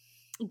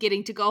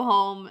 Getting to go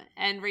home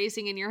and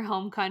racing in your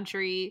home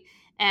country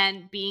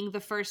and being the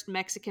first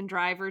Mexican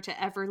driver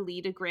to ever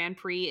lead a Grand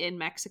Prix in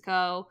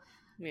Mexico.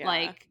 Yeah.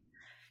 Like,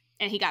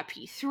 and he got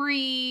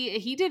P3.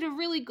 He did a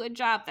really good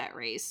job that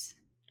race.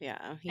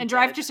 Yeah. And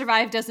Drive to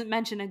Survive doesn't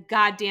mention a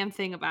goddamn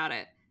thing about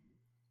it.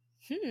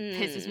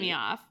 Pisses me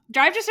off.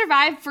 Drive to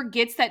Survive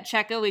forgets that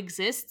Checo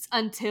exists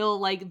until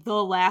like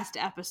the last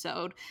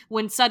episode,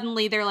 when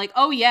suddenly they're like,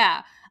 oh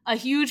yeah, a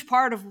huge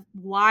part of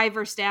why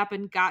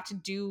Verstappen got to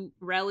do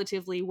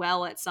relatively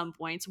well at some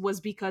points was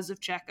because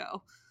of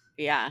Checo.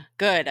 Yeah,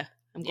 good.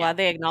 I'm glad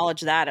they acknowledge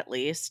that at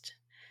least.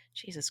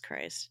 Jesus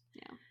Christ.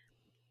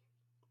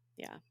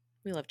 Yeah.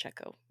 We love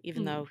Checo,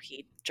 even though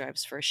he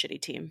drives for a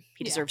shitty team.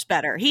 He deserves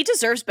better. He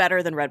deserves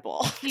better than Red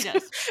Bull. He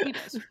does. He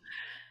does.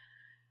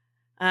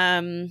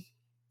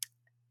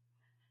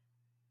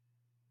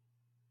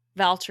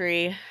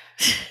 Valtteri,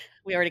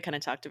 we already kind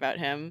of talked about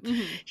him.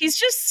 He's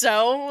just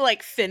so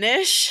like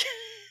Finnish.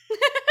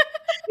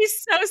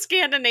 He's so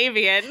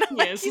Scandinavian.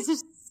 Yes. He's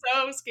just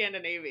so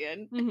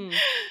Scandinavian.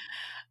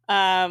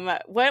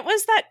 What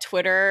was that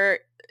Twitter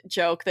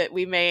joke that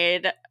we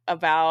made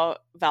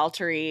about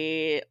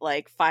Valtteri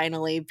like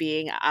finally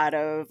being out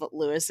of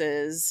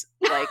Lewis's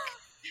like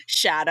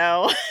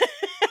shadow?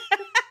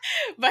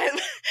 But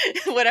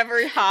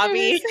whatever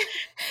hobby.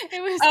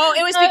 It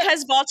was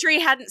because Valtteri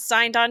hadn't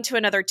signed on to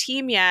another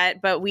team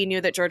yet, but we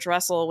knew that George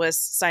Russell was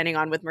signing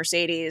on with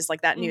Mercedes.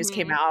 Like, that news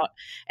came out.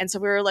 And so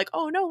we were like,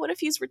 oh no, what if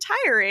he's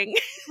retiring?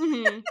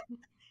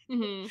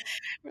 We're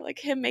like,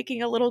 him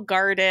making a little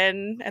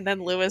garden, and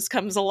then Lewis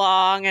comes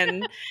along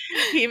and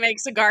he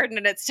makes a garden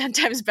and it's 10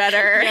 times better.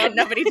 And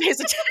nobody pays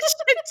attention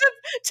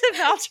to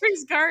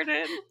Valtteri's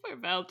garden. Poor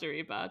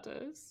Valtteri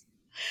Bottas.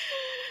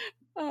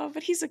 Oh,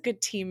 but he's a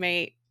good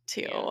teammate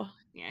too.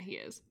 Yeah, he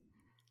is.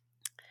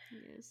 He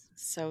is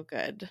so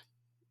good.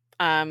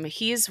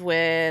 He's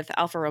with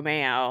Alfa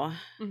Romeo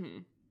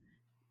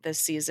this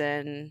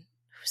season.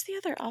 Who's the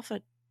other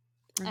Alfa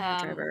Romeo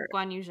driver?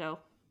 Guan Yu Zhou.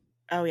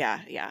 Oh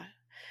yeah.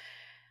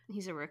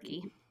 He's a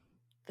rookie.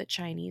 The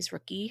Chinese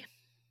rookie.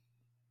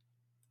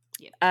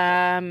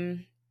 Yeah.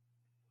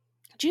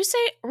 Did you say,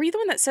 were you the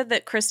one that said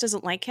that Chris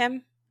doesn't like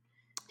him?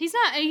 He's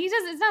not,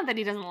 it's not that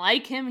he doesn't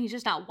like him, he's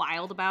just not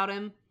wild about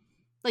him.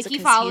 Like, he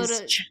 'cause followed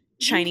he's a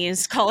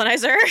Chinese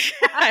colonizer.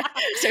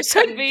 So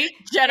could be.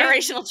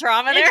 generational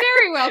trauma there. It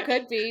very well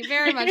could be.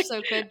 Very much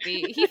so could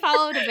be. He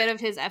followed a bit of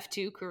his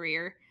F2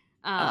 career.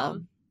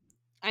 And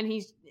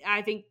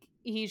I think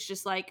he's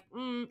just like,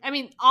 I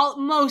mean,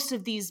 most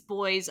of these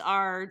boys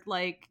are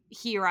like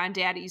here on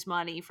daddy's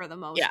money for the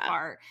most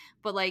part.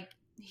 But like,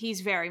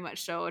 he's very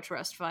much so a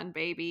trust fund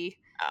baby.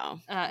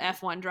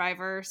 F1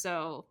 driver.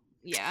 So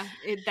yeah,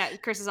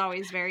 that Chris is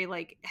always very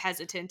like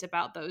hesitant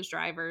about those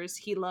drivers.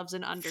 He loves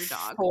an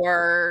underdog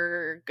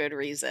for good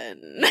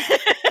reason.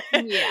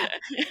 Yeah.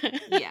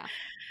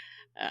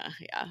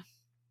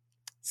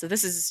 So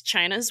this is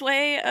China's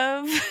way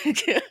of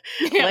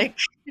like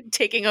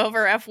taking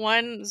over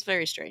F1. It's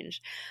very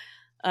strange.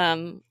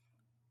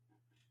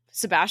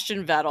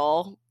 Sebastian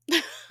Vettel.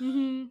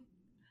 Mm-hmm.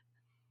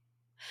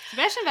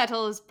 Sebastian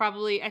Vettel is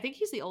probably, I think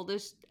he's the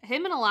oldest.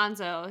 Him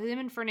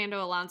and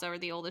Fernando Alonso are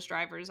the oldest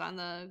drivers on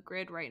the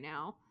grid right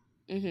now.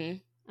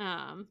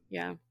 Mm-hmm.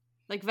 Yeah.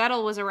 Like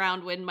Vettel was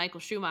around when Michael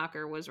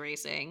Schumacher was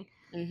racing.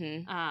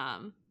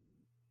 Mm-hmm.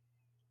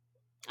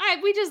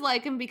 We just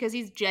like him because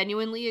he's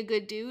genuinely a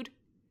good dude.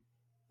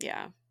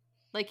 Yeah.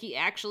 Like, he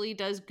actually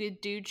does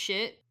good dude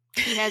shit.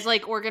 He has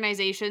like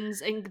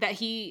organizations that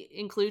he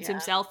includes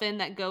himself in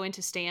that go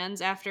into stands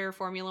after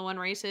Formula One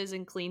races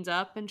and cleans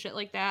up and shit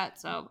like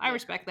that. So I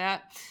respect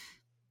that.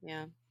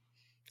 Yeah.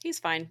 He's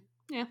fine.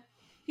 Yeah.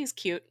 He's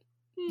cute.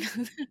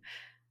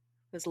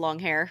 His long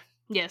hair.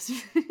 Yes.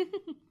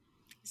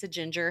 He's a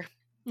ginger.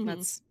 Mm-hmm.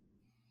 That's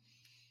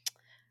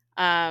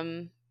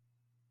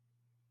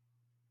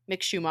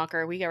Mick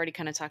Schumacher. We already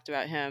kind of talked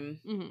about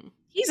him. Mm-hmm.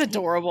 He's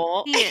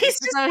adorable. He is.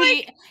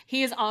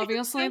 He is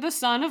obviously the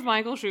son of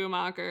Michael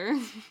Schumacher.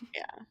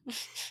 Yeah.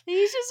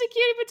 He's just a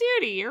cutie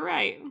patootie. You're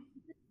right.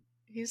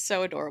 He's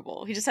so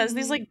adorable. He just has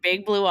these like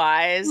big blue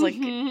eyes. Like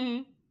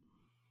he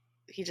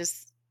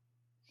just,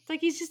 it's like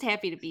he's just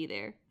happy to be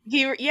there.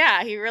 He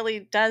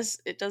really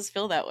does. It does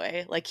feel that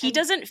way. Like he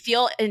doesn't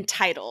feel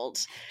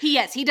entitled.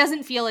 He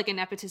doesn't feel like a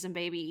nepotism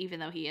baby, even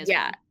though he is.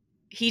 Yeah. One.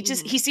 He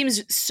just he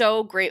seems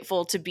so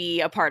grateful to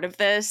be a part of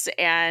this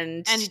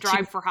and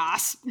drive for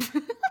Haas.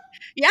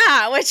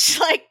 Yeah, which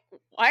like,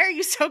 why are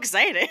you so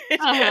excited?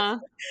 Uh-huh.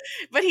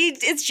 But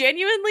it's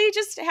genuinely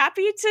just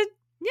happy to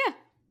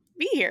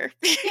be here.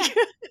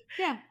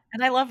 Yeah.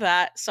 And I love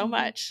that so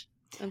much.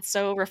 It's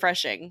so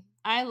refreshing.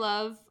 I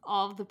love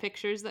all of the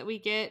pictures that we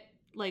get,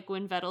 like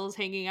when Vettel's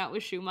hanging out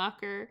with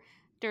Schumacher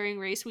during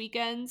race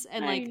weekends,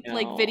 and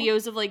like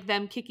videos of like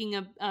them kicking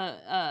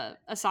a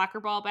soccer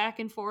ball back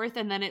and forth,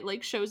 and then it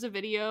like shows a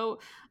video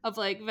of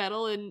like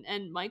Vettel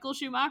and Michael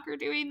Schumacher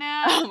doing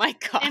that. Oh my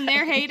god! In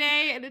their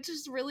heyday, and it's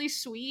just really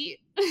sweet.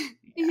 Yeah.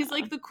 He's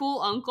like the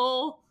cool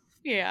uncle.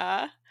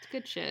 Yeah, it's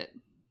good shit.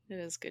 It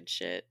is good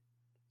shit.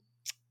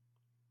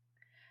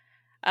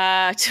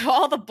 To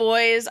all the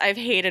boys I've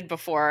hated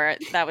before,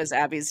 that was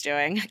Abby's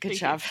doing. Good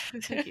job.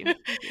 Thank you.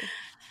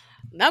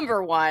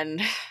 Number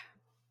one.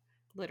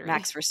 Literally.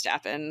 Max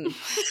Verstappen.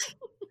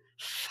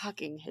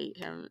 Fucking hate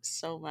him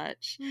so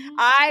much. Mm-hmm.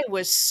 I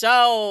was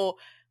so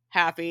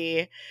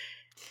happy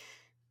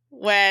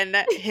when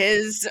I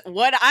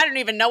don't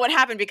even know what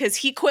happened because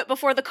he quit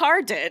before the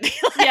car did.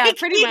 Yeah,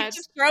 pretty much. He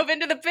just drove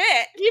into the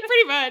pit. Yeah,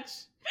 pretty much.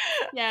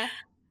 Yeah.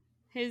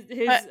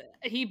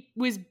 He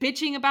was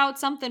bitching about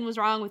something was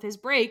wrong with his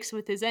brakes,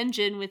 with his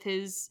engine, with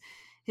his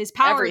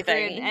power grid,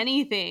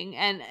 anything.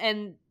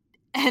 And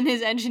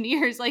his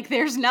engineer's like,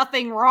 there's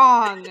nothing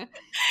wrong.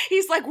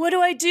 He's like, what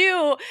do I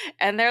do?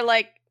 And they're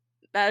like,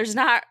 there's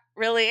not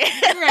really.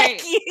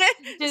 Right.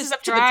 This is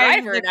up to the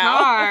driver the now.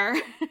 Car.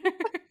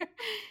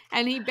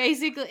 And he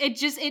basically,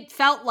 it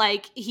felt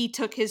like he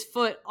took his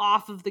foot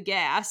off of the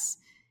gas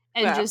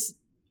and just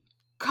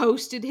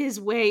coasted his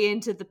way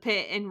into the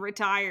pit and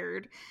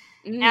retired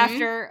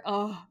after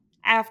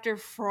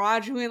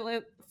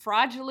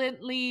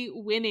fraudulently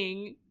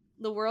winning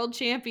the world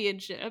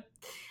championship.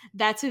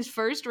 That's his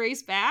first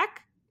race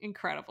back.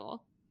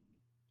 Incredible.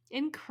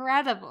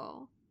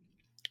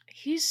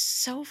 He's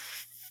so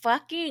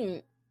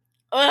fucking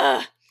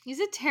he's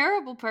a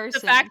terrible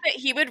person. The fact that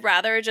he would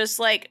rather just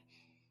like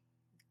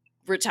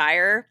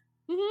retire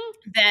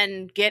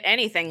than get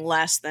anything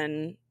less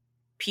than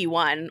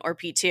P1 or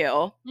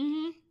P2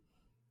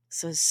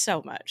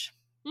 so much.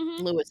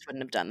 Lewis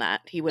wouldn't have done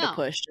that. He would have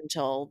pushed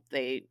until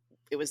the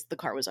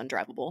car was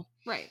undrivable.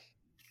 Right.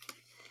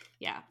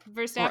 Yeah.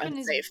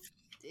 Verstappen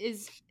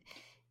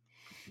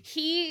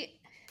he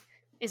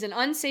is an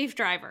unsafe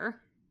driver.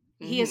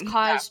 He has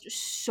caused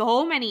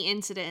so many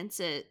incidents.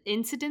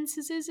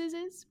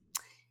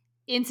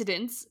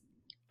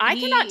 I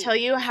cannot tell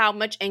you how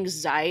much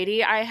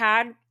anxiety I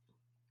had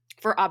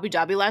for Abu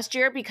Dhabi last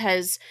year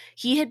because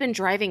he had been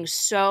driving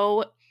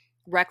so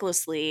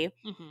recklessly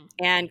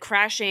and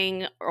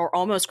crashing or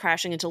almost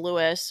crashing into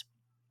Lewis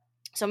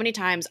so many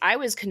times I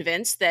was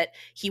convinced that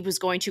he was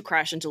going to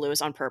crash into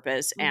Lewis on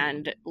purpose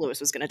and Lewis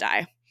was going to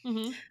die.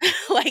 Yeah.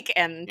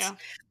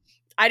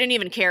 I didn't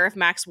even care if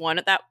Max won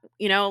at that,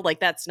 like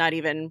that's not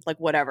even like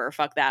whatever,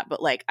 fuck that.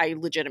 But like I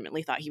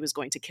legitimately thought he was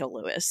going to kill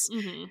Lewis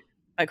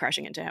by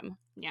crashing into him.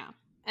 Yeah.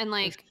 And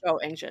like so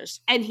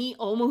anxious. And he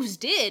almost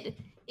did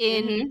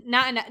in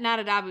not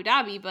at Abu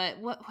Dhabi, but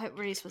what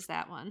race was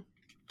that one?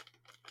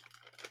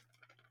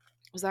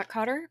 Was that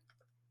Qatar?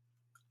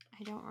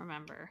 I don't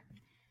remember.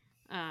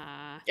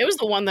 It was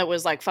the one that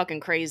was like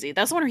fucking crazy.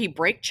 That's the one where he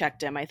brake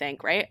checked him, I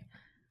think, right?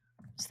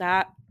 Is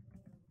that?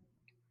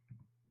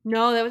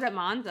 No, that was at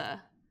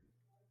Monza.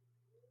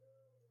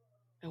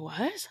 It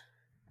was?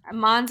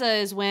 Monza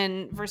is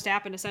when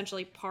Verstappen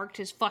essentially parked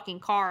his fucking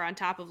car on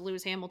top of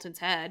Lewis Hamilton's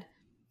head.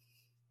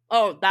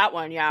 Oh, that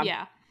one, yeah.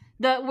 Yeah.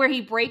 Where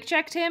he brake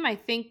checked him, I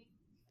think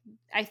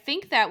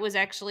that was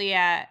actually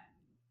at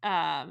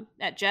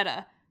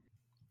Jeddah.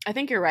 I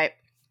think you're right.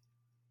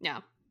 Yeah.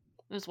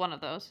 It was one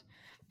of those.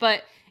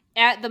 But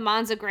at the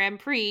Monza Grand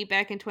Prix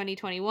back in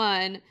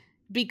 2021,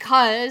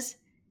 because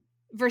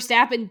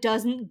Verstappen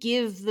doesn't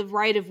give the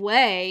right of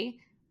way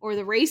or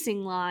the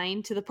racing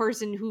line to the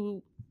person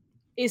who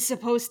is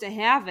supposed to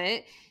have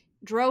it,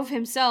 drove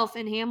himself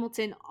and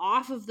Hamilton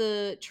off of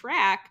the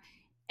track,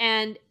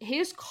 and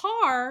his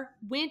car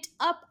went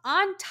up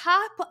on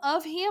top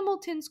of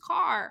Hamilton's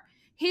car.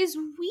 His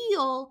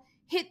wheel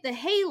hit the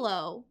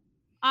halo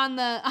on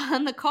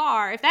the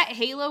car. If that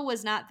halo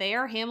was not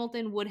there,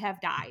 Hamilton would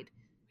have died.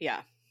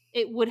 Yeah.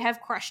 It would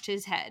have crushed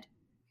his head.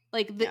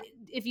 Like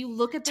if you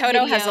look at the Toto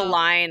video, has a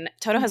line.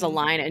 Toto has a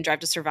line in Drive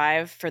to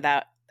Survive for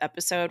that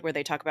episode where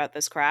they talk about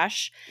this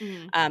crash.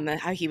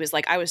 How he was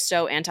like, I was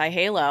so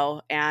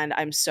anti-Halo, and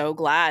I'm so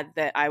glad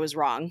that I was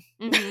wrong.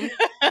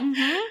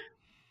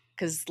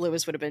 Because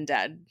Lewis would have been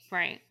dead.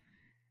 Right.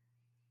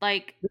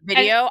 Like the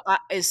video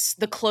is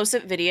the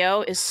close-up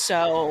video is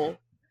so.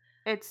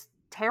 It's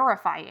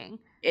terrifying.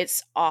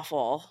 It's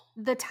awful.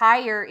 The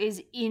tire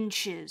is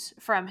inches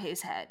from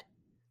his head.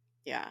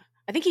 Yeah.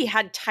 I think he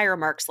had tire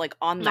marks like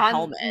on the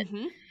helmet.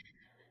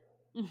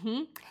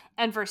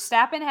 And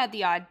Verstappen had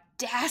the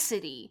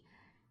audacity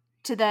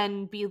to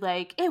then be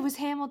like, it was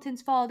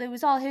Hamilton's fault. It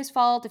was all his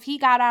fault. If he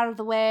got out of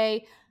the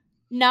way,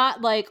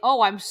 not like,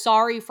 oh, I'm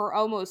sorry for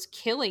almost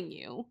killing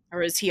you.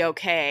 Or is he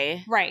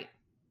okay? Right.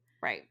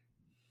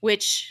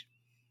 Which,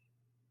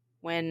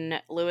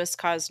 when Lewis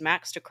caused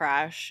Max to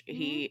crash,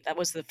 that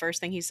was the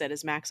first thing he said,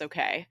 is Max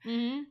okay?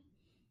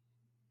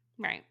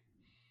 Right.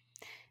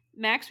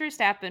 Max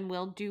Verstappen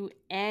will do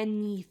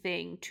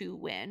anything to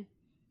win.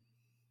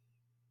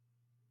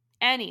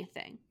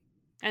 Anything.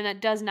 And he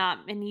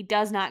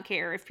does not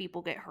care if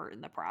people get hurt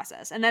in the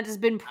process. And that has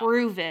been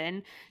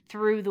proven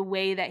through the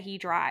way that he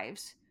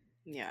drives.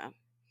 Yeah.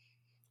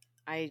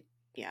 Why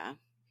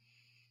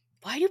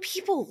do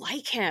people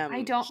like him?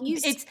 I don't.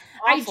 He's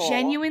awful. I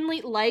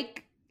genuinely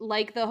like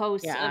the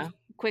hosts of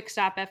Quick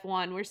Stop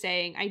F1 were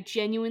saying, I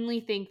genuinely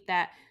think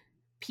that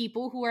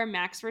people who are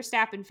Max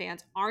Verstappen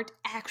fans aren't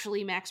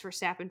actually Max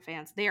Verstappen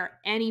fans. They are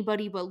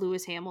anybody but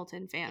Lewis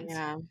Hamilton fans.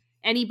 Yeah.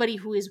 Anybody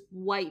who is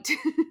white.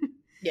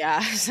 Yeah,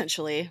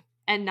 essentially.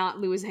 And not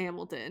Lewis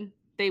Hamilton.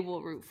 They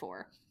will root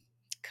for.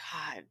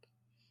 God.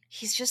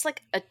 He's just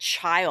like a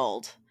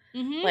child.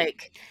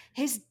 Like,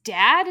 his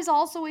dad is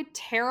also a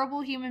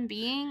terrible human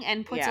being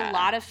and puts a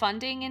lot of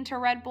funding into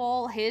Red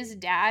Bull. His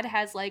dad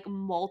has like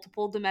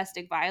multiple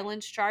domestic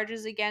violence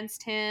charges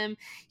against him.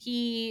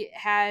 He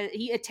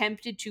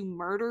attempted to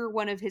murder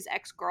one of his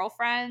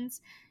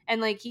ex-girlfriends,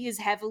 and like he is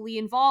heavily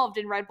involved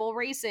in Red Bull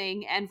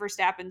Racing and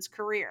Verstappen's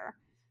career.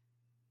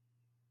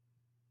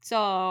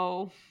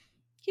 So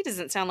he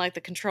doesn't sound like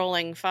the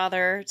controlling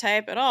father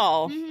type at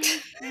all.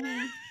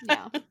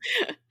 Yeah.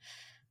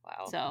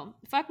 Wow. So,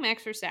 fuck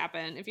Max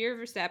Verstappen. If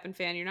you're a Verstappen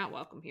fan, you're not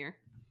welcome here.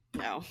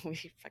 No,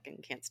 we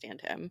fucking can't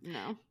stand him.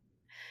 No.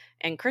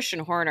 And Christian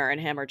Horner and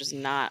him are just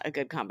not a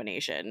good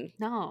combination.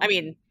 No. I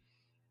mean,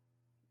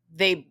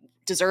 they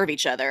deserve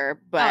each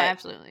other, but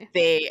absolutely.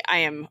 I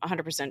am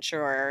 100%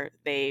 sure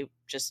they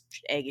just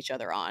egg each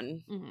other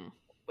on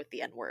with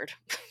the N-word.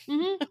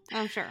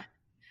 I'm sure.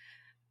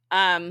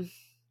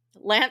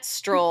 Lance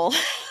Stroll.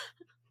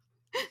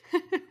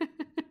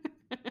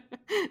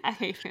 I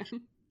hate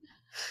him.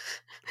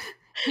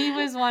 He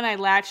was one I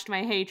latched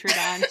my hatred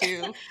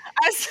onto.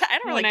 I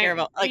don't really care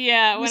about. Like,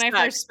 when I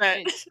first,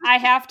 I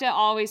have to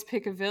always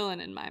pick a villain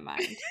in my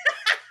mind.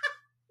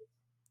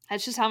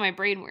 That's just how my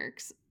brain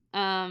works.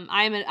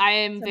 I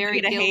am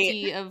very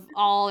guilty of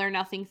all or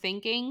nothing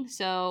thinking.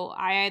 So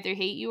I either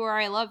hate you or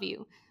I love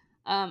you.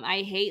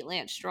 I hate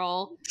Lance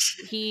Stroll.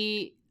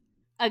 He,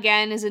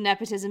 again, is a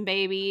nepotism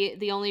baby.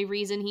 The only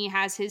reason he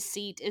has his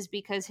seat is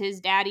because his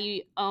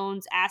daddy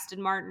owns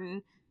Aston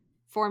Martin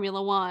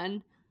Formula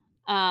One.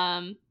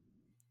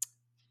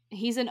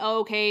 He's an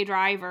okay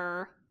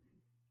driver,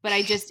 but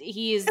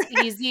he's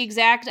the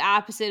exact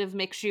opposite of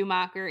Mick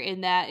Schumacher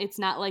in that it's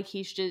not like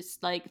he's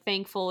just like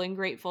thankful and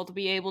grateful to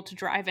be able to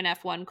drive an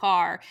F1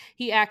 car.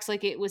 He acts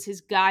like it was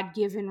his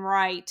God-given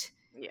right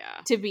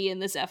to be in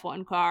this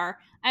F1 car,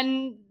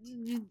 and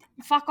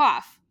fuck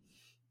off.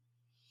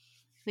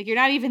 Like, you're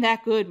not even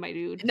that good, my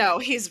dude. No,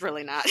 he's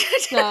really not.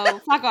 So,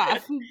 fuck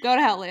off. Go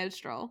to hell, Lance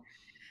Stroll.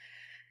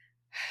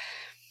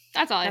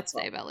 That's all I have to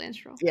say about Lance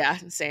Stroll. Yeah,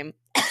 same.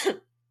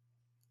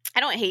 I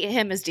don't hate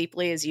him as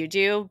deeply as you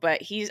do,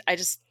 but he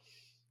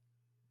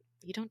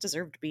don't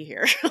deserve to be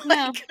here.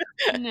 Like,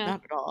 no,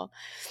 not at all.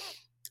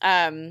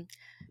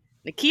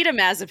 Nikita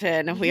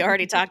Mazepin, we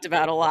already talked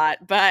about a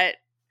lot, but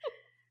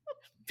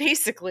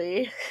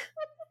basically,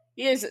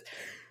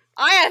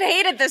 I have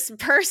hated this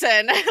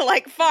person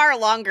like far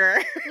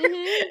longer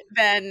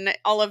than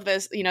all of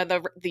this,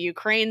 the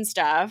Ukraine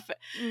stuff.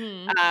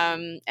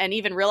 And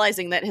even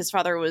realizing that his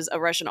father was a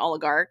Russian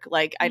oligarch,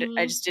 like I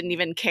just didn't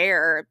even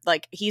care.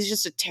 Like, he's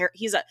just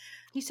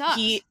he sucks.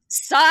 He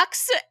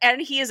sucks,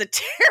 and he is a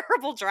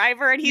terrible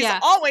driver, and he's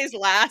always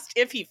last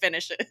if he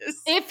finishes.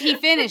 If he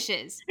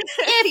finishes.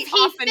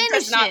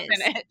 Does not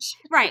finish.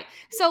 Right.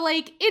 So,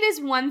 like, it is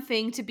one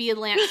thing to be a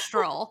Lance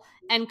Stroll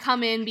and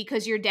come in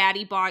because your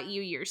daddy bought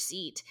you your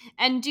seat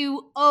and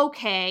do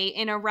okay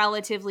in a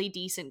relatively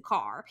decent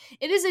car.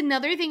 It is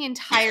another thing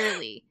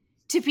entirely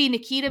to be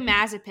Nikita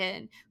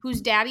Mazepin, whose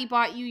daddy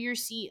bought you your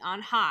seat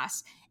on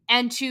Haas,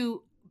 and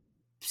to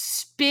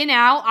spin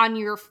out on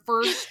your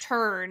first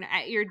turn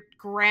at your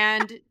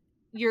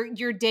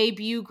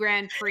debut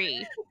Grand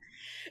Prix.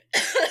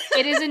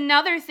 It is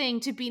another thing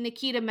to be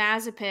Nikita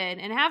Mazepin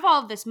and have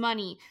all of this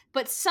money,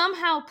 but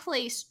somehow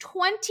place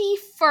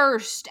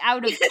 21st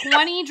out of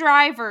 20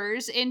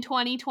 drivers in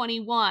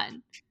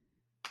 2021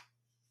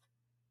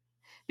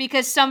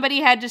 because somebody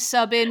had to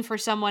sub in for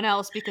someone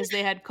else because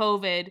they had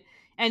COVID,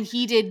 and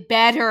he did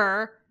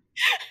better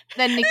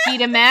than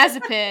Nikita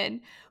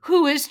Mazepin,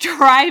 who is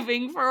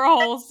driving for a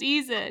whole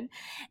season.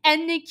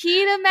 And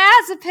Nikita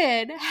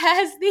Mazepin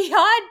has the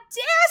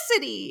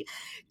audacity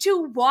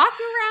to walk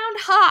around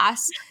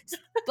Haas,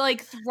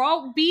 like,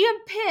 being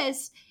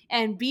pissed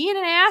and being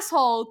an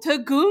asshole to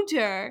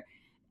Gunter.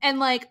 And,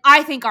 like,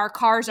 I think our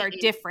cars are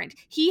different.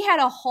 He had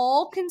a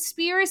whole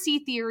conspiracy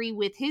theory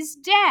with his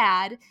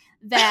dad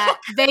that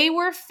they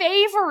were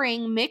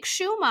favoring Mick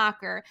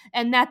Schumacher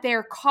and that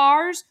their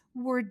cars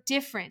were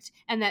different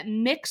and that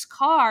Mick's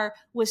car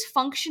was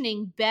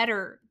functioning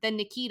better than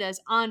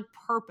Nikita's on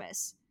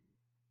purpose.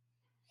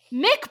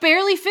 Mick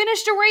barely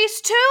finished a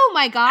race too,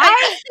 my guy.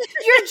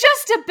 You're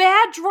just a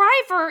bad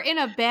driver in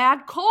a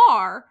bad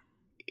car.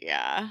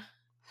 Yeah.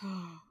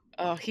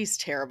 Oh, he's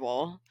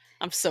terrible.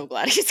 I'm so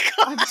glad he's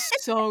gone. I'm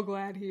so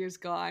glad he is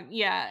gone.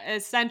 Yeah,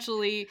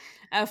 essentially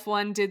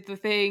F1 did the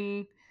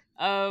thing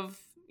of,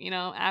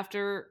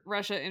 after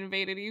Russia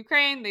invaded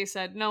Ukraine, they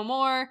said no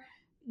more.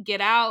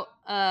 Get out.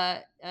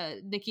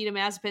 Nikita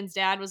Mazepin's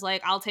dad was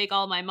like, I'll take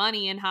all my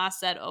money, and Haas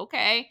said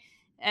okay,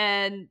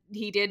 and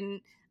he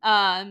didn't.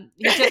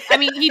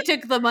 He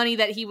took the money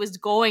that he was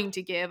going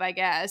to give, I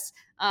guess,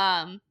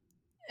 and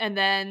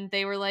then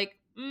they were like,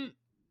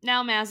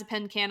 now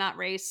Mazepin cannot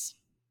race,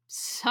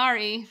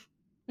 sorry.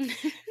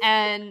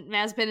 And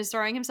Mazepin is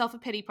throwing himself a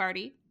pity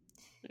party,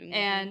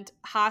 and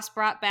Haas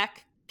brought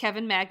back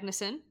Kevin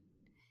Magnussen,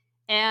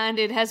 and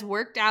it has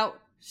worked out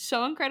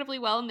so incredibly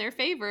well in their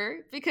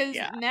favor because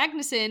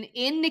Magnussen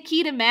in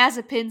Nikita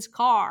Mazepin's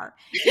car,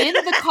 in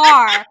the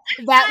car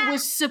that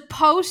was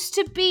supposed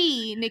to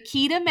be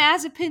Nikita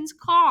Mazepin's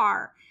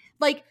car.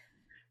 Like,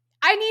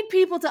 I need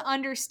people to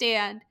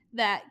understand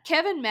that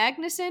Kevin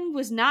Magnussen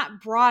was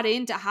not brought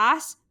into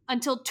Haas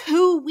until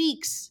 2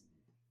 weeks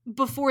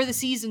before the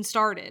season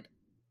started.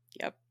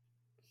 Yep.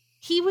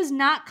 He was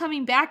not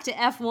coming back to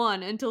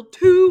F1 until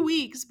 2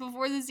 weeks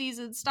before the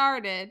season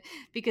started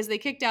because they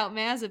kicked out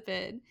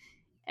Mazepin.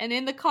 And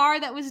in the car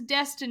that was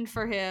destined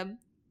for him,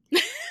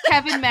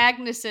 Kevin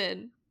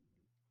Magnussen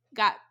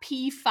got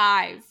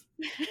P5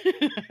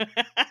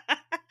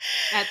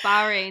 at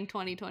Bahrain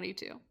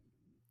 2022.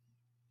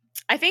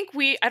 I think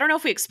I don't know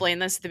if we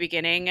explained this at the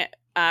beginning.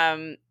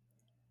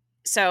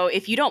 So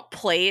if you don't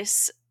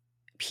place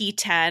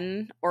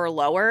P10 or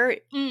lower,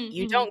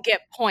 you don't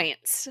get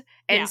points.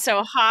 And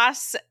so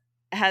Haas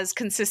has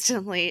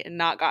consistently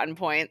not gotten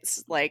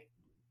points, like,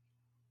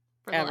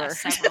 for the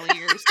last several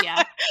years.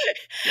 Yeah.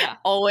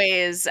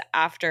 Always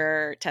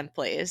after 10th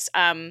place.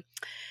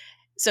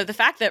 So the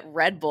fact that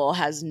Red Bull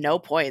has no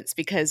points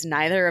because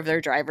neither of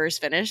their drivers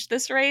finished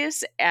this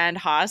race, and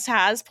Haas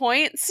has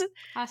points.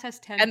 Haas has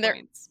 10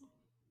 points.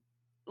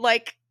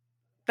 Like,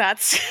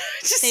 that's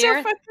just so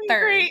fucking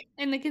third great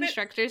in the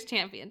Constructors'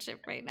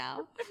 Championship right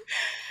now.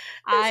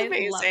 I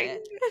love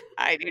it.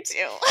 I do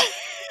too.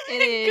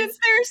 It is. Because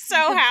they're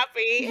so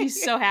happy.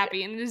 He's so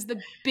happy. And it is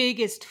the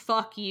biggest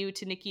fuck you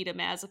to Nikita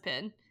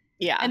Mazepin.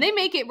 Yeah. And they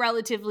make it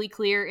relatively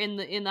clear in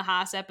the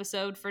Haas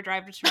episode for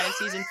Drive to Survive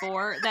Season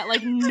 4 that,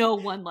 like, no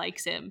one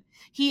likes him.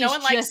 He is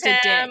just a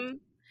dick.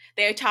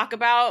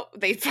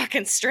 They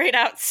fucking straight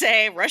out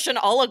say Russian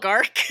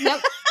oligarch.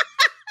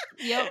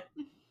 Yep.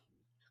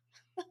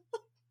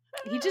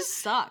 He just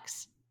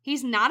sucks.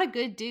 He's not a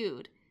good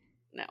dude.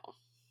 No.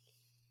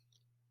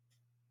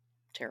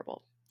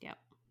 Terrible. Yep.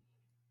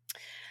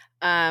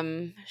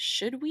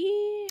 Should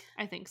we?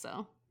 I think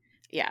so.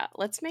 Yeah,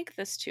 let's make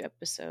this 2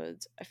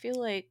 episodes. I feel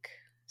like,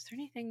 is there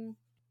anything?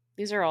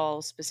 These are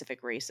all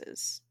specific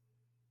races.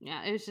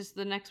 Yeah, it was just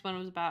the next one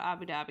was about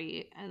Abu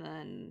Dhabi, and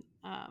then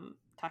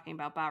talking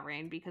about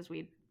Bahrain because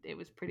it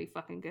was pretty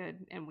fucking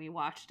good, and we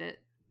watched it.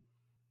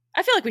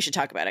 I feel like we should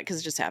talk about it because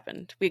it just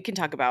happened. We can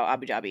talk about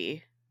Abu Dhabi.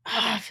 Okay.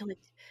 I feel like,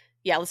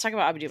 yeah, let's talk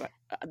about Abu Dhabi.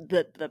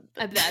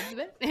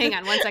 Hang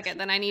on 1 second.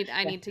 Then I need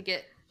to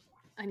get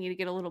a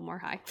little more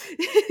high,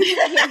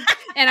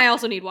 and I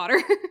also need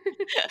water.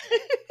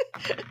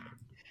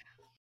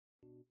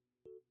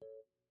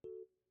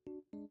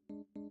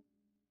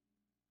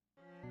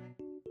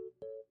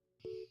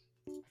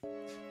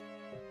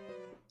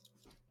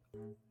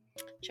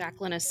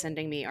 Jacqueline is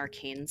sending me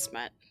arcane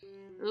smut.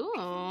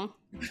 Ooh.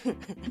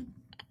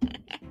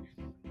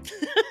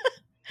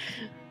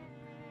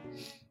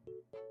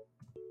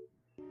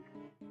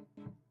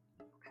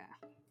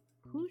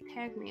 Who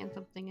tagged me on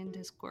something in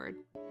Discord?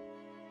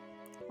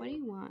 What do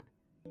you want?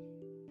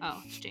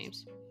 Oh, it's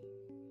James.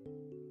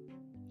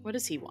 What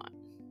does he want?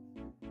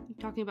 I'm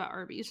talking about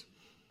Arby's.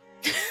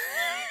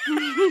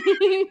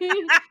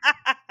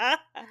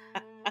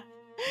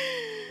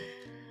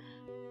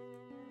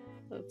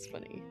 That's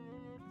funny.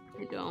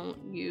 I don't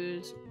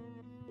use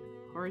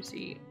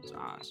horsey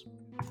sauce.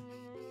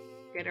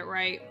 Get it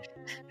right.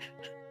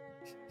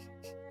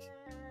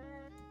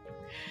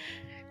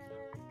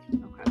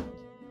 Okay.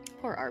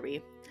 Poor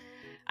Arby.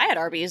 I had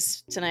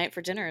Arby's tonight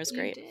for dinner. It was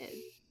great.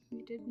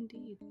 You did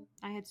indeed.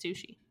 I had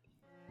sushi.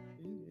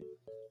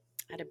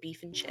 I had a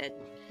beef and chid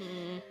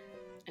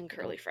and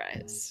curly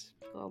fries.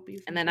 Oh,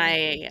 beef and then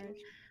I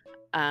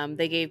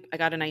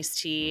got an iced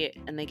tea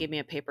and they gave me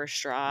a paper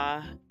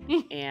straw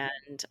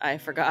and I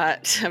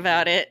forgot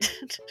about it.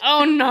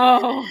 Oh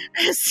no.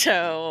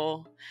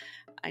 So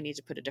I need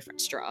to put a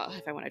different straw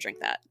if I want to drink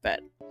that.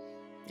 But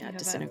yeah, it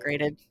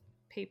disintegrated.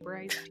 Paper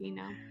iced tea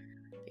now.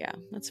 Yeah,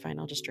 that's fine.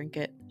 I'll just drink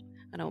it.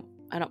 I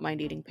don't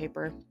mind eating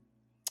paper.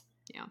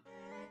 Yeah.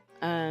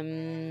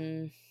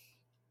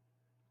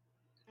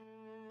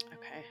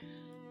 Okay.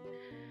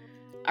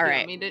 All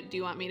right. Do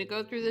you want me to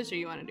go through this or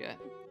you want to do it?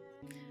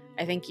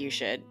 I think you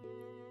should.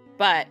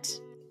 But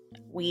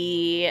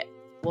we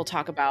will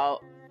talk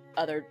about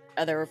other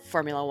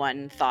Formula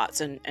One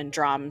thoughts and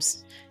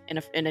drams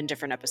in a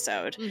different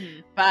episode.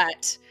 Mm-hmm.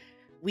 But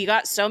we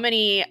got so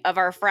many of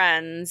our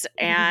friends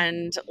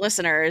and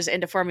listeners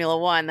into Formula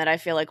One that I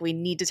feel like we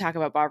need to talk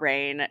about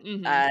Bahrain.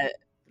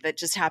 That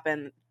just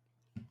happened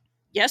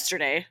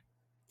yesterday.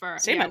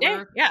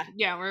 Monday.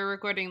 Yeah, we're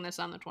recording this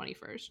on the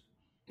 21st.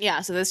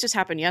 Yeah, so this just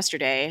happened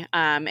yesterday,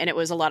 and it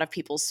was a lot of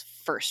people's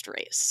first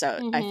race.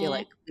 So I feel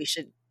like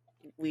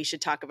we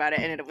should talk about it,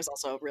 and it was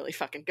also a really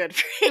fucking good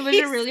race. It was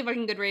a really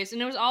fucking good race,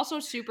 and it was also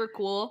super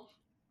cool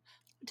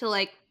to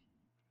like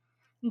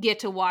get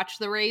to watch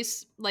the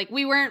race. Like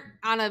we weren't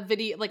on a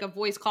video, like a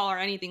voice call or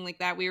anything like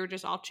that. We were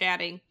just all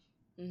chatting,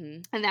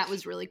 and that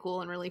was really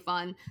cool and really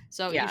fun.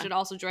 So you should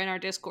also join our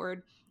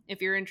Discord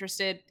if you're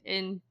interested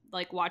in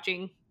like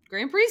watching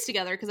Grand Prix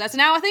together, because that's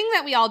now a thing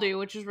that we all do,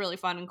 which is really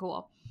fun and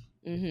cool.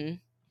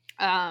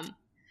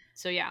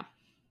 So yeah.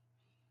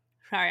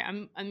 Sorry,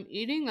 I'm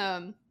eating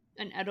an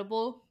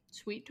edible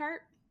sweet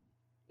tart,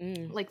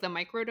 like the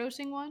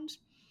microdosing ones.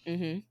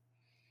 And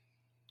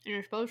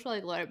you're supposed to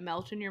like let it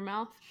melt in your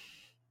mouth.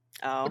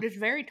 Oh, but it's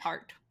very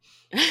tart.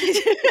 So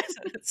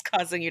it's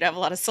causing you to have a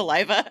lot of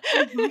saliva.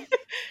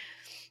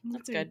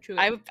 That's good.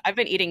 I've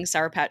been eating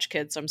Sour Patch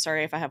Kids, so I'm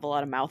sorry if I have a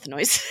lot of mouth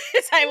noises.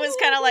 I was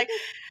kind of like,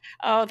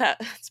 oh,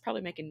 that's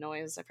probably making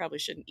noise. I probably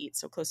shouldn't eat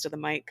so close to the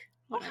mic.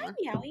 Oh, hi,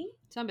 Yowie.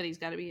 Somebody's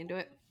got to be into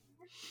it.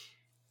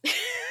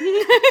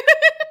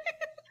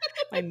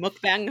 My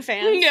mukbang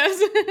fans. Yes.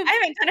 I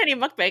haven't done any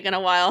mukbang in a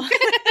while.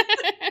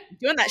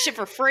 Doing that shit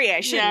for free, I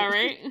should. Yeah,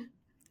 right?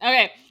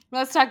 Okay,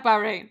 let's talk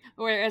Bahrain.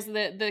 Or as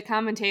the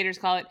commentators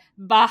call it,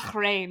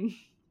 Bahrain.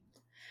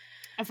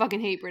 I fucking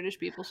hate British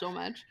people so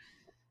much.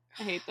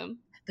 I hate them.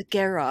 The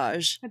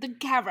garage. The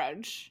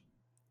garage.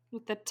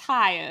 With the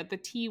tire, the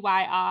Tyre.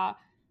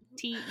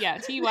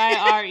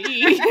 Tyre.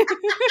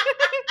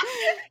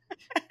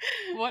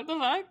 What the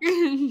fuck?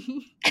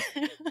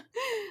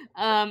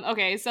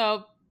 Okay,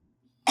 so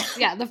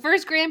yeah, the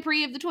first Grand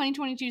Prix of the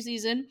 2022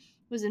 season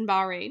was in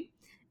Bahrain,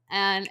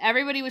 and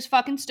everybody was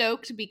fucking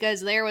stoked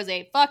because there was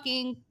a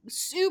fucking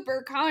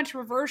super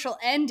controversial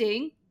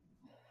ending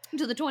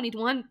to the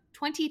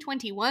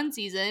 2021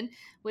 season,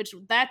 which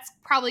that's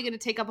probably going to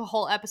take up a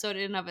whole episode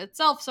in and of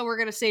itself, so we're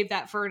going to save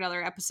that for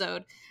another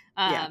episode.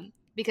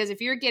 Because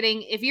if you're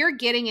getting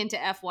into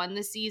F1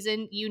 this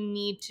season, you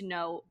need to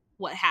know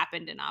what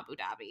happened in Abu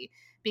Dhabi,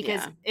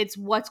 because it's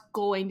what's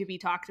going to be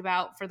talked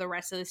about for the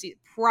rest of the season,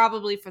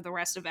 probably for the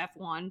rest of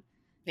F1,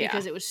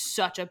 because it was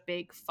such a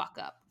big fuck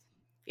up.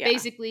 Yeah.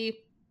 Basically,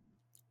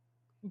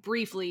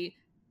 briefly,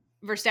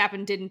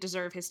 Verstappen didn't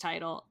deserve his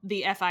title.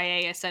 The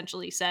FIA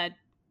essentially said,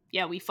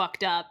 yeah, we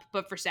fucked up,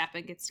 but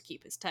Verstappen gets to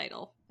keep his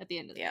title at the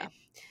end of the day.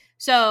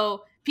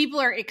 So people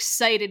are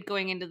excited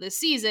going into this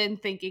season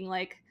thinking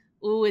like,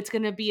 ooh, it's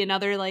going to be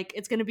another, like,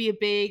 it's going to be a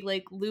big,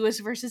 like, Lewis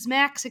versus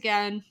Max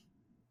again.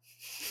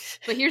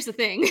 But here's the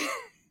thing.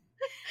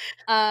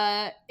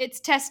 It's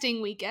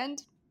testing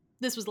weekend.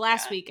 This was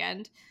last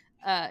weekend.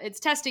 it's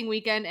testing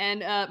weekend,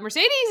 and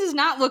Mercedes is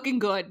not looking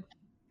good.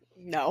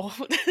 No.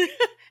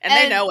 and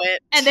they know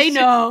it. And they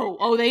know.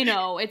 Oh, they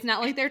know. It's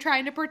not like they're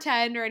trying to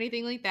pretend or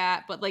anything like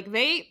that, but like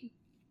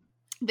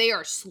they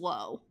are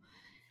slow.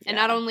 And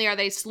not only are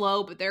they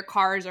slow, but their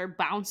cars are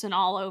bouncing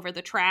all over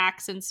the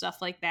tracks and stuff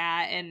like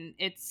that. And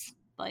it's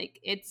like,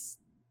 it's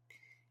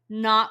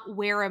not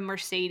where a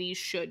Mercedes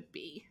should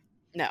be.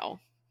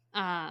 No.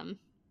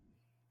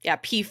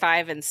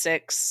 P5 and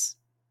 6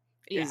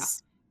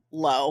 is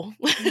low.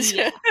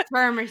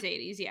 For a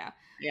Mercedes,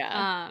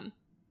 Yeah.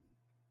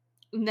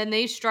 And then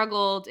they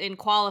struggled in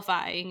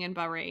qualifying in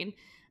Bahrain,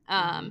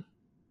 and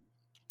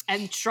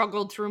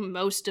struggled through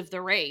most of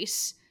the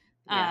race.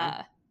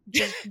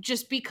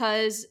 Just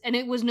because, and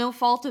it was no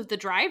fault of the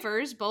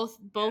drivers. Both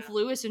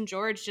Lewis and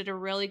George did a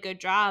really good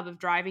job of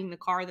driving the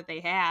car that they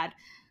had.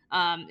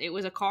 It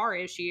was a car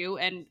issue,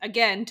 and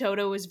again,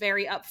 Toto was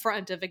very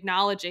upfront of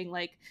acknowledging,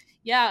 like,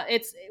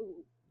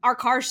 our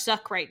cars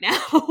suck right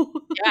now.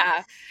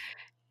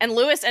 And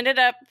Lewis ended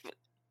up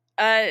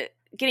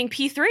getting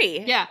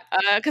P3.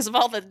 Because of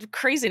all the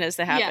craziness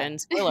that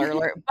happened. Spoiler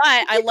alert.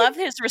 But I love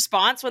his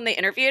response when they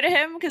interviewed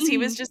him, because he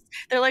was just,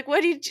 they're like,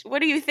 what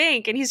do you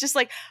think? And he's just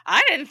like,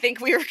 I didn't think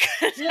we were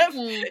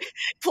gonna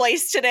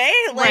place today.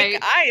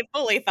 Like, I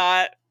fully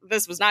thought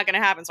this was not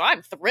gonna happen, so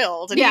I'm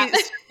thrilled. And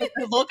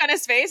the look on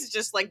his face is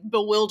just like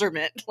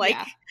bewilderment. Like,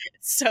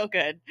 it's so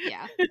good.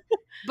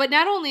 But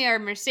not only are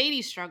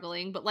Mercedes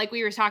struggling, but like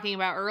we were talking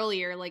about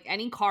earlier, like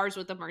any cars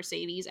with a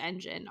Mercedes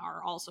engine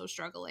are also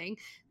struggling.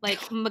 Like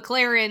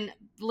McLaren,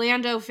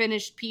 Lando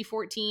finished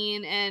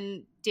P14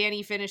 and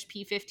Danny finished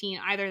P15,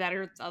 either that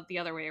or the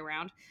other way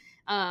around.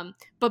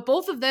 But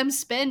both of them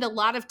spend a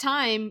lot of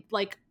time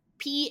like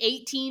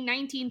P18,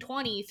 19,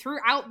 20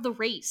 throughout the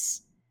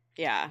race.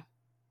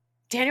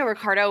 Daniel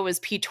Ricciardo was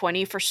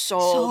P20 for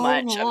so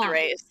much of the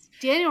race.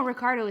 Daniel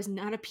Ricciardo is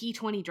not a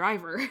P20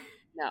 driver.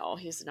 No,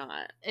 he's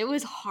not. It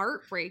was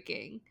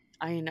heartbreaking.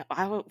 I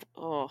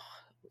know.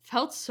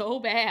 Felt so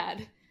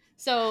bad.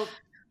 So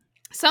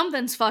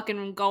something's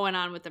fucking going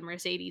on with the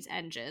Mercedes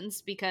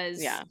engines,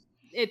 because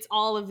it's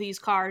all of these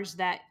cars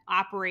that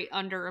operate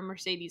under a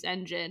Mercedes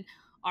engine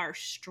are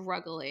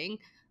struggling.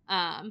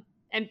 And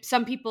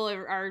some people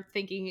are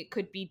thinking it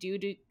could be due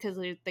to, because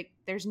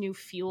there's new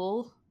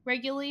fuel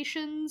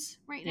regulations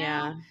right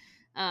now.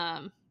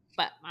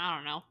 But I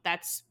don't know.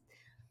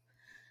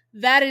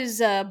 That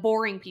is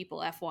boring people,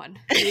 F1.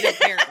 We don't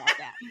care about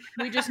that.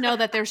 We just know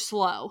that they're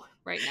slow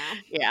right now.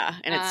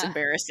 And it's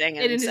embarrassing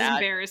and it is sad.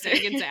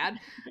 Embarrassing and sad.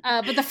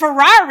 But the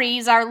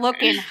Ferraris are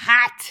looking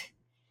hot.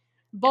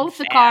 Both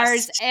the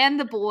cars and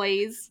the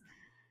boys.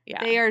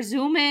 They are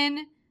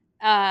zooming.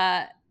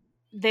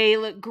 They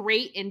look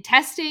great in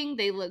testing.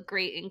 They look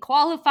great in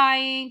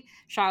qualifying.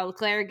 Charles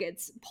Leclerc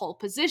gets pole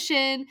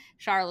position.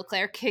 Charles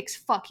Leclerc kicks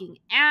fucking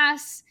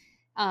ass.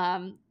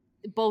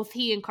 Both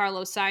he and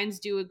Carlos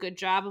Sainz do a good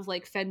job of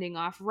like fending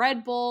off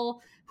Red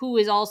Bull, who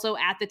is also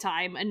at the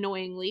time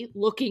annoyingly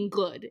looking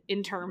good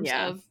in terms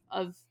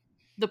of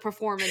the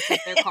performance of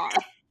their car.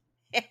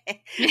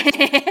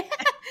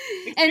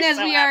 And as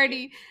we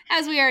already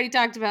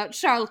talked about,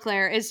 Charles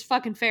Leclerc is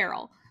fucking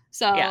feral.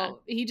 So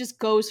he just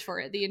goes for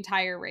it the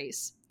entire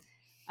race.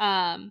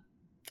 I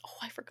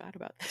forgot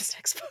about this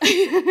next part.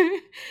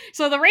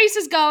 So the race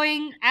is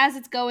going as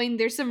it's going.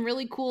 There's some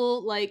really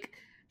cool like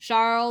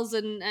Charles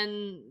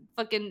and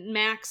fucking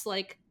Max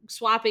like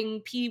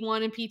swapping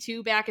P1 and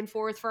P2 back and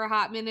forth for a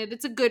hot minute.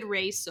 It's a good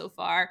race so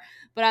far.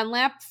 But on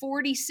lap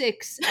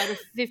 46 out of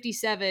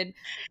 57,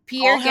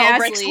 Pierre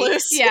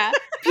Gasly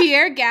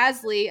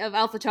of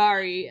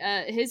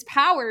AlphaTauri, his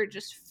power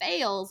just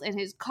fails and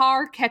his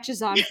car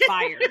catches on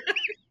fire.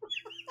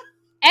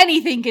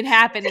 Anything can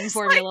happen in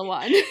Formula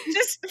One.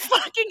 Just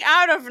fucking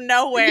out of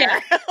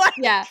nowhere.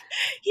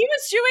 He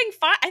was doing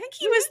fine. I think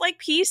he was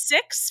like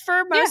P6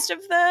 for most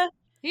of the...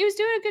 He was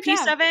doing a good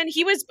job. P7.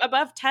 He was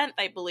above 10th,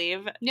 I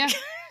believe. Yeah.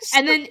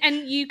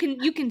 And you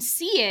can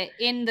see it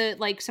in the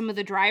like some of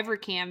the driver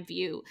cam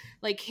view.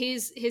 Like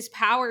his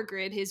power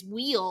grid, his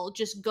wheel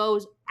just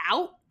goes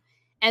out,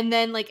 and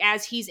then like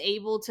as he's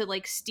able to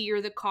like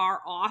steer the car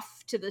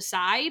off to the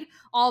side,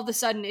 all of a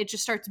sudden it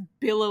just starts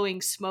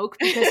billowing smoke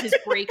because his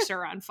brakes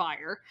are on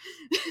fire.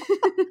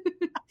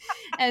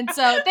 And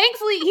so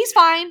thankfully he's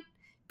fine.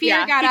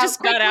 Pierre got out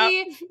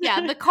quickly.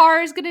 The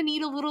car is going to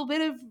need a little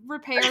bit of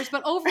repairs,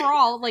 but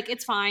overall, like,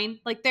 it's fine.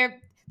 Like,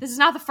 this is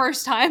not the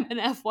first time an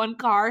F1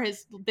 car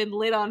has been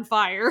lit on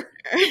fire.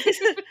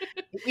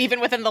 Even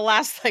within the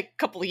last, like,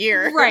 couple of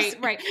years. Right.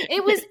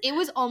 It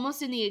was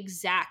almost in the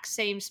exact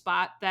same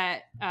spot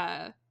that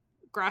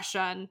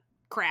Grosjean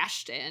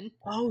crashed in.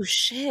 Oh,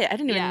 shit. I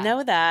didn't even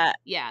know that.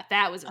 Yeah,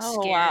 that was a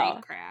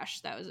scary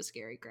crash. That was a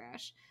scary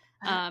crash.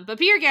 But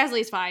Pierre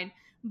Gasly's fine.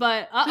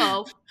 But,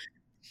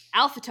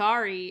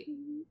 AlphaTauri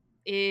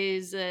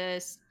is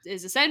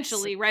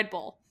essentially Red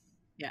Bull.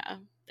 Yeah.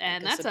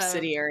 And like that's a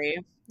subsidiary.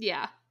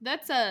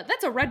 That's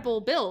a Red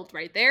Bull build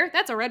right there.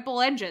 That's a Red Bull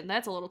engine.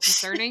 That's a little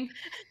concerning.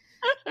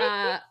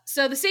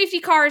 So the safety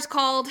car is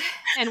called,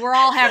 and we're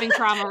all having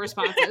trauma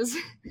responses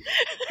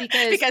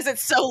because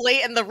it's so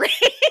late in the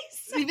race.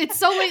 it's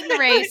so late in the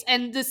race,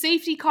 and the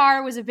safety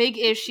car was a big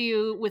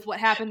issue with what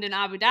happened in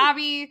Abu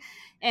Dhabi.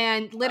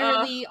 And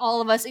literally all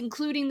of us,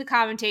 including the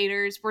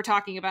commentators, were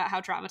talking about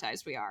how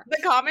traumatized we are.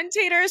 The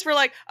commentators were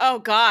like, oh,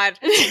 God.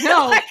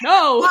 No.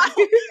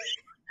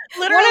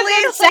 Literally, one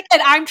of them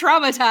said, I'm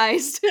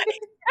traumatized.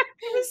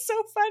 It was so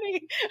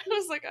funny. I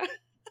was like,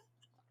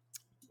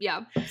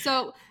 yeah.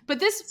 So, but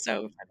this,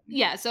 so funny.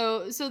 Yeah.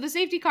 So the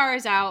safety car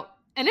is out,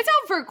 and it's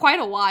out for quite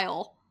a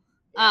while,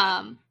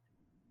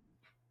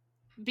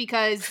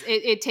 because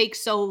it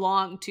takes so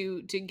long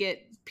to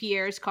get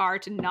Pierre's car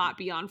to not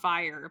be on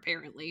fire,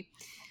 apparently.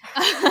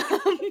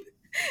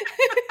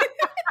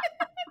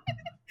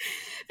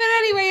 But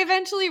anyway,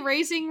 eventually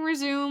racing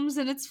resumes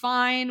and it's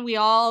fine. We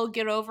all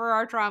get over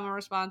our trauma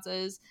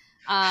responses.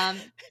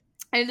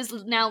 It is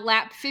now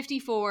lap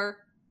 54.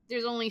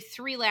 There's only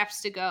 3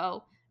 laps to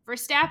go.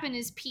 Verstappen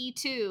is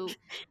P2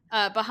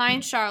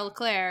 behind Charles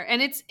Leclerc.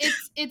 And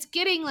it's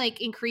getting like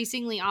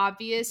increasingly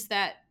obvious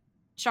that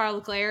Charles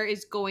Leclerc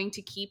is going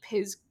to keep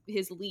his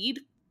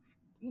lead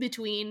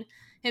between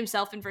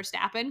himself and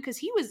Verstappen, because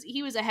he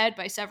was ahead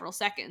by several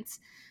seconds.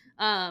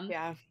 And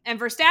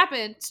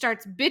Verstappen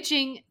starts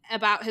bitching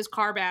about his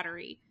car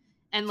battery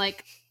and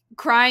like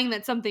crying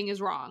that something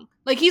is wrong.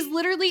 Like he's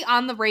literally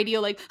on the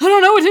radio like, I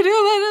don't know what to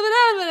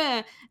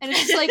do. And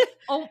it's just like,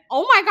 oh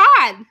my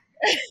God.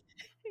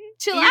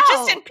 Chill out. You're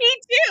just in P2.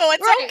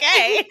 It's right.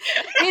 Okay.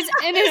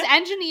 His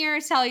engineer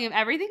is telling him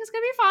everything's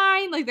gonna be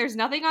fine. Like there's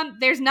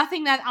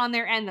nothing that on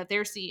their end that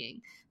they're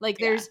seeing. Like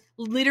there's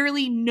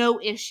literally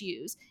no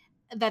issues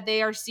that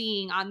they are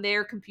seeing on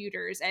their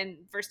computers, and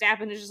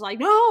Verstappen is just like,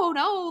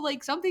 no,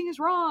 like something is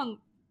wrong.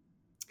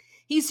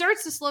 He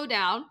starts to slow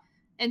down,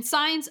 and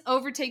Sainz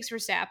overtakes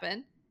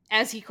Verstappen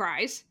as he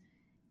cries,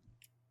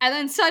 and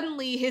then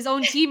suddenly his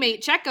own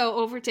teammate Checo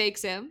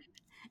overtakes him,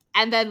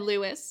 and then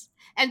Lewis,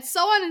 and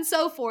so on and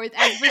so forth,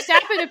 as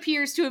Verstappen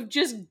appears to have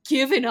just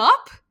given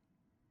up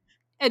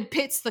and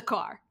pits the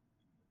car.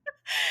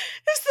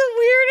 It's the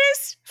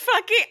weirdest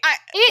fucking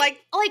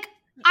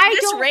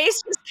this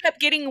race just kept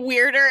getting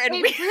weirder and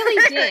weirder. It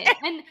really did.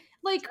 And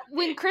like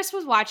when Chris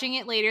was watching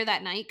it later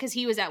that night, because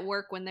he was at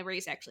work when the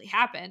race actually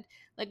happened,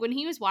 like when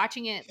he was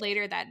watching it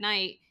later that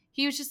night,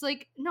 he was just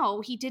like,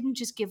 no, he didn't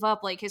just give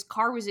up. Like his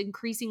car was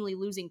increasingly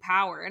losing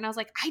power. And I was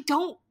like, I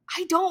don't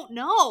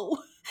know.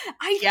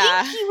 I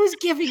think he was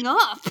giving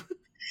up.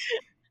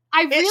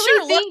 I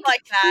really think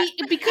like that.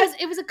 because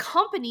it was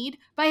accompanied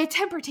by a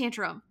temper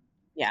tantrum.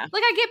 Yeah.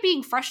 Like I get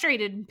being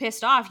frustrated and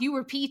pissed off. You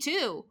were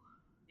P2.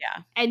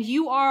 Yeah. And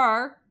you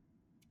are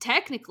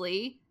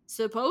technically,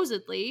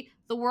 supposedly,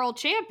 the world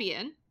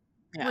champion,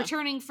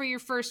 returning for your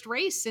first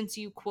race since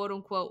you quote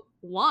unquote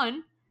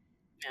won.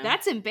 Yeah.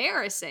 That's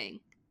embarrassing.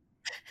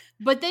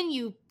 But then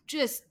you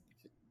just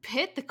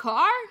pit the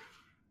car?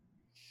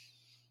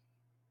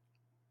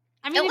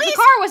 I mean, if the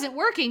car wasn't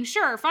working,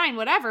 sure, fine,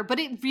 whatever. But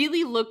it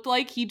really looked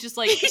like he just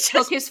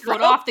took his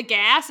foot off the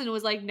gas and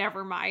was like,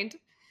 never mind.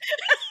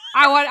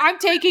 I'm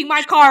taking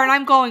my car and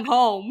I'm going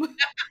home.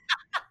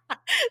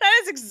 That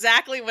is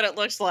exactly what it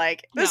looks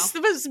like. This is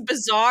the most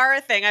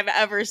bizarre thing I've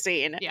ever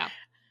seen. Yeah.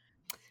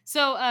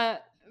 So,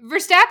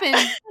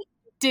 Verstappen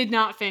did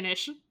not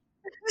finish.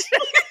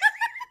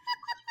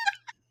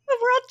 The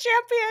world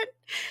champion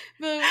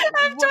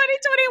of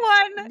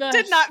 2021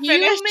 did not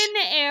finish.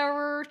 Human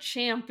error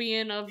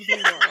champion of the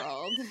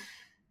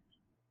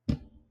world.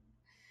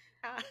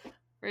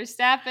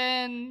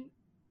 Verstappen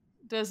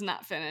does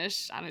not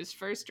finish on his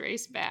first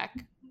race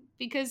back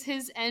because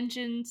his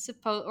engine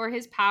or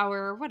his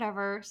power or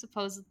whatever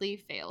supposedly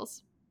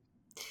fails.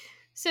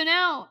 So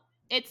now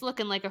it's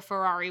looking like a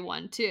Ferrari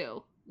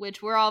 1-2,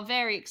 which we're all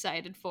very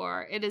excited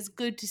for. It is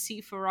good to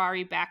see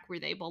Ferrari back where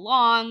they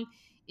belong,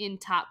 in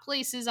top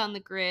places on the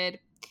grid.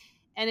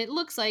 And it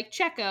looks like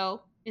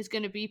Checo is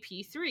going to be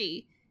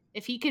P3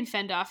 if he can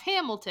fend off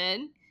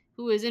Hamilton,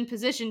 who is in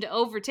position to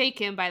overtake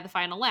him by the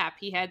final lap.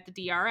 He had the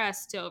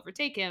DRS to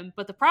overtake him,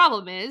 but the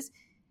problem is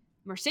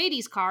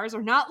Mercedes cars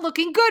are not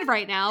looking good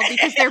right now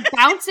because they're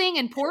bouncing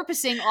and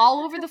porpoising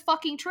all over the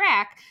fucking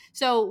track.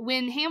 So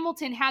when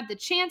Hamilton had the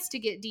chance to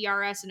get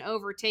DRS and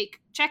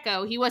overtake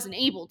Checo, he wasn't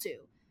able to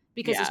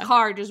because his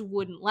car just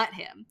wouldn't let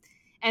him.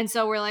 And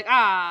so we're like,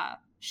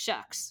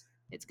 shucks.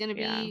 It's going to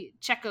be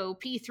Checo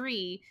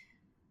P3.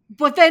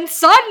 But then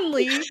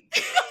suddenly,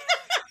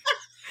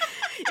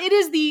 it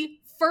is the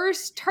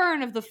first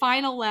turn of the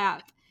final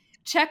lap.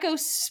 Checo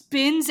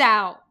spins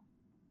out.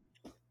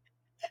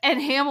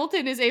 And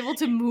Hamilton is able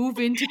to move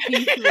into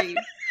P3.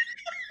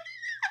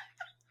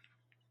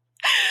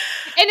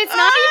 And it's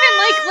not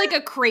even like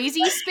a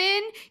crazy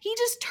spin. He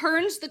just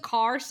turns the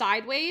car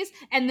sideways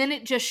and then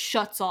it just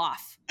shuts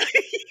off.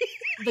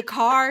 The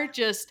car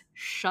just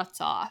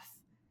shuts off.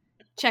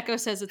 Checo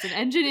says it's an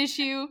engine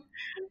issue.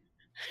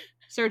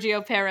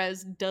 Sergio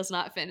Perez does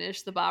not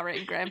finish the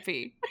Bahrain Grand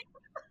Prix.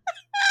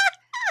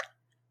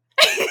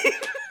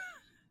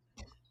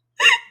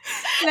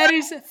 That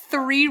is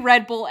 3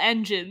 Red Bull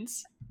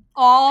engines.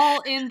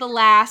 All in the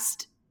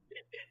last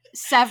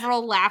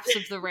several laps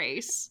of the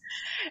race.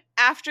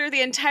 After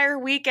the entire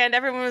weekend,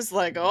 everyone was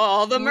like,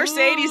 oh, the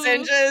Mercedes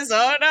engines.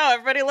 Oh, no,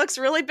 everybody looks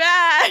really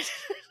bad.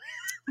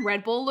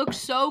 Red Bull looks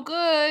so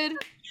good.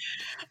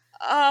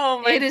 Oh,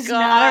 my God. It is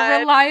not a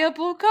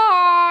reliable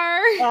car.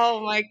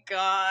 Oh, my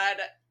God.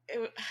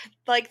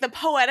 Like, the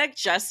poetic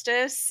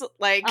justice.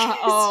 Like,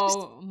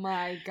 oh,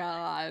 my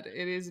God.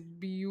 It is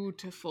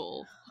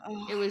beautiful.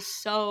 It was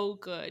so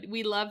good.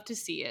 We love to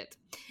see it.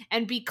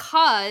 And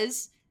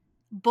because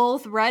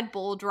both Red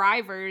Bull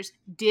drivers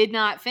did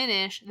not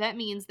finish, that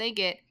means they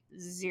get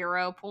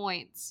 0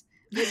 points,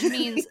 which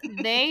means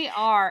they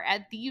are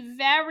at the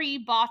very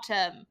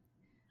bottom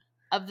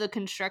of the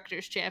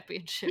Constructors'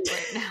 Championship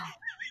right now.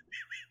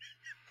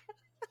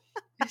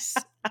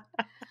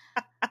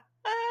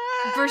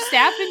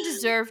 Verstappen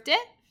deserved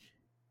it,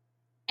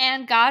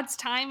 and God's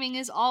timing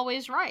is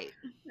always right.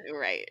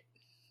 Right.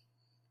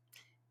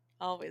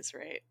 Always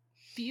right.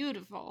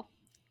 Beautiful.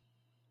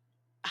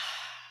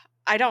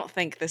 I don't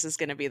think this is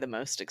going to be the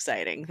most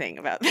exciting thing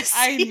about this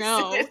I season.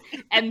 know.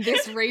 And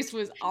this race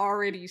was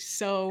already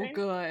so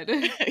good.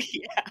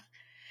 Yeah.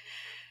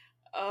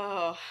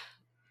 Oh.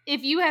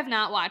 If you have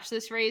not watched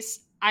this race,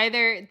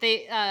 either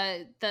the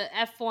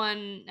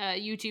F1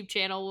 YouTube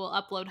channel will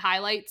upload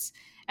highlights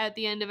at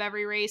the end of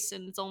every race,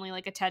 and it's only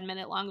like a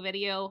 10-minute long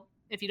video.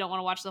 If you don't want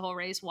to watch the whole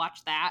race,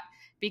 watch that,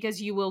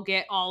 because you will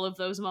get all of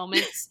those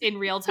moments in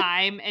real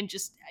time and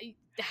just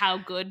how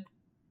good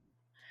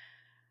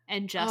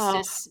and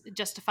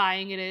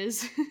justifying it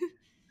is.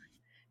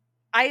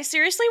 I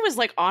seriously was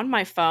like on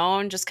my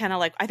phone, just kind of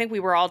like, I think we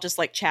were all just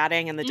like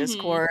chatting in the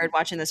Discord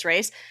watching this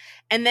race.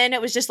 And then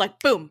it was just like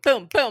boom,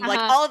 boom, boom. Like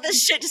all of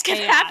this shit just kept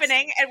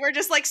happening. And we're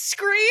just like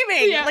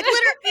screaming. Yeah. Like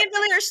literally me and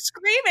Billy are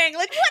screaming.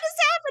 Like, what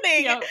is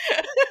happening?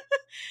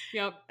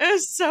 Yep. It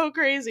was so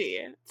crazy.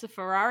 It's a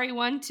Ferrari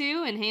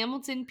 1-2 and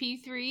Hamilton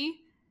P3.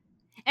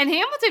 And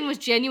Hamilton was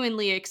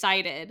genuinely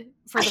excited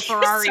for the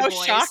Ferrari so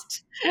boys.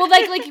 Shocked. Well,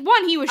 like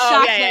one, he was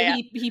shocked that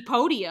he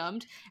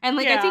podiumed, and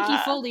like I think he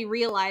fully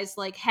realized,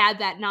 like, had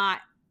that not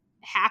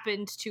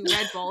happened to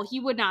Red Bull, he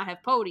would not have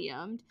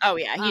podiumed. Oh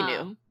yeah, he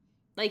knew.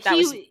 Like that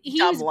was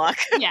dumb luck.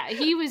 Yeah,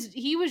 he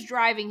was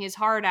driving his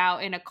heart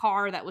out in a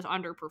car that was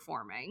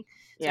underperforming.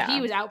 So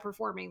he was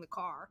outperforming the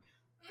car.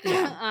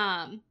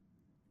 Yeah.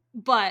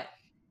 But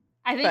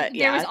I think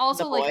there was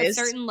also like a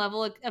certain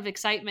level of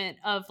excitement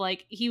of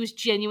like he was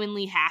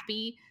genuinely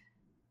happy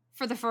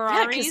for the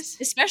Ferraris,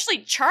 especially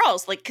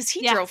Charles, like because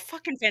he drove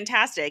fucking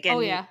fantastic, and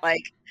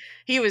like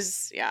he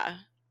was,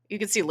 you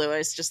could see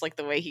Lewis just like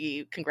the way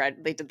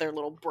they did their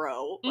little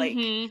bro like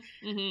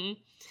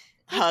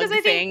hug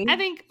thing. I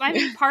think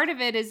part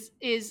of it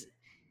is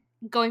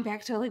going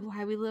back to like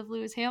why we love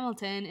Lewis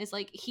Hamilton is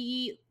like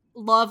he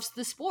loves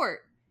the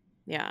sport,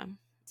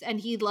 and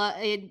he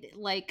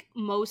like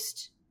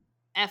most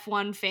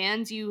F1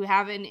 fans, you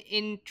have an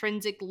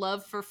intrinsic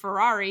love for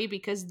Ferrari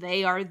because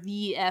they are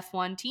the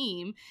F1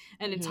 team,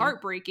 and it's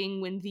heartbreaking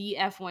when the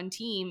F1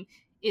 team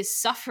is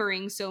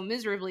suffering so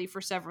miserably for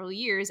several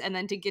years, and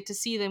then to get to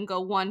see them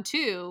go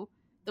 1-2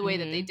 the way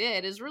that they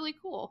did is really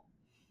cool.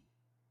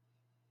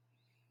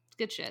 It's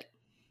good shit.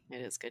 It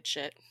is good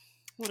shit.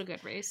 What a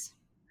good race.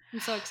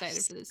 I'm so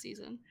excited for this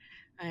season.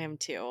 I am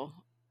too.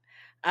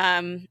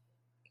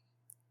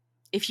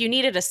 If you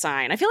needed a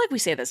sign, I feel like we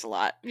say this a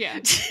lot. Yeah.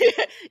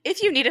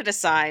 If you needed a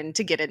sign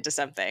to get into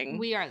something.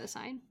 We are the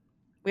sign.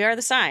 We are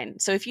the sign.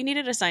 So if you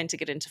needed a sign to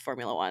get into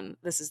Formula One,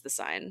 this is the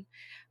sign.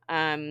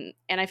 And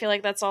I feel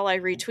like that's all I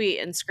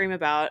retweet and scream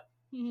about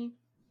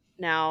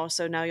now.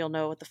 So now you'll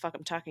know what the fuck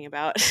I'm talking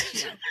about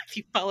if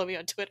you follow me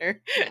on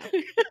Twitter. Yeah.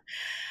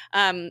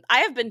 I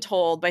have been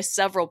told by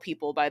several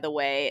people, by the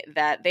way,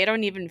 that they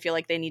don't even feel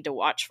like they need to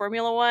watch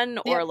Formula One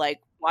or like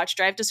watch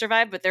Drive to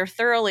Survive, but they're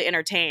thoroughly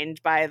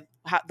entertained by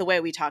the way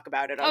we talk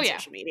about it on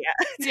social media.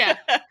 Yeah.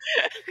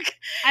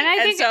 And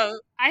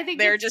I think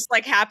they're just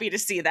like happy to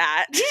see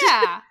that.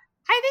 Yeah.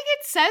 I think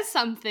it says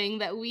something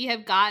that we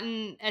have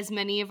gotten as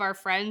many of our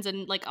friends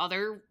and like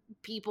other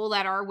people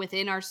that are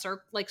within our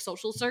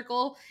social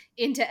circle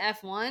into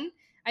F1.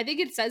 I think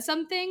it says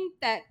something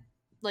that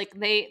like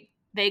they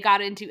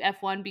got into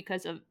F1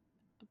 because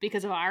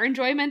of our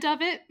enjoyment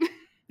of it.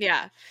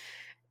 Yeah.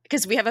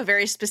 Because we have a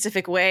very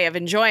specific way of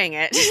enjoying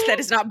it that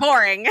is not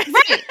boring.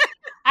 Right.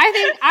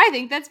 I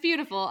think that's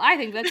beautiful. I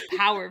think that's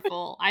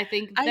powerful. I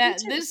think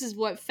that this is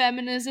what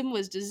feminism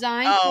was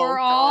designed for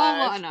all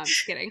along. No, I'm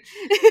just kidding.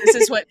 This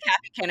is what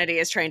Kathy Kennedy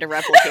is trying to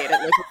replicate at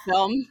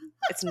Lucasfilm.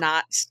 It's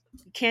not.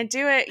 You can't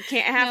do it. You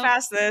can't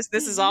half-ass this.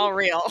 This is all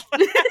real.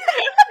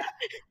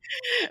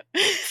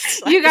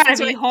 You gotta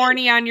be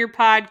horny on your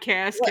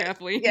podcast,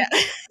 Kathleen. Yeah.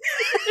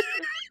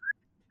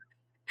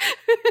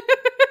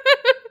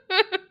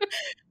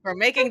 We're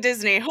making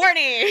Disney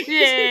horny.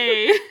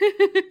 Yay.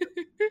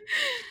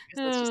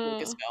 That's just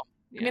Lucasfilm.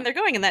 Yeah. I mean, they're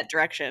going in that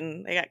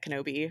direction. They got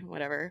Kenobi,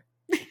 whatever.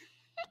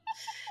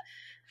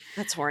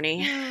 That's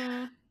horny.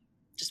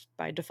 Just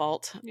by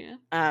default. Yeah.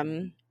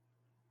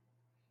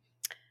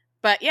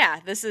 But yeah,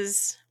 this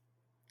is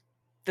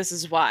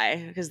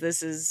why. Because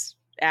this is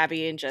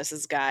Abby and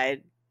Jess's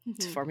guide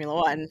to Formula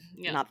One,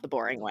 not the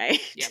boring way.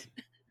 Yep.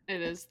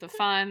 It is the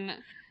fun,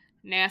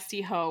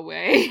 nasty hoe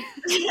way.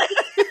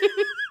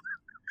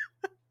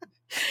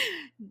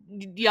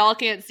 Y'all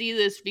can't see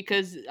this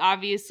because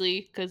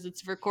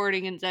it's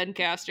recording in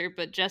Zencastr,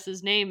 but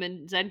Jess's name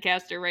in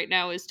Zencastr right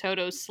now is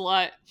Toto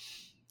Slut.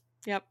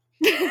 Yep.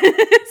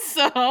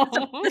 So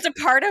it's a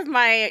part of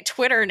my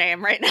Twitter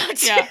name right now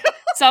too. Yeah.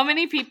 So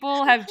many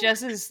people have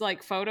Jess's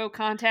like photo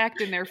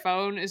contact in their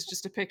phone is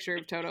just a picture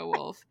of Toto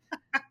Wolff.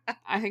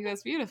 I think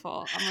that's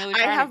beautiful. I'm really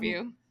proud of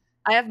you.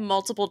 I have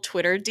multiple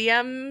Twitter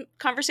DM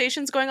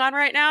conversations going on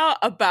right now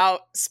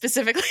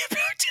specifically about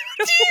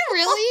Toto. Do you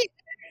really?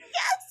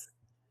 Yes.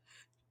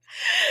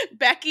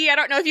 Becky, I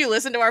don't know if you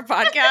listen to our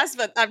podcast,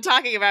 but I'm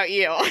talking about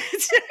you.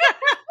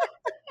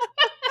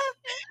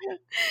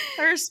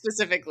 Her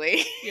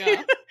specifically.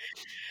 Yeah.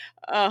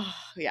 Oh,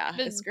 yeah.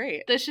 It's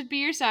great. This should be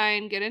your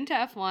sign. Get into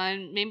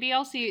F1. Maybe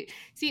I'll see,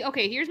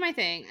 okay, here's my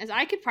thing. Is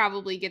I could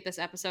probably get this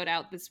episode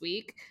out this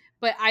week,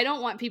 but I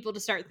don't want people to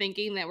start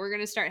thinking that we're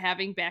going to start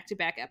having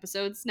back-to-back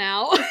episodes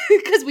now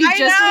because we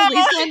just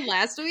released one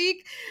last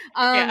week.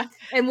 And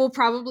we'll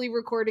probably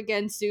record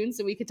again soon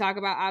so we could talk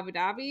about Abu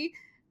Dhabi.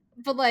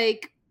 But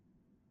like,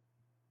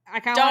 I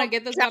kind of want to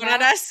get this one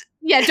out. Us.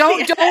 Yeah,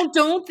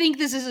 don't think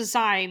this is a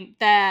sign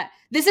that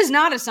this is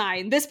not a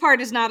sign. This part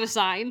is not a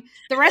sign.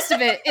 The rest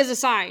of it is a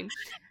sign.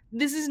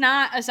 This is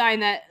not a sign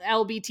that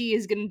LBT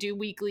is going to do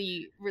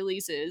weekly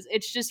releases.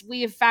 It's just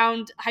we have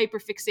found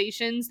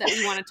hyperfixations that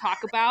we want to talk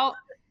about.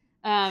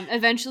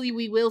 Eventually,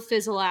 we will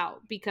fizzle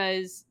out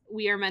because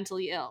we are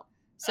mentally ill.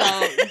 So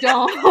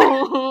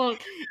don't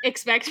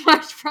expect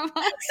much from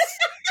us.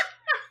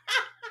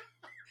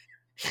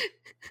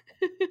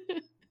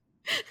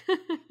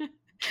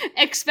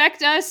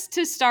 Expect us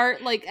to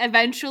start like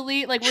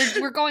eventually, like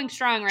we're going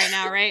strong right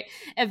now, right?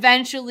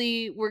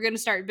 Eventually we're gonna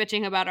start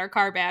bitching about our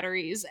car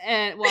batteries,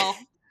 and well,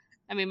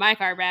 I mean my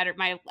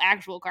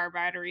actual car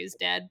battery is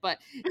dead, but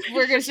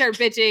we're gonna start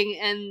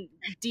bitching and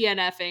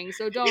DNFing.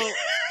 So don't.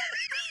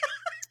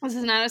 This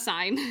is not a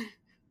sign.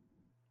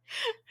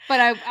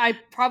 But I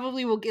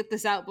probably will get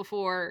this out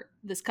before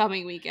this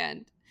coming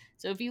weekend.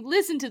 So if you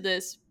listen to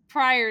this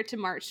prior to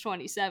March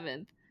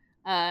 27th.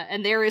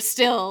 And there is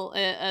still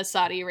a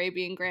Saudi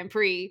Arabian Grand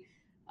Prix.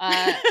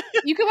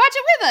 You can watch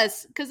it with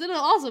us because it'll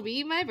also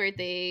be my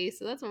birthday.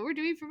 So that's what we're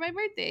doing for my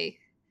birthday.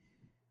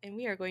 And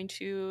we are going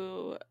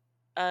to,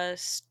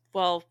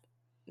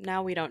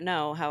 now we don't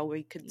know how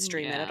we could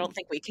stream it. I don't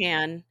think we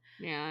can.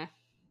 Yeah.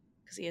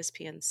 Because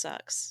ESPN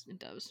sucks. It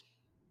does.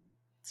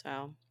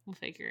 So we'll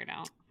figure it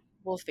out.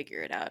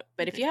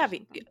 But if you have,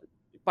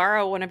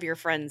 borrow one of your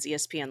friends'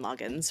 ESPN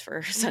logins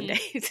for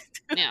Sundays.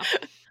 Yeah.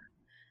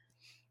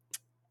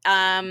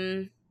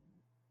 But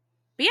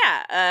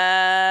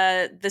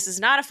yeah, this is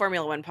not a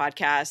Formula One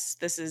podcast.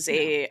 This is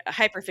a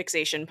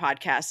hyperfixation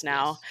podcast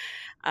now,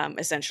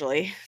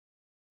 essentially.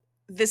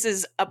 This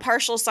is a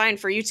partial sign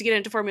for you to get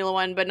into Formula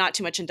One, but not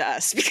too much into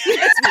us because we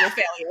will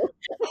fail you.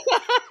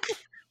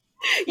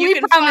 We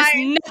can promise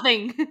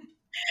nothing.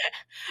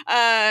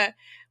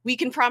 We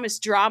can promise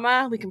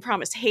drama. We can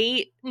promise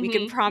hate. We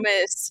can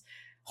promise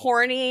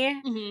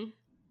horny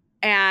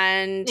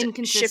and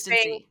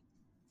shipping.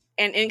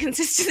 And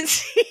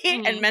inconsistency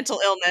and mental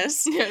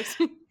illness. Yes.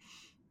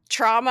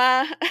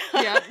 Trauma.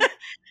 Yep.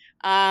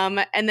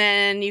 And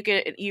then you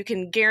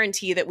can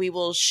guarantee that we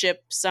will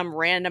ship some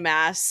random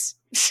ass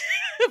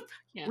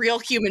real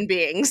human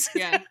beings.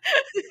 Yeah.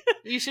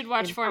 You should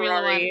watch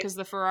Formula One because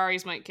the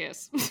Ferraris might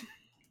kiss.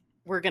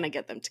 We're gonna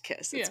get them to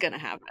kiss. It's gonna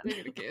happen. They're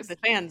gonna kiss. The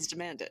fans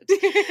demand it.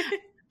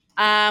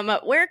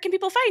 Where can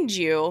people find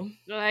you?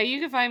 You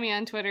can find me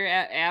on Twitter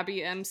at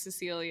Abby M.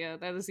 Cecilia.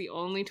 That is the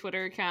only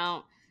Twitter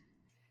account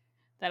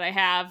that I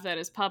have that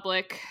is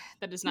public,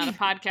 that is not a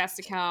podcast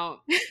account.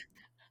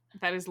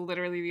 That is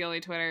literally the only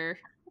Twitter,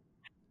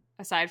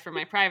 aside from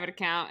my private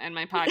account and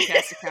my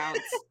podcast accounts,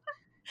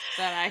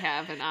 that I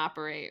have and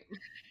operate.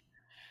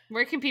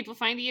 Where can people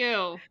find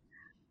you?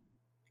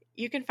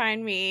 You can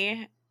find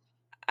me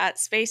at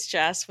Space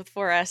Jess with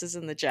 4 S's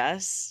in the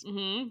Jess.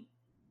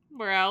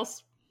 Where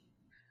else?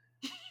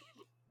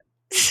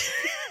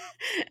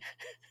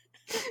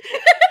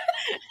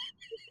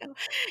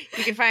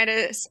 You can find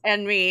us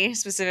and me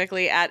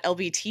specifically at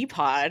LBT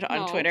Pod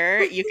on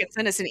Twitter. You can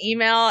send us an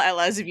email at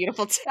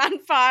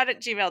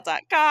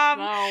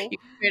lousybeautifultownpod@gmail.com. You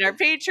can find our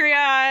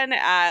Patreon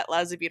at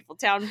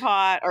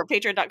lousybeautifultownpod or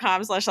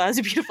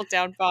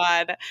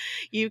patreon.com/lousybeautifultownpod.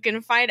 You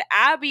can find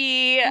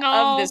Abby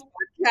of this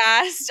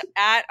podcast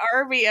at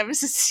RBM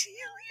Cecilia.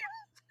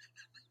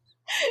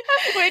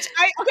 Which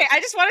I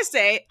just want to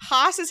say,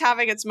 Haas is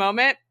having its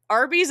moment.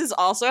 Arby's is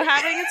also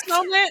having its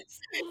moment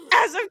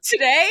as of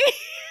today.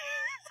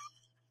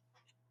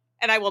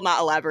 And I will not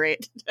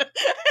elaborate.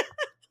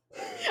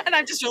 And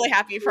I'm just really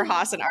happy for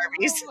Haas and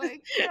Arby's. Oh my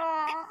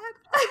God.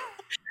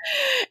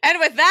 And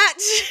with that,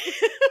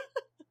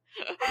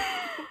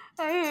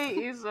 I hate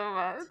you so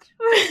much.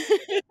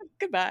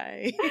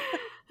 Goodbye.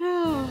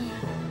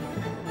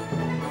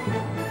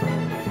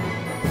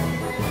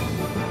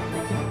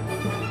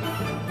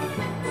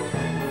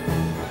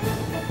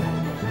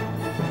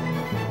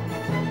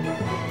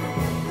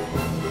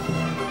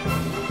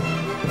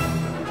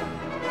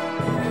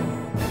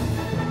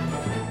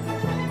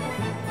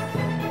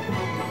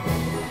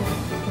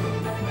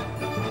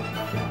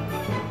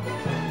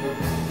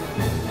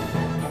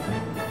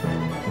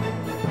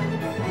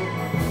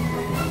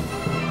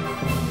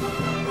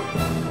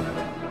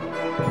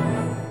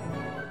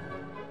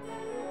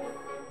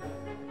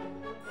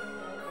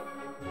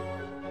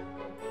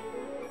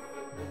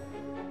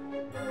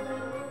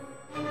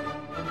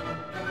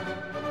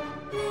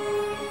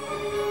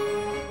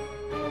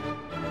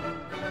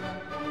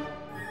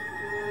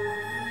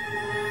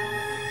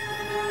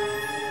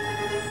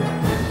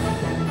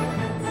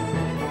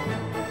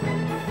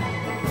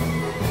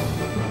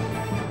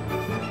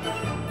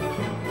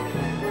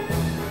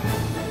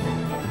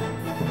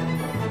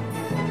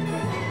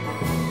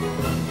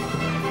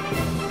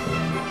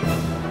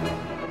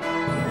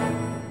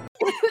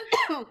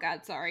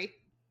 Sorry.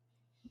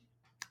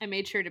 I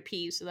made sure to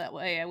pee so that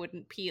way I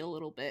wouldn't pee a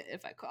little bit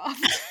if I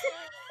coughed.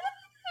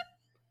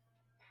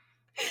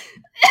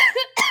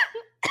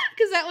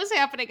 Because that was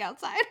happening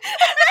outside.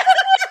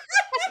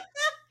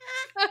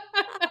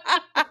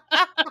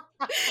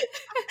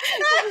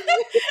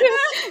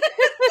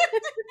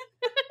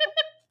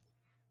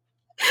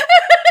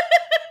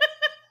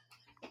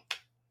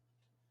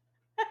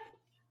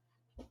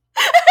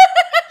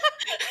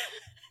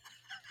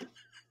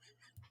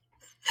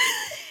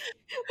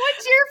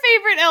 What's your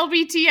favorite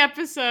LBT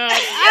episode?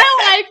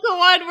 I like the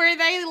one where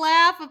they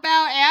laugh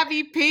about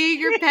Abby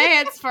peeing her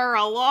pants for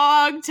a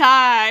long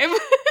time.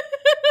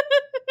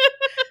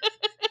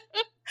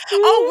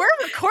 Oh,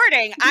 we're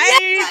recording. I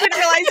didn't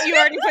realize you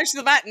already pushed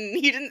the button.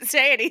 You didn't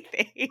say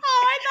anything.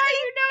 Oh, I thought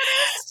you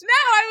noticed. No,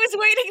 I was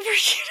waiting for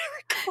you to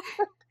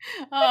record.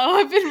 Oh,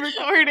 I've been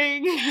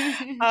recording.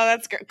 Oh,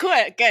 that's great.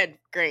 Good.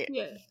 Great.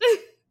 Yeah.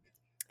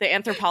 The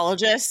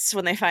anthropologists,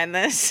 when they find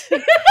this,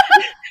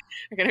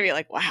 are going to be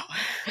like, wow.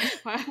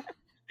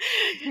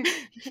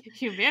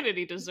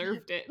 Humanity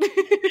deserved it.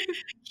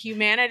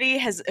 Humanity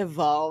has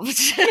evolved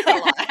a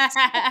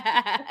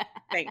lot,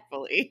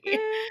 thankfully.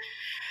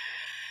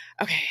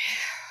 Okay.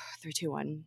 3, 2, 1.